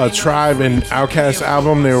was a Tribe and Outkast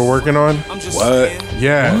album they were working on? What?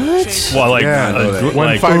 Yeah. well, like, Yeah. When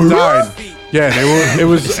like Fife died. Yeah, they were.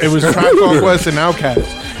 It was Tribe Called Quest and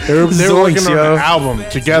Outkast. They were Zoinks, working on yo. an album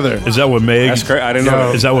together. is that what made? That's crazy. I didn't know. Yo.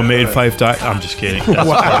 that. Is that what made Fife die? I'm just kidding. That's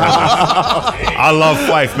I love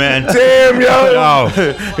Fife, man. Damn, yo. No,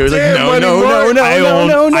 he was like, Damn, no, Money no, Mark. no,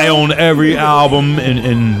 no, no. I own every album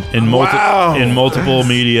in Wow. multiple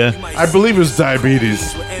media. I believe it was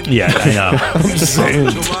diabetes. Yeah, I know. I'm just saying.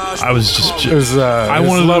 I was just. It was, I his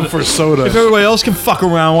wanted love to- for soda. If everybody else can fuck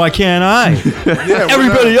around, why can't I? Yeah,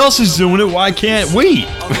 Everybody else is doing it. Why can't we?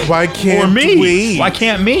 Why can't Or me? we? Why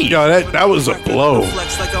can't me? Yo, that was a blow.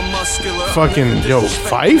 Fucking yo,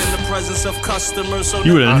 Fife?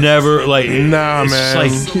 You would have never like. Nah, it's man.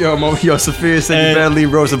 Like, Yo, Sophia said you And- better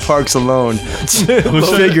leave Rosa Parks alone.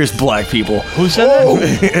 Figures black people. who said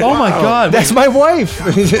that? Oh my God, That's my wife.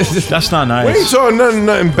 that's not We ain't nice. talking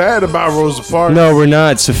nothing bad about Rosa Parks. No, we're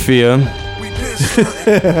not, Sophia.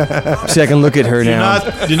 See, I can look at her now.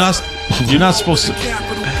 You're not supposed to.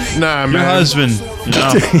 Nah, Your man. husband, you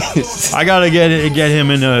know. I gotta get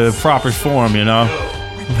him in a proper form, you know.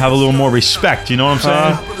 Have a little more respect, you know what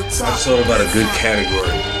I'm saying? Episode about a good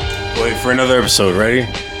category. Wait for another episode. Ready?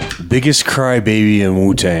 Biggest crybaby in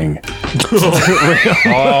Wu-Tang.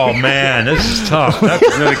 Oh man, this is tough.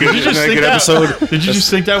 Did you just think good that? episode? Did you just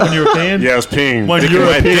think that when you were peeing? Yeah, I was peeing. When dick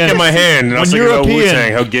European- in my hand, and I was when thinking about European-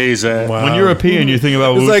 Wu-Tang. How gay is that? When you're a peeing, you think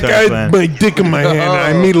about It's like Wu-Tang I had Clan. my dick in my hand and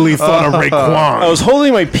I immediately thought of Raekwon. I was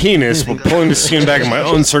holding my penis but pulling the skin back of my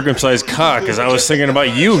uncircumcised cock as I was thinking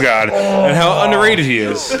about you, God, and how underrated he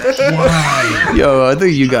is. Yo, I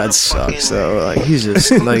think you guys sucks though. Like he's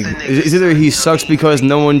just like it's either he sucks because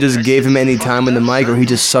no one just gave him any time in the mic, or he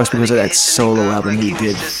just sucks because of that solo album he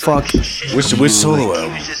did. Fuck. Which solo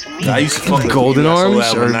album? I used to fucking Golden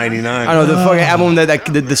Arms or '99. I don't know the fucking album that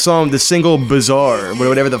the song, the single Bizarre,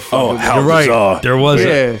 whatever the fuck. Oh, how You're right. bizarre. There was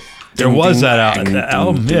Yeah. there was that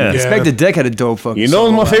album. Yeah. Respect the Deck had a dope fucking. You know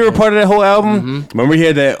what's my favorite part of that whole album? Remember he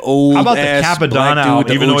had that old How about the ass Capadonna black dude, album?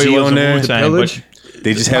 the Even though OG he on wasn't there. Wu-Tang, Pillage? but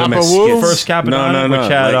They just had him Papa as Wu? skits. First Capadonna, No. which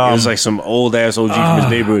had, Like, it was like some old ass OG from his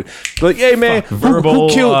neighborhood. Like, hey man, who Verbal,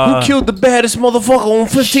 killed the baddest motherfucker on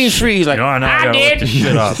 15th Street? He's like, No, I gotta look this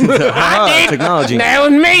shit up. technology. that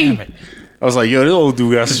was me. I was like, yo, this old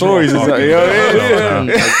dude got stories. It's like, yo, yeah.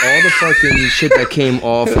 Like all the fucking shit that came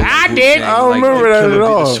off. Of I Wu-Tang, did. I don't like, remember that Killer at Be the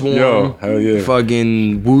all. Swarm, Yo, hell yeah.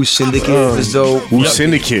 Fucking Wu Syndicate was dope. Wu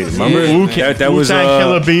Syndicate, remember? That was Wu-Tang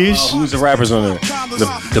Killer Bees. Who was the rappers on there?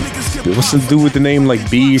 The what's the dude with the name like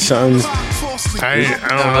B something? I don't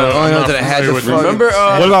know. I I'm know not that I had familiar the with fucking- Remember?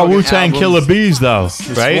 What about fucking Wu-Tang albums. Killer Bees though?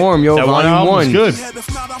 Right? Swarm, yo, that one Volume album was 1.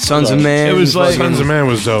 good. Sons of Man. It was like- Sons of Man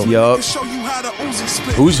was dope. Yup.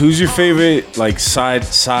 Who's your favorite like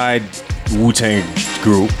side Wu-Tang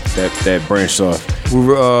group that branched off?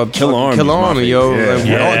 Kill Army, Kill my Army, yo. favorite. Like,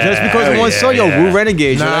 Yeah. oh, just because of one song, yo, Yeah. Wu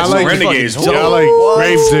Renegades. yo, Nah, I that's like fucking Renegades. dope. Yeah, I like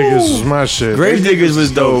Gravediggers was my shit. Gravediggers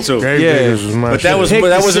was dope. too. Gravediggers was my But shit. that was Take but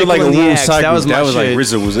that the wasn't like a sickle and the Wu axe, side that group. was my That was like shit.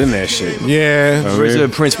 RZA was in that shit. Yeah. Where's the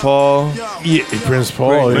Prince Paul? Yeah, Prince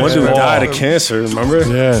Paul. One dude Yeah. died of cancer. Remember?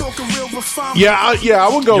 Yeah, I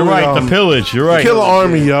would go You're with right. The Pillage. You're right. Killer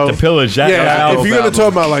Army, yo. The Pillage. That Yeah, album. if you're gonna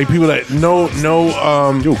talk about like people that know,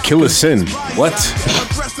 Yo, Killer Sin. What?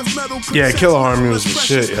 yeah, Killer Army was the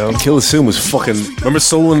shit, yo. Killer Sin was fucking. Remember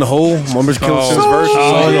Soul in the Hole? Remember Killer Sin's verse?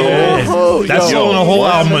 Oh, yeah. Oh, That yo. song on the whole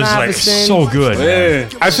What? album was like Harvesting. so good. man.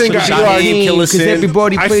 Yeah. I think I Shaheed, Killer Because Sin.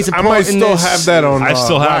 everybody plays a I part might in still this. have that on. I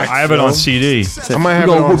still have. wax, I have it yo. on CD. I might have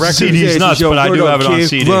it on record. CD's nuts, but I do have it on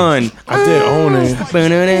CD. Run. I did own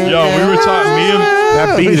it. Yo, we were talking.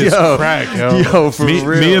 That beat is Yo. crack, yo. Yo, for real.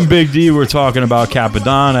 Me and Big D were talking about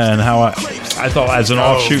Capadonna and how I thought as an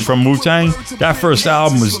offshoot from Wu-Tang, that first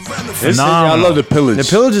album was I phenomenal. love the Pillage. The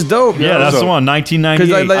Pillage is dope. Yeah, that's the one. Because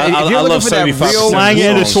 1998. like, I if you're love looking for that 75% real Slang Wu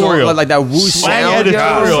editorial. song, like that Wu Slang sound, yo.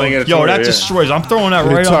 editorial. Slang Yo, editorial, that yeah. destroys. I'm throwing that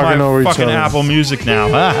We're right talking on over my each fucking other. Apple Music now.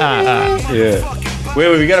 Yeah.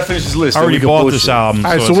 Wait, we gotta finish this list. I then we already can bought bullshit. this album.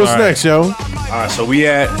 All right, so it's what's all right. next, yo? All right, so we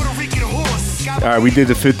at. All right, we did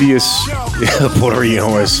the 50th. Yeah, Puerto Rican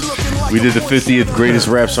horse. We did the 50th greatest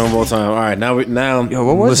rap song of all time. All right, now Yo,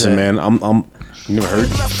 what was listen, that? man. I'm. You never heard?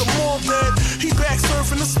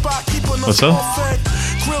 What's up?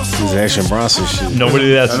 This is Action Bronson shit.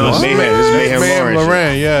 Nobody that's listening. Mayhem. This is Mayhem Man, Lauren.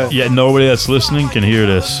 Loran, yeah. Yeah, nobody that's listening can hear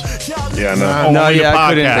this. Shit. Yeah, I know. Oh, No, on your yeah, I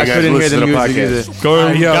couldn't podcast. hear Listen the to the music podcast. either. Go,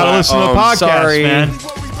 you yo, gotta listen to the podcast, sorry. man.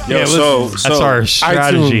 Yo, Yeah, so That's our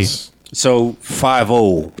strategy. iTunes. So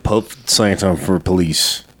 5-0 slang term for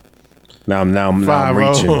police. Now I'm 5-0.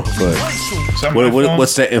 reaching, but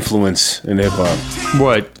what's that influence in hip hop?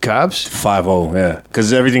 What, cops? 5-0, yeah,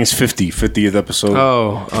 because everything's 50th episode.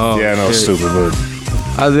 Oh, yeah, I know, it's shit. stupid, but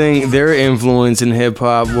I think their influence in hip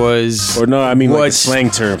hop was. or no, I mean like the What's-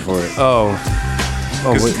 slang term for it. Oh,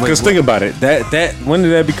 Because think about it, that when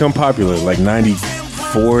did that become popular? Like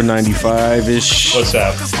 94, 95 ish. What's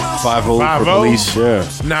that? 5-0 for 5-0? police, yeah.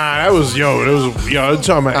 Nah, that was I'm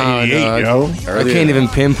talking about 88, yo. I can't even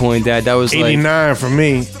pinpoint that. That was like 89 for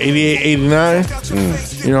me. 88, 89.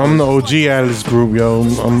 You know, I'm the OG out of this group, yo.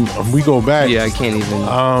 We go back. yeah, I can't even.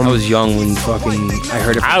 I was young when fucking I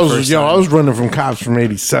heard it. For I the was first yo, time. I was running from cops from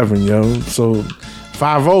 87, yo. So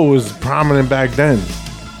 5-0 was prominent back then.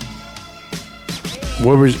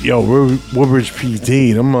 Woodbridge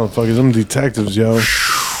PD, them motherfuckers, them detectives, yo.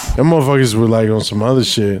 Them motherfuckers were like on some other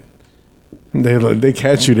shit. They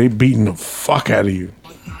catch you, they beating the fuck out of you.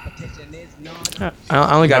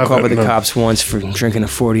 I only got Not caught that- by the no. cops once for drinking a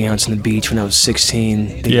 40 ounce on the beach when I was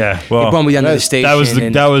 16. They, Yeah, well, they brought me down to the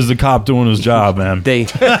station. that was the cop doing his job, man. They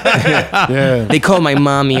Yeah. they called my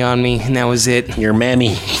mommy on me, and that was it. Your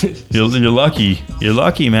mammy. You're lucky. You're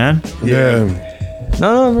lucky, man. Yeah.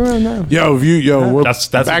 No. Yo, if you That's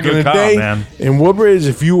a back good in the cop, day man. in Woodbridge,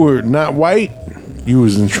 if you were not white, you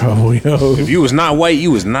was in trouble, yo. If you was not white, you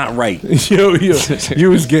was not right. yo, you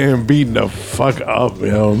was getting beaten the fuck up,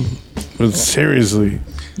 yo. But seriously,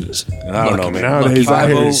 I don't know, man. nowadays I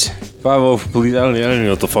hear, 5-0 for police. I don't even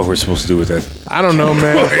know what the fuck we're supposed to do with that. I don't know,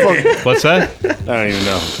 man. Fuck What's that? I don't even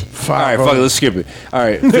know. five, All right, fuck it. Let's skip it. All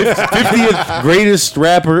right, 50th greatest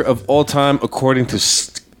rapper of all time according to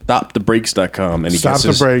StopTheBreaks.com. Any Stop the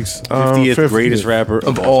guesses? brakes. 50th greatest rapper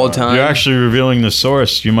Of all time. You're actually revealing the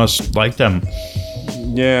source. You must like them.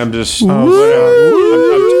 Yeah, I'm just. I'm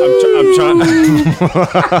trying. Trying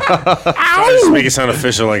to just make it sound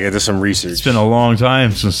official. Like I did some research. It's been a long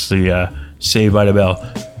time since the Saved by the Bell.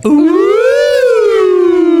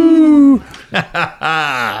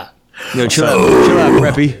 Yo, chill out,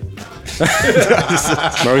 Preppy.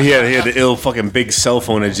 Remember he had the ill fucking big cell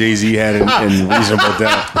phone that Jay-Z had in Reasonable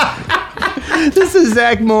Doubt. This is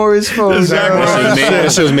Zach Morris' phone.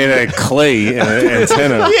 That shit was made out of clay and an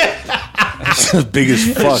antenna. It's big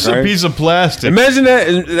as fuck, It's right? a piece of plastic. Imagine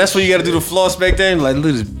that. That's what you got to do to floss back then. Like, look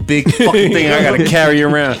at this big fucking thing I got to carry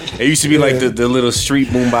around. It used to be like the little street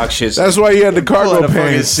boombox shits. That's why you had the cargo Pull out a fucking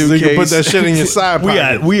pants. So you could put that shit in your side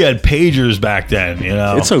pocket. we had pagers back then, you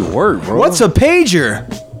know. It took work, bro. What's a pager?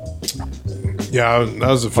 Yeah, that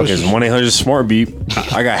was the fucking first. 1-800 smart beep?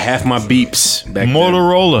 I got half my beeps back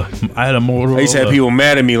Motorola. I had a Motorola. then. I used to have people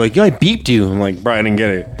mad at me like, yo, I beeped you. I'm like, bro, I didn't get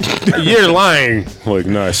it. You're lying. I'm like,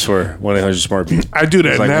 no, I swear. 1-800 smart beep. I do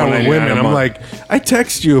that It's like now with $1.99 women. a I'm month. like, I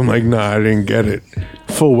text you. I'm like, nah, I didn't get it.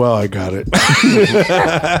 Full well, I got it.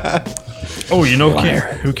 Oh, you know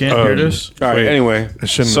who can't hear this? All right, Wait, anyway. I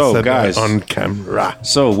shouldn't So, have said guys. that on camera.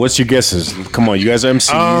 So, what's your guesses? Come on, you guys are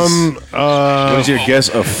MCs. What is your guess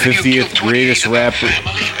of 50th greatest rapper?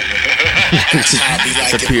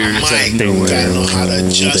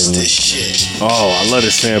 Oh, I love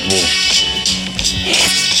this sample.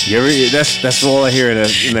 You ever, that's all I hear in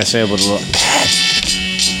that sample. What does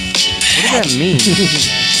that mean?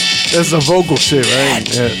 That's the vocal shit,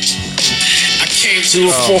 right? Yeah. I came to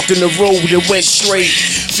a fork in the road that went straight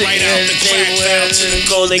right out the crack down to the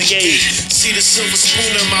Golden Gate. See the silver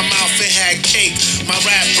spoon in my mouth, it had cake. My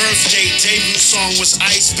rap birthday debut song was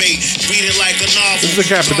Ice Bait. Read it like a novel. This is the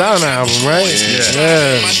Capadonna album, right?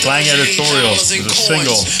 Yeah. Slang Editorial is a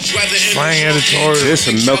single. Slang Editorial. There's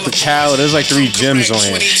some Milk the Cow. There's like 3 gems on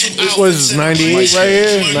here. It was 98 right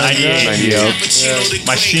here? 98.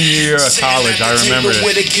 My senior year of college, I remember it.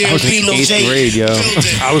 I was in 8th grade, yo.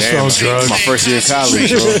 I was Damn, on drugs. my first year of college,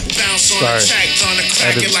 bro. Sorry.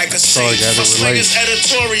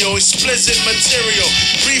 Editorial, explicit material,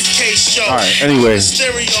 briefcase show. All right, anyway.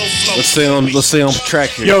 Stereo flow. Let's stay on track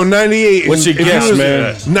here. Yo, 98. What's your if you guess, was-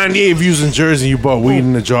 man? 98 views in Jersey, you bought weed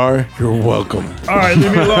in a jar. You're welcome. All right,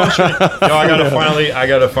 leave me alone. Yo, I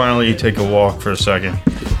gotta finally take a walk for a second.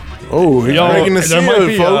 Oh, he's breaking the seal,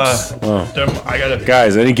 folks. I gotta.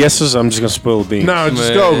 Guys, any guesses? I'm just gonna spill the beans. No,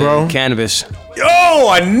 just go, bro. Cannabis. Yo,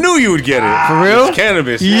 I knew you would get it. For real? It's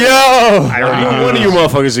cannabis. Yo! I already knew One of you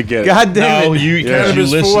motherfuckers would get it. God damn No, it. you Cannabis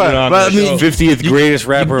for listed what? it on Well, the I mean, show. 50th greatest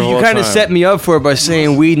rapper of You all kind time. of set me up for it by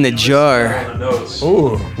saying weed in a jar.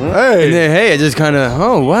 Ooh. And Hey. then, hey, I just kind of,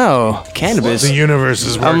 oh, wow. Cannabis. The universe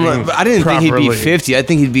is working I didn't think he'd be properly. 50. I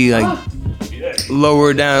think he'd be like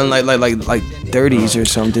lower down, like 30s or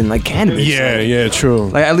something, like cannabis. Yeah, true.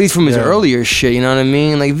 Like at least from his Yeah. earlier shit, you know what I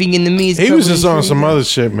mean? Like vegan to me. He was just on some other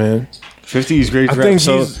shit, man. 50's greatest I rapper. think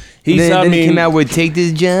So he's- Then he came out with "Take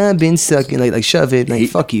This Job and Suck It," like shove it, like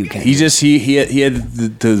fuck you, cannabis. he just he had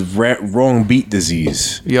the wrong beat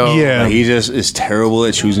disease. Yo, Yeah. Like, he just is terrible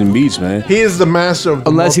at choosing beats, man. He is the master of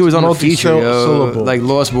the unless he was on a feature, yo, multi-syllable. like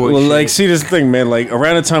Lost Boys. Well, shit. like, see, this thing, man. Like,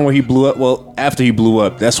 around the time where he blew up, well, after he blew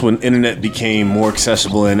up, that's when internet became more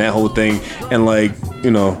accessible and that whole thing. And, like,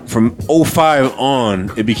 you know, from 05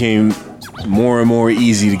 on, it became more and more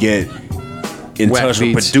easy to get in Whack touch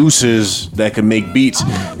with beats. producers that could make beats.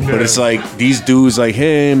 But it's like these dudes like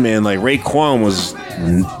him and like Raekwon was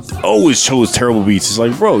always chose terrible beats. It's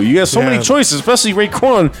like, bro, you got so many Yeah. choices, especially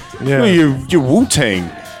Raekwon. Yeah. You know, you're Wu-Tang.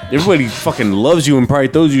 Everybody fucking loves you and probably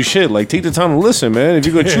throws you shit. Like, take the time to listen, man. If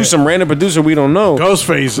you're gonna choose some random producer we don't know,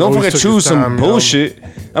 Ghostface don't always fucking took choose his time, some yo. bullshit.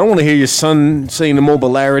 I don't want to hear your son saying the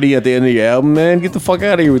mobilarity at the end of your album, man. Get the fuck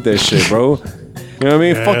out of here with that shit, bro. You know what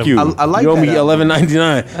I mean? Fuck you. I like you owe that me album.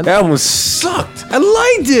 $11.99. That album sucked. I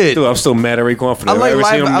liked it. Dude, I'm still mad at Raekwon for that. I like Every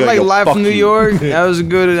live. time I I'm like yo, live fuck from New you. York. That was a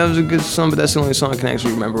good song, but that's the only song I can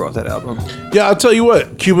actually remember off that album. Yeah, I'll tell you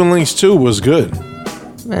what. Cuban Links 2 was good.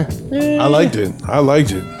 I liked it.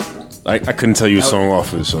 I couldn't tell you a song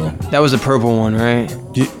off it, so. That was the purple one, right?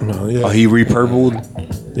 Yeah, no, yeah. Oh, he repurpled?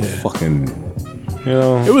 Yeah. Fucking, you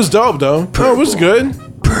know. It was dope though. No, it was good.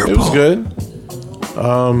 It was good.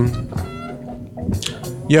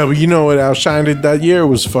 Yeah, but you know what outshined it that year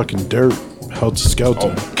was fucking Dirt. Helter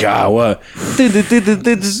Skelter. God, what?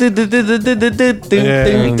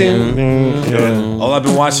 Yeah. All I've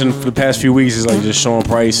been watching for the past few weeks is like just Sean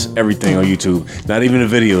Price, everything on YouTube. Not even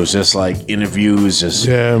the videos, just like interviews, just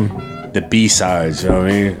Yeah. the B-sides, you know what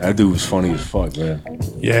I mean? That dude was funny as fuck, man.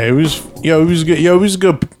 Yeah, it was. Yo, he was good. Yo, he was a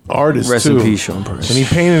good artist Rest too. in peace, Sean Price. And he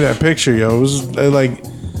painted that picture. Yo, it was like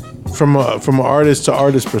from an artist to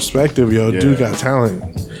artist perspective. Yo, dude got talent.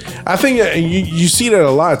 I think you see that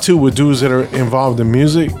a lot too with dudes that are involved in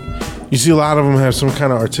music. You see a lot of them have some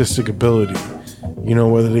kind of artistic ability. You know,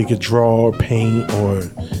 whether they could draw or paint or,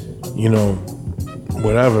 you know,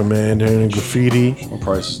 whatever, man. They're in graffiti.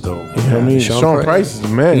 Price is dope. You know what I mean? Sean Price is the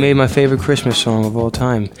man. He made my favorite Christmas song of all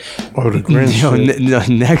time. Oh, the Grinch. Yo,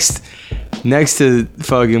 shit. next to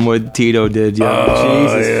fucking what Tito did, yo.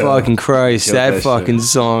 Jesus fucking Christ. Yo, that that fucking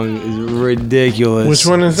song is ridiculous. Which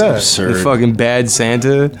one is that? Absurd. The fucking Bad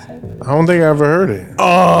Santa. I don't think I ever heard it.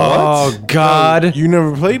 Oh, God. You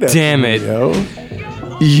never played that. Damn to me, it. yo.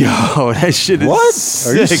 Yo, that shit is What?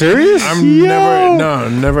 sick. Are you serious?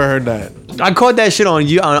 Never heard that. I caught that shit on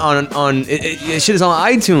you on it shit is on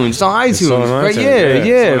iTunes. It's on iTunes. on Right? iTunes, Yeah,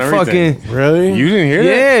 yeah, it's on everything. fucking Really? You didn't hear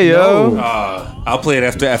that? yeah, yo. I'll play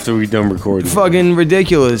it after we done recording. Fucking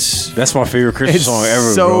ridiculous. That's my favorite Christmas It's song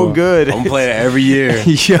ever, so bro. good. I'm gonna play it every year.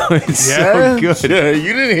 Yo, it's Yeah? so good. Yeah,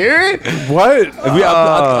 you didn't hear it? What?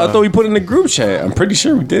 I thought we put it in the group chat. I'm pretty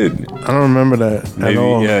sure we did. I don't remember that at Maybe,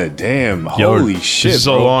 all. yeah. Damn. Yo, Holy shit, This is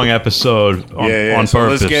bro. a long episode on so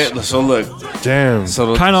purpose. So look. Damn.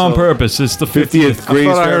 Kind of on purpose. It's the 50th. I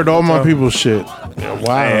thought I heard all my people's shit.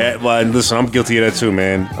 Wow. Yeah, well, listen, I'm guilty of that too,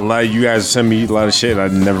 man. A lot of you guys send me a lot of shit, and I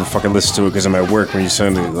never fucking listen to it because I'm at work when you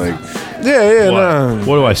send it. Like, Yeah, What? nah.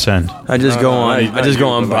 What do I send? I just go on. not I just go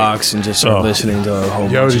you, on but Box and just start Oh. listening to a whole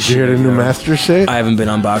Yo, bunch did of you hear shit, the new yo. Master shit? I haven't been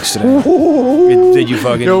on Box today. Did you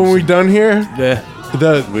fucking? Yo, when we done here, yeah.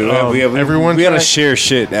 everyone. we gotta track- share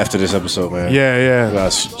shit after this episode, man. Yeah, We yeah.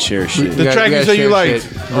 gotta share shit. The track you said you liked.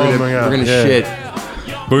 Oh my god. We're gonna yeah. shit.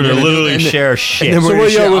 We're gonna then- literally and then- share shit. then we're So gonna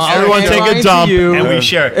what, yo, shit. was I'll Everyone hand take mine a to dump you. and we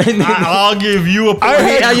share. I'll give you a portion.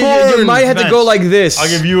 had You might have to go like this. I'll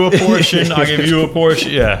give you a portion. I'll give you a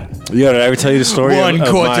portion. Yeah. Yeah, did I ever tell you the story? one of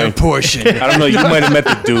quarter my- portion. I don't know. You might have met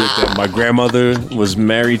the dude that my grandmother was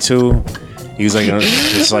married to. He was like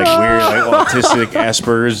this like weird like autistic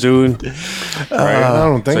Asperger's dude. Right? I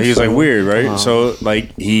don't think so. He was so. like weird, right? So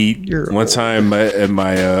like one time at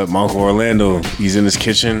my Uncle Orlando, he's in his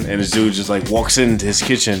kitchen and this dude just like walks into his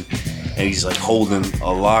kitchen and he's like holding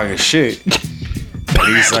a log of shit. And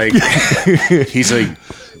he's like,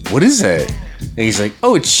 what is that? And he's like,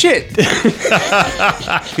 oh, it's shit.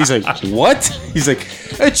 He's like, what? He's like,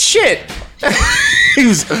 it's shit.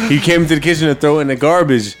 He came into the kitchen to throw it in the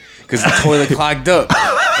garbage because the toilet clogged up,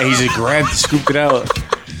 and he just scooped it out.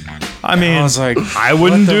 I mean, I was like, I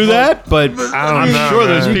wouldn't do that, but I'm know, sure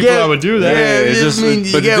there's man. people that would do that. it's I just, mean,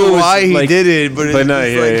 you but the get dude was, why he like- did it, but no,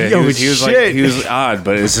 it's yeah, like, yeah. yo, He was like, shit. he was odd,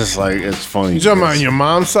 but it's just like it's funny. You talking about because- your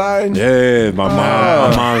mom's side? Yeah, my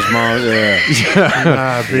mom's mom. Yeah,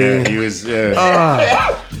 Nah, B. yeah, he was.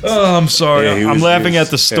 Yeah. Oh, I'm sorry. Yeah, he I'm was- laughing he was-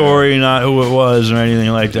 at the story, not who it was or anything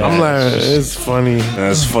like that. I'm like, it's funny.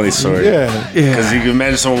 That's a funny story. Yeah. Because you can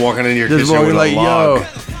imagine someone walking in your Just kitchen walking with like, a log. yo.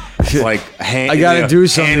 Like hand, I gotta do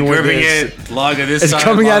something hand with gripping this. it, log of this It's side,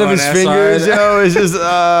 coming log out of on his that fingers, side. yo. It's just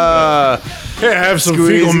Here, have some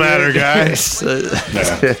squeezing fecal it. matter, guys.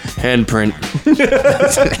 Handprint.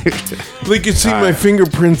 We can see my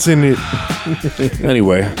fingerprints in it.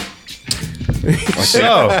 Anyway,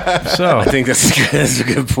 So, I think that's a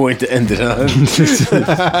good point to end it on.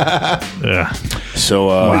 yeah. So,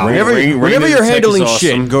 Whenever you're handling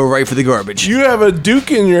shit, go right for the garbage. You have a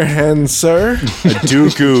Duke in your hand, sir.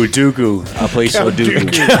 Dooku. I'll play so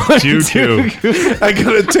Dooku. Dooku. I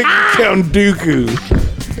gotta take Count Dooku.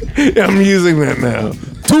 I'm using that now.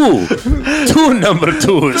 Two number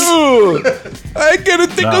twos. Ooh, I gotta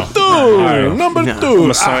take No. a two. Number I'm two.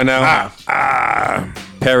 gonna sign out.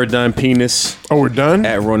 Paradigm Penis Oh, we're done?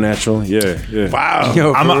 at Raw Natural. Yeah. Wow.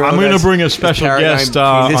 Yo, I'm for real, going to that's- bring a special paradigm guest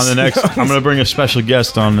penis. on the next. I'm going to bring a special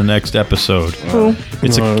guest on the next episode.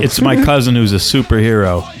 It's my cousin who's a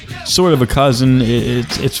superhero, sort of a cousin.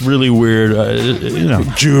 It's really weird. You know.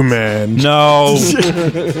 Jew man. No.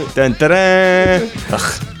 Dun, dun, dun.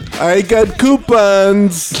 I got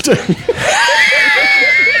coupons.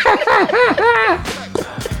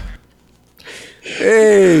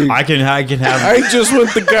 Hey, I can have. I just went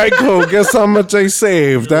to Geico. Guess how much I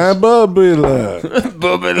saved? Huh, Bubba?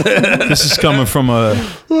 This is coming from a.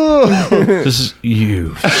 This is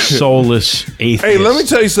you, soulless atheist. Hey, let me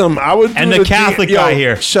tell you something. I would do And the Catholic guy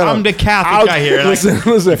here. Shut up. I'm the Catholic guy here. Listen. I'll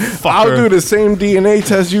Fucker. do the same DNA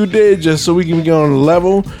test you did just so we can get on the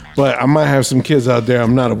level. But I might have some kids out there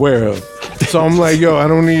I'm not aware of. So I'm like, yo, I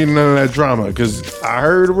don't need none of that drama because I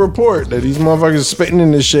heard a report that these motherfuckers spitting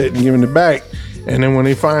in this shit and giving it back. And then when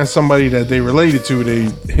they find somebody that they related to, they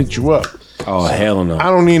hit you up. Oh hell no! I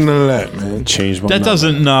don't need none of that, man. Change my That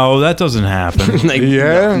doesn't happen. Like,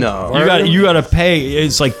 Yeah? No. You got to pay.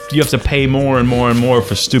 It's like you have to pay more and more and more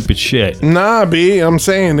for stupid shit. Nah, B, I'm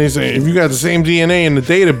saying, they say if you got the same DNA in the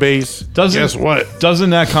database, guess what? Doesn't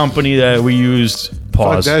that company that we used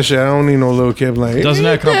pause. that shit. I don't need no little kid like. Doesn't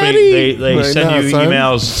that company Daddy. they Like, send nah, you son.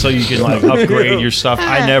 emails so you can like upgrade your stuff?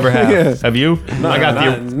 I never have. Yeah. Have you? I got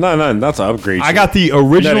the not to upgrade. I got the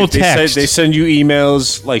original text. They send you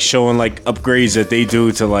emails like showing like upgrades that they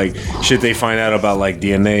do to like shit they find out about like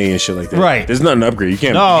DNA and shit like that. Right. There's nothing to upgrade. You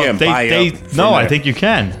can't. no, you can't buy they up from no. I that. think you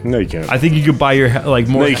can. No, you can't. I think you could buy your like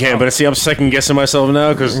more. No, you can't. But see, I'm second guessing myself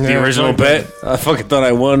now because the Yeah, original fuck bet, I fucking thought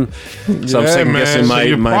I won. So I'm Yeah, second man. guessing So my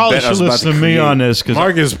you my probably bet I was should about listen to to me create. on this because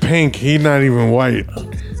Mark is pink. He's not even white.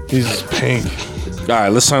 He's just pink. All right,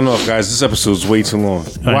 let's sign off, guys. This episode's way too long.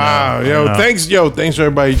 Wow. I Yo, know. thanks for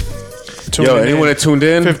everybody tuning Yo, in. anyone that tuned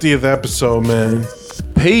in, 50th episode, man.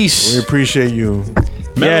 peace. We appreciate you.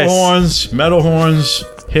 metal horns,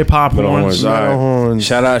 hip hop horns. All right. Metal horns.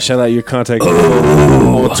 Shout out your contact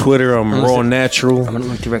info on Twitter. I'm Raw Natural. I'm gonna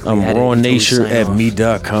look directly I'm at it Raw until we Nature sign at off.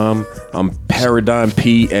 me.com. I'm Paradigm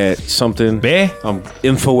P at something. Bear? I'm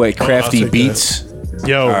info at Crafty take that. Beats.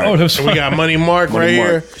 Yo, Oh, that's we got Money Mark Money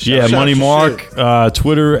right Mark. here. Yeah, Shout Money your shit. Mark,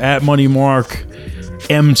 Twitter at Money Mark,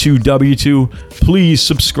 M2W2. Please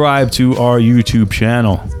subscribe to our YouTube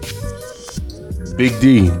channel. Big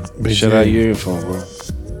D. Big Shout D. out your info, bro.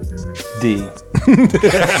 D. Look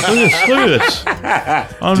at this.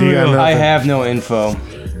 Unreal. nothing. I have no info.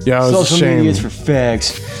 Yeah, it's a Social shame. media is for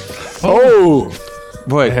fags. Oh,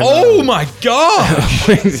 What? Oh my god!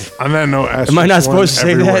 I'm not no. Am I not supposed to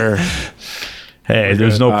say that? everywhere. Hey,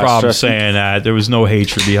 there's no problem stress- saying that. There was no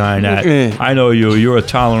hatred behind that. Eh. I know you. You're a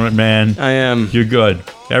tolerant man. I am. You're good.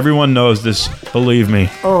 Everyone knows this. Believe me.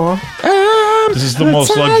 This is the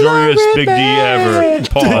most luxurious Big D ever.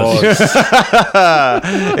 Pause.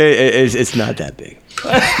 It's not that big.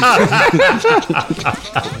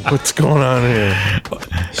 What's going on here?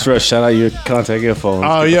 Stress, shout out your contact info.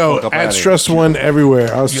 Oh, yo, at Stress One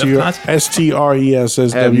everywhere. I'll see you. have contact? I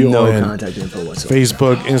have no STRESSWON. contact info whatsoever.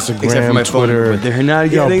 Facebook, Except for Instagram, my phone Twitter. number. They're not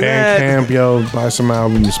Yo, getting that. Bandcamp, yo, buy some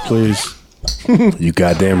albums, please. You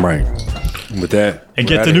goddamn right. With that, And we're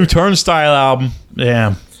get the outta new here. Turnstile album.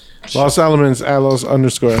 Damn. Los Elements at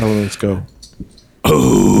Los_Elements. Go.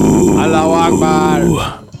 Allahu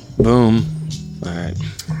Akbar. Boom.